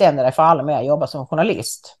att du bestämde dig för aldrig mer att jobba som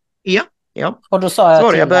journalist. Ja. Och då sa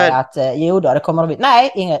jag till dig att jo då, det kommer att bli.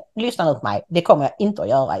 Nej, Ingrid, lyssna nu på mig. Det kommer jag inte att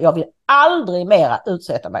göra. Jag vill aldrig mer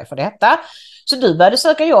utsätta mig för detta. Så du började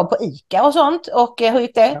söka jobb på ICA och sånt. Och hur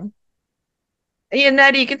gick det?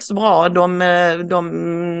 Nej, det gick inte så bra. De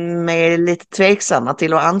är lite tveksamma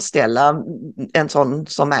till att anställa en sån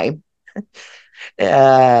som mig.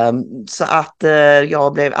 Så att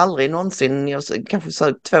jag blev aldrig någonsin, jag kanske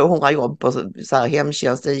sökt 200 jobb på så här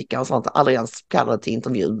hemtjänst, ICA och sånt, aldrig ens kallade till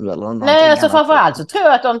intervju eller någonting. Nej, alltså framförallt så tror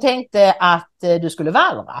jag att de tänkte att du skulle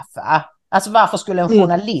wallraffa. Alltså varför skulle en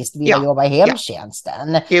journalist vilja jobba i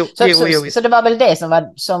hemtjänsten? Så det var väl det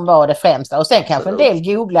som var det främsta. Och sen kanske en del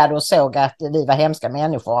googlade och såg att vi var hemska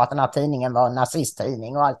människor, att den här tidningen var en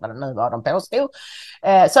nazisttidning och allt vad det nu var de påstod.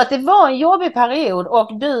 Så att det var en jobbig period,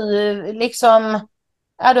 och du liksom,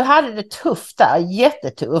 ja, du hade det tufft där,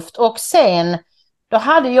 jättetufft. Och sen då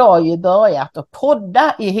hade jag ju börjat att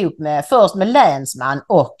podda ihop först med Länsman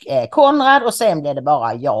och Konrad, och sen blev det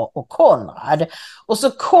bara jag och Konrad. Och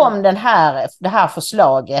så kom det här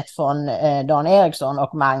förslaget från Dan Eriksson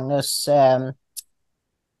och Magnus,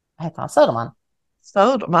 vad heter han,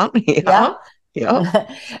 Söderman, ja.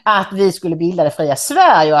 Att vi skulle bilda det fria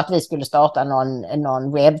Sverige och att vi skulle starta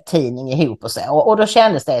någon webbtidning ihop och så. Och då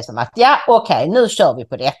kändes det som att okej, nu kör vi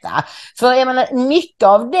på detta. För jag menar, mycket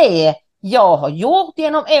av det jag har gjort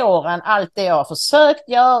genom åren, allt det jag har försökt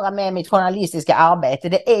göra med mitt journalistiska arbete,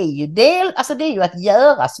 det är ju att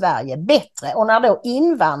göra Sverige bättre. Och när då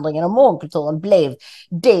invandringen och mångkulturen blev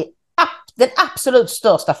den absolut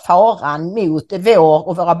största faran mot vår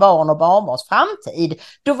och våra barn och barnbarns framtid,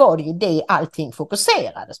 då var det ju det allting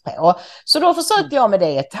fokuserades på. Så då försökte jag med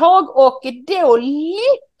det ett tag och då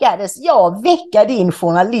lyckades jag väcka din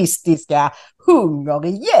journalistiska hunger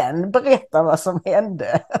igen. Berätta vad som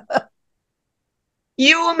hände.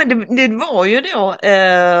 Jo, men det var ju då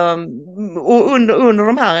och under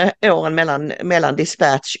de här åren mellan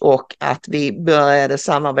Dispatch och att vi började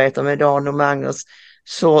samarbeta med Dan och Magnus,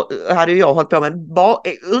 så hade jag hållit på med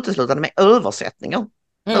uteslutande med översättningar.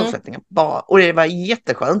 Översättningar bara. Och det var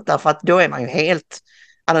jätteskönt därför att då är man ju helt,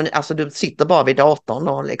 alltså du sitter bara vid datorn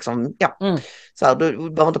och liksom, så här, du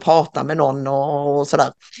behöver inte prata med någon och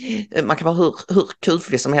sådär. Man kan vara hur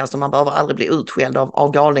kuflig som helst och man behöver aldrig bli utskälld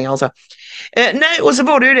av galningar och så. Nej, och så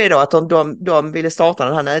var det ju det då att de ville starta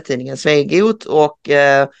den här nättidningen Svegot och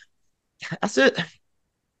alltså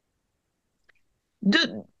du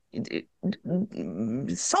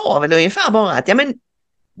sa väl ungefär bara att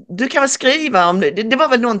du kan väl skriva om det. Det var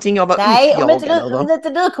väl någonting jag var uppjagad över. Om inte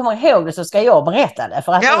du kommer ihåg det så ska jag berätta det.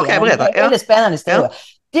 För att berätta. Det är väldigt spännande historia. Ja.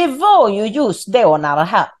 Det var ju just då när det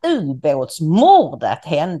här ubåtsmordet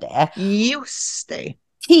hände. Just det.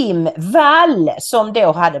 Kim Wall som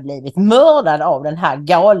då hade blivit mördad av den här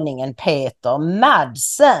galningen Peter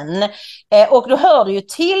Madsen. Och då hörde ju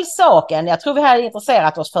till saken, jag tror vi hade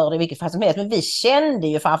intresserat oss för det i vilket fall som helst, men vi kände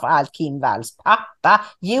ju framförallt Kim Walls pappa,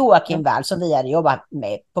 Joakim Wall, som vi hade jobbat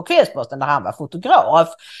med på Kvällsposten där han var fotograf.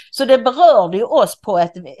 Så det berörde ju oss på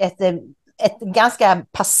ett ganska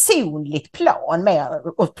personligt plan med,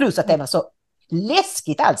 och plus att det var så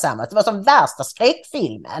läskigt alltsammans. Det var som värsta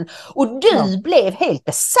skräckfilmen. Och du blev helt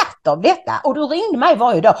besatt av detta. Och du ringde mig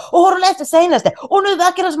varje dag. Och har du läst det senaste? Och nu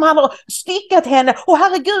verkar det som han har styckat henne. Och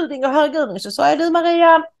herregud. Så sa jag, du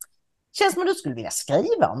Maria, känns som att du skulle vilja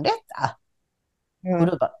skriva om detta. Och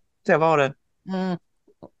du bara, det var det.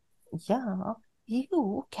 Ja,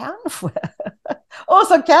 jo, kanske. Och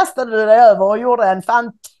så kastade du dig över och gjorde en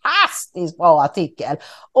fantastiskt bra artikel.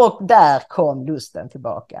 Och där kom lusten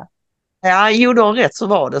tillbaka. Ja, jo, du har rätt, så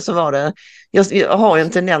var det. Jag har ju en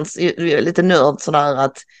tendens, lite nörd sådär,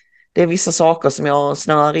 att det är vissa saker som jag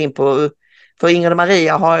snöar in på. För Ingrid och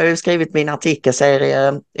Maria har jag ju skrivit min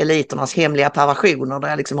artikelserie Eliternas hemliga perversioner, där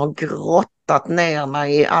jag liksom har grottat ner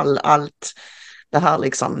mig i allt det här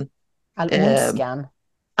liksom. All ondskan.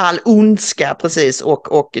 All ondska, precis,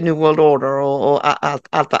 och New World Order och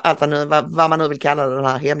allt vad man nu vill kalla det, den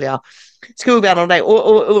här hemliga skuggvärlden och det.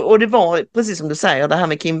 Och det var, precis som du säger, det här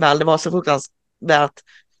med Kim Wall, det var så fruktansvärt,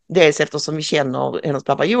 dels eftersom vi känner hennes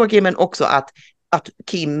pappa Joakim, men också att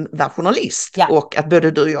Kim var journalist. Ja. Och att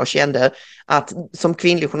både du och jag kände att som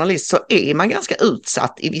kvinnlig journalist så är man ganska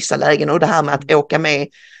utsatt i vissa lägen, och det här med att åka med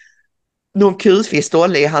någon kuslig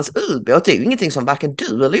stolle i hans ubåt, det är ju ingenting som varken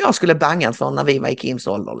du eller jag skulle bangat för när vi var i Kims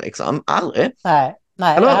ålder liksom. Aldrig. Nej,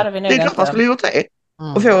 det hade vi nog. Det är klart man skulle gjort det.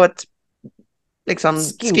 Och få ett liksom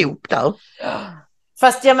scoop där.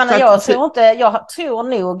 Fast jag menar,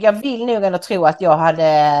 jag vill nog ändå tro att jag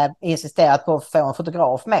hade insisterat på att få en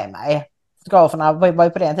fotograf med mig. Fotograferna var ju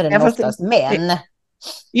på den tiden oftast män.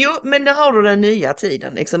 Jo, men där har du den nya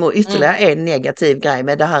tiden liksom, och ytterligare en negativ grej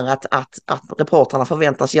med det här att reportrarna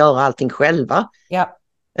förväntas göra allting själva. Ja.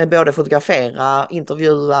 Både fotografera,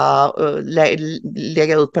 intervjua,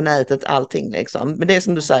 lägga ut på nätet, allting liksom. Men det är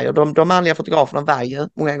som du säger, de manliga fotograferna var ju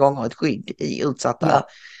många gånger ett skydd i utsatta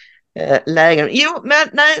lägen. Jo, men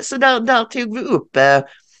nej, så där tog vi upp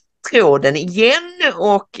tråden igen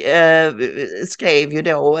och skrev ju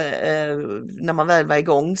då, när man väl var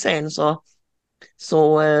igång sen så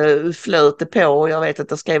flöt det på. Jag vet att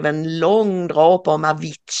jag skrev en lång drapa om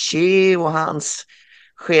Avicii och hans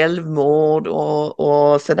självmord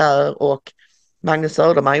och sådär, och Magnus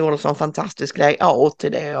Söderman gjorde en fantastisk layout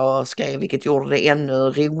till det och skrev, vilket gjorde det ännu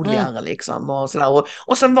roligare liksom, och sådär,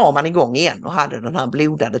 och sen var man igång igen och hade den här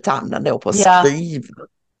blodade tanden då på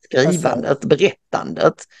skrivandet,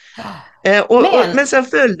 berättandet. Men sen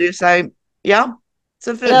följde ju sig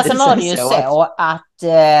sen var det ju så att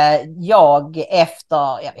jag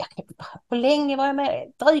efter, hur länge var jag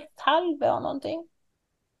med? Drygt halvår någonting.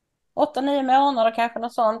 8-9 månader kanske,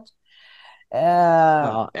 något sånt.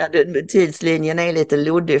 Tidslinjen är lite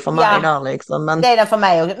luddig för mig där liksom. Men... det är den för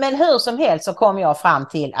mig också. Men hur som helst så kom jag fram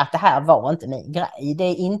till att det här var inte min grej. Det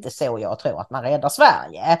är inte så jag tror att man räddar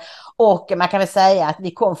Sverige. Och man kan väl säga att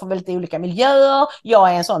vi kom från väldigt olika miljöer. Jag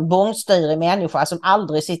är en sån bångstyrig människa som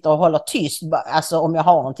aldrig sitter och håller tyst, alltså om jag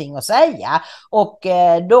har någonting att säga. Och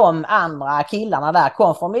de andra killarna där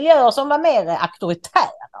kom från miljöer som var mer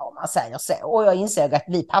auktoritära, om man säger så. Och jag insåg att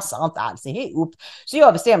vi passar inte alls ihop. Så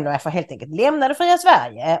jag bestämde mig för att helt enkelt lämna det fria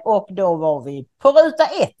Sverige. Och då var vi på ruta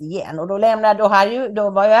 1 igen. Och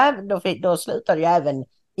då slutade ju även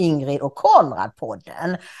Ingrid och Konrad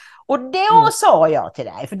podden. Och då sa jag till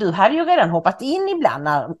dig, för du hade ju redan hoppat in ibland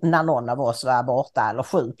när någon av oss var borta eller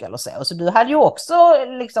sjuk eller så du hade ju också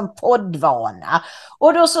liksom poddvana.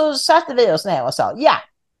 Och då så satte vi oss ner och sa, ja,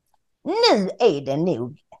 nu är det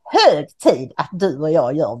nog hög tid att du och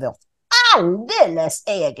jag gör vårt alldeles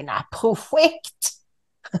egna projekt.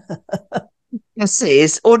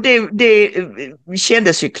 Precis, och det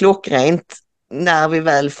kändes ju klockrent när vi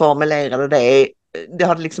väl formulerade det. Det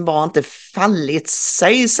hade liksom bara inte fallit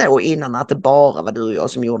sig så innan att det bara var du och jag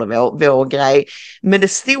som gjorde vår grej. Men det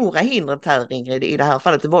stora hindret här, Ingrid, i det här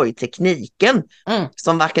fallet, det var ju tekniken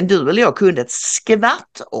som varken du eller jag kunde ett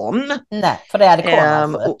skvatt om. Nej, för det hade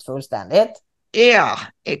kommit skött fullständigt. Ja,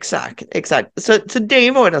 exakt. Så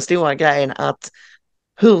det var den stora grejen, att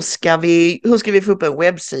hur ska vi få upp en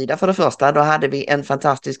webbsida? För det första, då hade vi en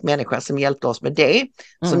fantastisk människa som hjälpte oss med det.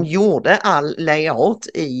 Som gjorde all layout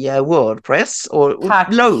i WordPress och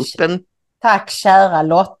la upp en... Tack kära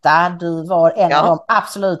Lotta, du var en av de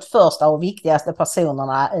absolut första och viktigaste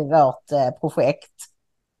personerna i vårt projekt.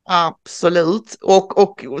 Absolut,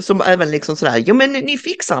 och som även liksom sådär, jo men ni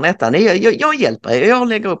fixar detta, jag hjälper er, jag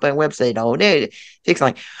lägger upp en webbsida och det fixar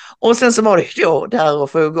ni. Och sen så var det då där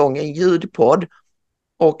att få igång en ljudpodd.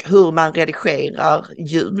 Och hur man redigerar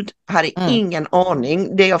ljud hade ingen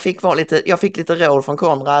aning. Det jag fick jag fick lite råd från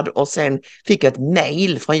Konrad och sen fick jag ett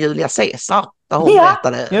mejl från Julia Caesar där hon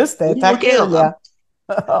berättade. Just det, tack Julia.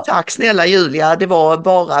 Tack snälla Julia, det var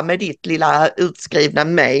bara med ditt lilla utskrivna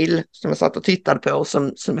mejl som jag satt och tittade på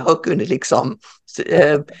som jag kunde liksom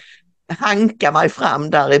hanka mig fram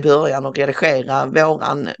där i början och redigera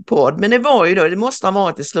våran podd. Men det var ju då, det måste ha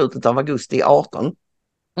varit i slutet av augusti 18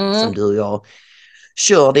 som du och jag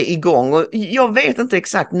körde igång, och jag vet inte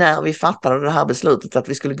exakt när vi fattade det här beslutet att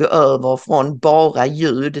vi skulle gå över från bara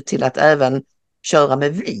ljud till att även köra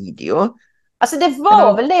med video. Alltså det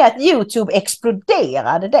var väl det att YouTube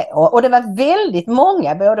exploderade då, och det var väldigt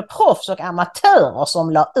många, både proffs och amatörer, som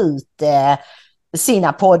la ut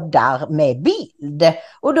sina poddar med bild.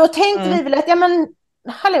 Och då tänkte vi väl att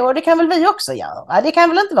hallå, det kan väl vi också göra. Det kan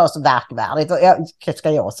väl inte vara så verkvärdigt. Och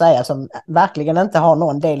ska jag säga, som verkligen inte har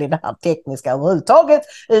någon del i det här tekniska överhuvudtaget,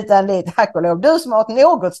 utan det är tack och lov du som har ett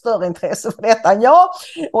något större intresse för detta än jag,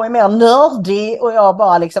 och är mer nördig, och jag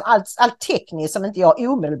bara liksom allt tekniskt som inte jag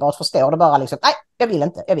omedelbart förstår, det bara liksom, nej, jag vill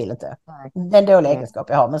inte. Det är en dålig egenskap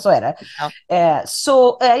jag har, men så är det.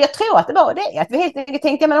 Så jag tror att det var det, att vi helt enkelt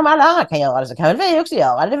tänkte, men om alla andra kan göra det så kan väl vi också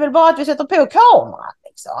göra det. Det är väl bara att vi sätter på kameran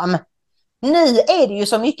liksom. Nu är det ju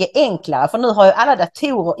så mycket enklare, för nu har ju alla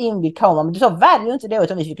datorer inbyggd kamera, men så var det ju inte då,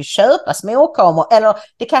 utan vi fick köpa småkameror, eller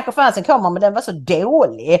det kanske fanns en kamera men den var så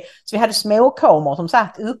dålig så vi hade småkameror som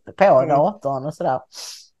satt uppe på datorn och sådär.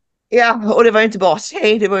 Ja, och det var ju inte bara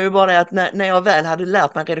det var ju bara det att när jag väl hade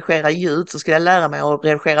lärt mig att redigera ljud så skulle jag lära mig att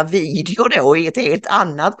redigera video då i ett helt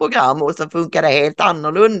annat program, och så funkar det helt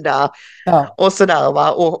annorlunda och sådär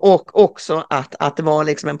va, och också att det var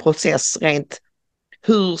liksom en process rent.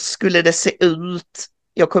 Hur skulle det se ut?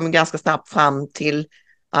 Jag kom ganska snabbt fram till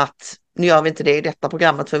att nu gör vi inte det i detta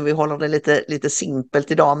programmet för vi håller det lite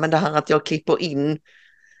simpelt idag, men det här att jag klipper in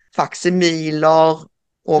faximiler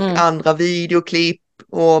och andra videoklipp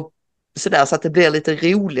och sådär, så att det blir lite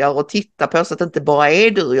roligare att titta på, så att det inte bara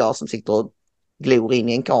är du och jag som sitter och glor in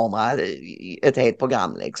i en kamera i ett helt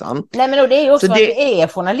program liksom. Nej, men det är ju också att vi är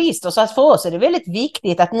journalister, så att för oss är det väldigt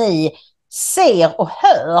viktigt att ni ser och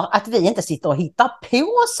hör att vi inte sitter och hittar på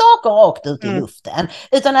saker rakt ut i luften,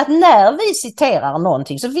 utan att när vi citerar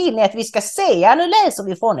någonting så vill ni att vi ska se, nu läser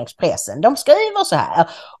vi från Expressen, de skriver så här,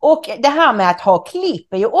 och det här med att ha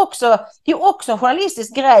klipp är ju också en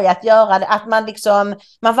journalistisk grej att göra det, att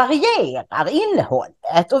man varierar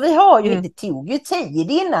innehållet, och vi har ju, det tog ju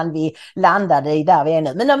tid innan vi landade i där vi är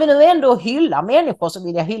nu, men när vi nu ändå hyllar människor så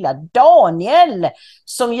vill jag hylla Daniel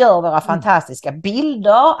som gör våra fantastiska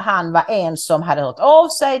bilder. Han var en som hade hört av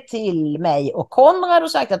sig till mig och Konrad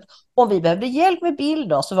och sagt att om vi behövde hjälp med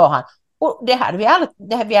bilder så var han, och vi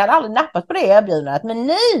hade aldrig nappat på det erbjudandet, men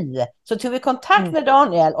nu så tog vi kontakt med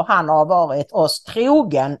Daniel och han har varit oss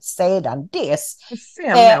trogen sedan dess.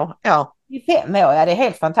 5 år, I 5 år, ja, det är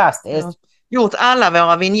helt fantastiskt. Gjort alla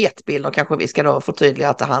våra vignettbilder, kanske vi ska då förtydliga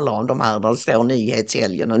att det handlar om de här där det står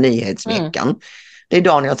Nyhetshelgen och Nyhetsveckan. Det är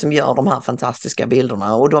Daniel som gör de här fantastiska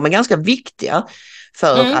bilderna, och de är ganska viktiga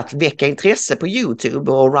för att väcka intresse på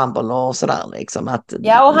YouTube och Rumble och sådär liksom.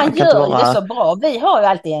 Och han gör det så bra. Vi har ju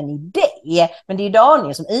alltid en idé, men det är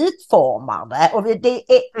Daniel som utformar det, och det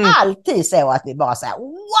är alltid så att vi bara säger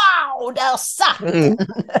wow, där satt den!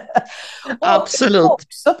 Och Absolut.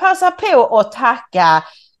 också passa på att tacka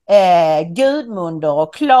Gudmunder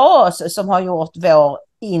och Claes som har gjort vår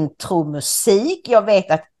intromusik. Jag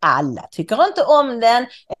vet att alla tycker inte om den,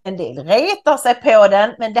 en del retar sig på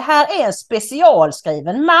den, men det här är en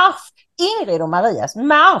specialskriven marsch, Ingrid och Marias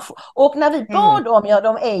marsch. Och när vi bad dem,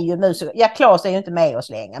 de är ju musiker, Claes är ju inte med oss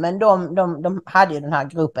längre, men de hade ju den här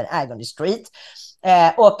gruppen Agony Street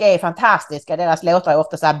och är fantastiska. Deras låtar är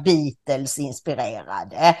ofta så här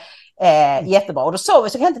Beatles-inspirerade. Jättebra. Och då sa vi,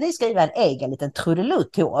 så kan inte ni skriva en egen liten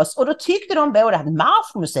trudelutt till oss? Och då tyckte de båda att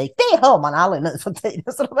marschmusik, det hör man aldrig nu för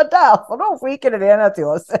tiden. Så det var därför de skickade denna till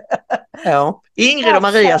oss. Ja, Ingrid och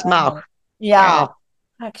Marias marsch. Ja,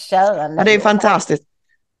 tack kära. Ja, det är fantastiskt.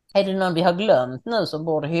 Är det någon vi har glömt nu som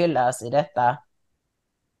borde hyllas i detta?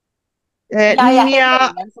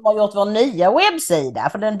 Helene som har gjort vår nya webbsida,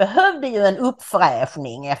 för den behövde ju en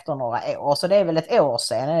uppfräschning efter några år, så det är väl ett år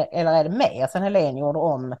sedan, eller är det mer sedan Helene gjorde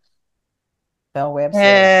om vår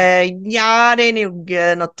webbsida? Ja, det är nog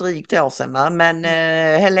något drygt år sedan, va? Men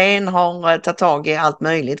Helene har tagit tag i allt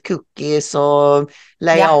möjligt, cookies och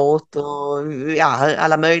layout och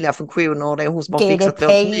alla möjliga funktioner. Det är hon som har fixat vårt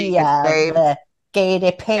nyhetssystem.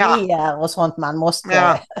 GDPR och sånt man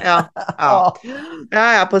måste...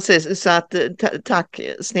 Ja, precis. Så att tack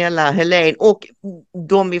snälla Helene. Och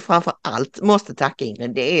de vi framför allt måste tacka,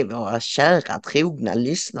 Ingrid, det är våra kära trogna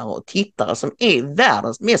lyssnare och tittare som är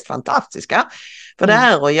världens mest fantastiska. För det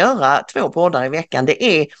här att göra 2 poddar i veckan,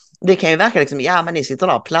 det kan ju verka liksom, men ni sitter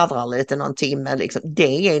där och pladdrar lite någon timme. Liksom.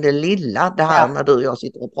 Det är det lilla, det här när du och jag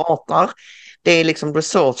sitter och pratar. Det är liksom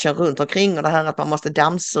researchen runt omkring och det här att man måste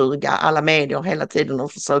dammsuga alla medier hela tiden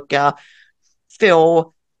och försöka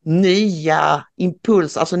få nya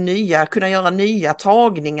impulser, alltså kunna göra nya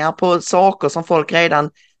tagningar på saker som folk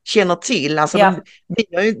redan känner till. Alltså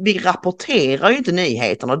vi rapporterar ju inte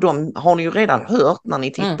nyheterna, de har ni ju redan hört när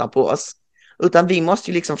ni tittar på oss. Utan vi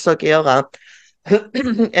måste ju liksom försöka göra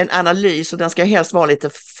en analys och den ska helst vara lite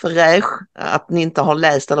fräsch, att ni inte har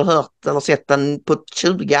läst eller hört eller sett den på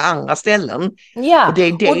 20 andra ställen. Ja, och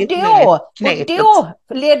då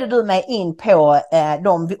ledde du mig in på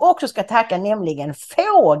de vi också ska tacka, nämligen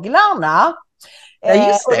fåglarna. Ja,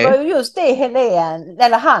 just det. Och det var ju just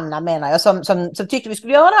det Hanna menar jag som tyckte vi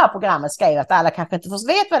skulle göra det här programmet, skrev att alla kanske inte först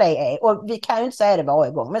vet vad det är, och vi kan ju inte säga det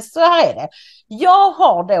varje gång, men så här är det. Jag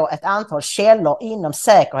har då ett antal källor inom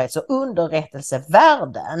säkerhets- och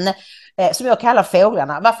underrättelsevärlden som jag kallar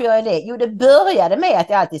fåglarna. Varför gör jag det? Jo, det började med att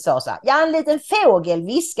jag alltid sa så här, en liten fågel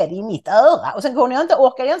viskade i mitt öra, och sen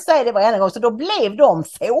orkade jag inte säga det varje gång, så då blev de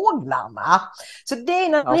fåglarna. Så det är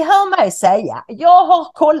när ni hör mig säga, jag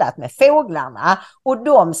har kollat med fåglarna och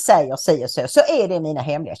de säger si och så är det mina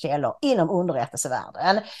hemliga källor inom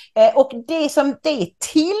underrättelsevärlden. Och det som det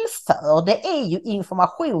tillför, det är ju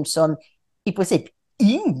information som i princip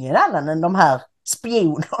ingen annan än de här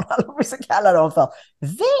spionerna, eller vad vi ska kalla dem för,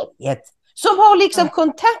 vet. Som har liksom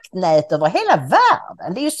kontaktnät över hela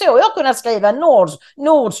världen. Det är ju så jag har kunnat skriva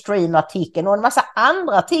Nord Stream-artikeln och en massa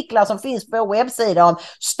andra artiklar som finns på vår webbsida om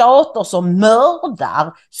stater som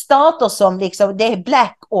mördar, stater som liksom, det är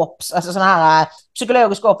Black Ops, alltså sådana här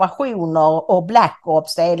psykologiska operationer, och Black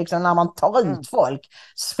Ops, det är liksom när man tar ut folk,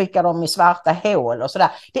 skickar dem i svarta hål och sådär.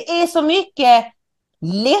 Det är så mycket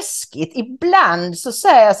läskigt. Ibland så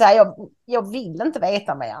säger jag så här, jag vill inte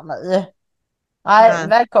veta mer nu. Nej,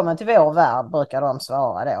 välkommen till vår värld, brukar de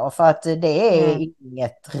svara då. För att det är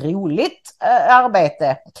inget roligt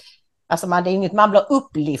arbete. Alltså det är inget man blir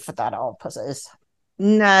upplyftad av precis.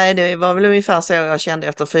 Nej, det var väl ungefär så jag kände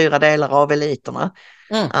efter 4 delar av eliterna.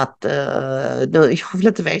 Att jag vill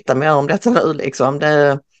inte veta mer om detta nu liksom.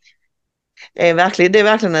 Det är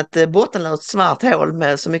verkligen ett bottenlöst svart hål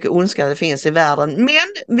med så mycket ondska det finns i världen.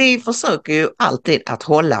 Men vi försöker ju alltid att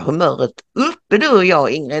hålla humöret uppe, du och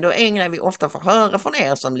jag, Ingrid. Och en grej vi ofta får höra från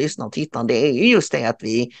er som lyssnar och tittar, det är ju just det att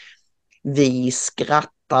vi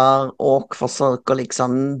skrattar och försöker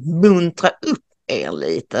liksom muntra upp er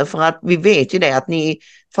lite. För att vi vet ju det att ni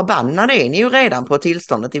förbannade är ni ju redan på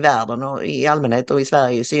tillståndet i världen och i allmänhet och i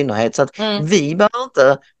Sverige i synnerhet. Så att vi behöver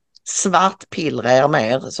inte svartpillra er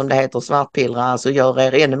mer, som det heter, svartpillra, alltså gör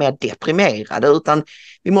er ännu mer deprimerade, utan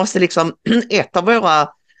vi måste liksom ett av våra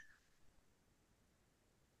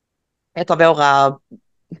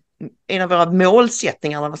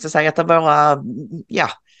målsättningar, vad ska jag säga, ett av våra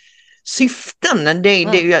syften, det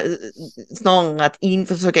är ju snarare att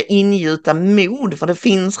försöka ingjuta mod, för det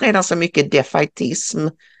finns redan så mycket defaitism.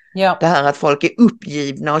 Ja. Det här att folk är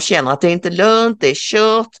uppgivna och känner att det är inte lönt, det är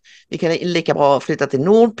kört. Vi kan lika bra flytta till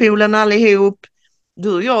Nordpolen allihop.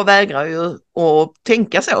 Du och jag vägrar ju att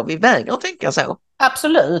tänka så. Vi vägrar att tänka så.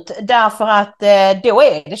 Absolut, därför att då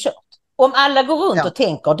är det kört. Om alla går runt och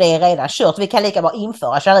tänker det är redan kört, vi kan lika bra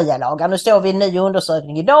införa sharia-lagar. Nu står vi i en ny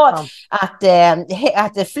undersökning idag att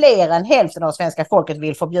fler än hälften av svenska folket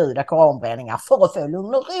vill förbjuda koranbränningar för att få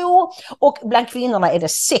lugn och ro. Och bland kvinnorna är det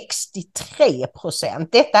 63%.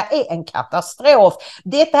 Detta är en katastrof.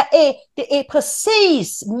 Det är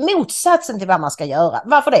precis motsatsen till vad man ska göra.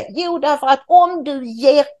 Varför det? Jo, därför att om du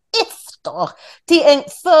ger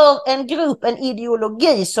för en grupp, en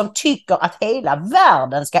ideologi som tycker att hela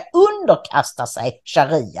världen ska underkasta sig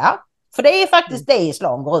sharia. För det är faktiskt det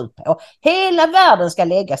islam går ut på. Hela världen ska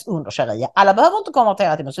läggas under sharia. Alla behöver inte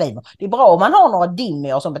konvertera till muslimer. Det är bra om man har några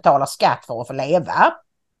dimmier som betalar skatt för att få leva.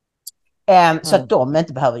 Så att de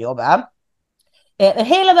inte behöver jobba.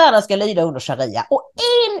 Hela världen ska lyda under sharia. Och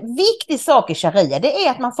en viktig sak i sharia, det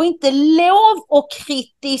är att man får inte lov att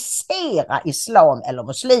kritisera islam eller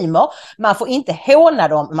muslimer. Man får inte håna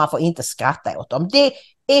dem, man får inte skratta åt dem. Det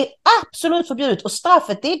är absolut förbjudet och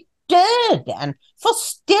straffet är döden.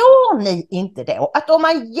 Förstår ni inte då att om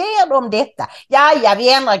man ger dem detta,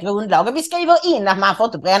 vi ändrar grundlagen, vi skriver in att man får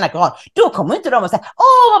inte bränna koran, då kommer inte de att säga,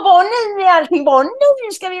 vad bra, nu är allting bra,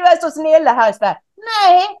 nu ska vi vara så snälla här i Sverige.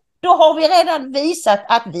 Nej, då har vi redan visat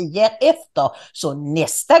att vi ger efter. Så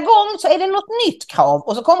nästa gång så är det något nytt krav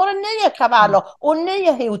och så kommer det nya kravaller och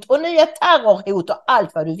nya hot och nya terrorhot och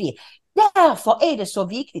allt vad du vill. Därför är det så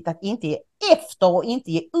viktigt att inte ge efter och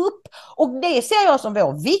inte ge upp. Och det ser jag som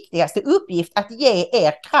vår viktigaste uppgift, att ge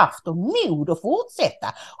er kraft och mod att fortsätta.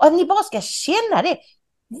 Och att ni bara ska känna det.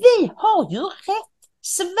 Vi har ju rätt.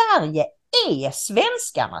 Sverige är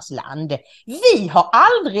svenskarnas land. Vi har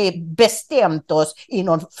aldrig bestämt oss i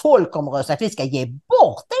någon folkomröstning att vi ska ge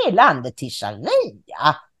bort det landet till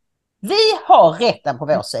sharia. Vi har rätten på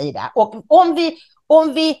vår sida. Och om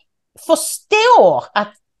vi förstår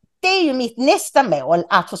att det är ju mitt nästa mål,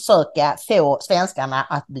 att försöka få svenskarna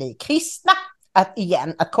att bli kristna, att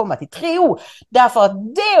komma till tro. Därför att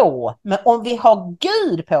då, men om vi har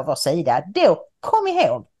Gud på vår sida, då, kom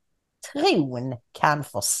ihåg, tron kan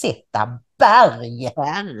försätta berg.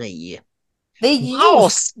 Det är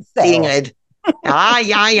just så. Ingrid.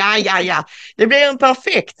 Ja. Det blir en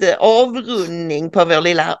perfekt avrundning på vår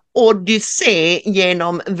lilla odyssé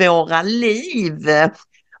genom våra liv.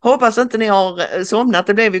 Hoppas inte ni har somnat.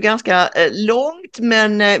 Det blev ju ganska långt,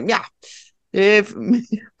 men vi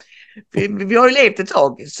har ju levt ett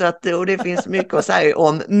tag och det finns mycket att säga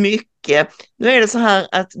om mycket. Nu är det så här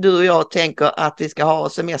att du och jag tänker att vi ska ha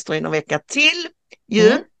semester i någon vecka till.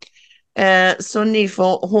 Så ni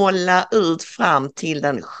får hålla ut fram till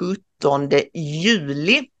den 17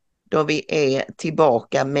 juli då vi är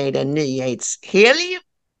tillbaka med en nyhetshelg.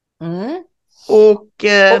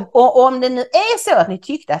 Och om det nu är så att ni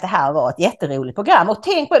tyckte att det här var ett jätteroligt program, och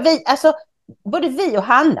tänk på, både vi och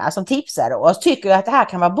Hanna som tipsade oss tycker att det här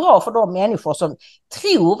kan vara bra för de människor som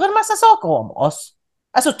tror en massa saker om oss.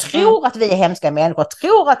 Alltså tror att vi är hemska människor,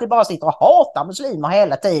 tror att vi bara sitter och hatar muslimer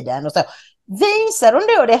hela tiden och så. Visa dem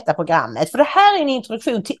då detta programmet, för det här är en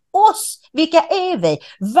introduktion till oss. Vilka är vi?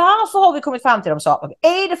 Varför har vi kommit fram till de sakerna?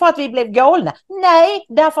 Är det för att vi blev galna? Nej,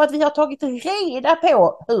 därför att vi har tagit reda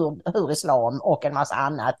på hur islam och en massa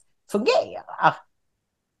annat fungerar.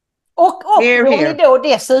 Och om ni då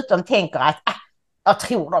dessutom tänker att jag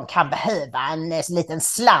tror de kan behöva en liten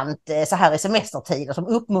slant så här i semestertider som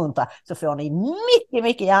uppmuntrar, så får ni mycket,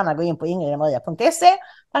 mycket gärna gå in på ingridmaria.se.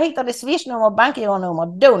 Där hittar ni swishnummer, bankgironummer,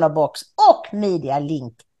 donorbox och media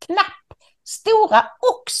link-knapp. Stora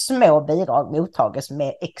och små bidrag mottages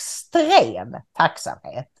med extrem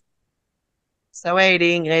tacksamhet. Så är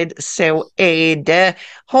det, Ingrid, så är det.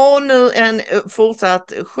 Ha nu en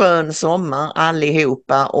fortsatt skön sommar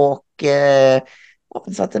allihopa och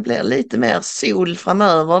hoppas att det blir lite mer sol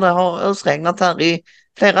framöver. Det har ösregnat här i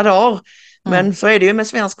flera dagar. Men så är det ju med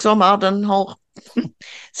svensk sommar. Den har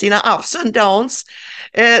sina ups and downs.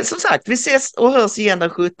 Som sagt, vi ses och hörs igen den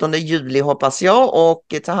 17 juli hoppas jag. Och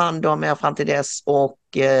ta hand om er fram till dess. Och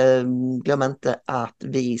glöm inte att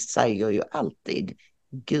vi säger ju alltid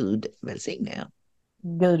Gud välsigne er.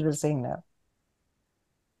 Gud välsigne er.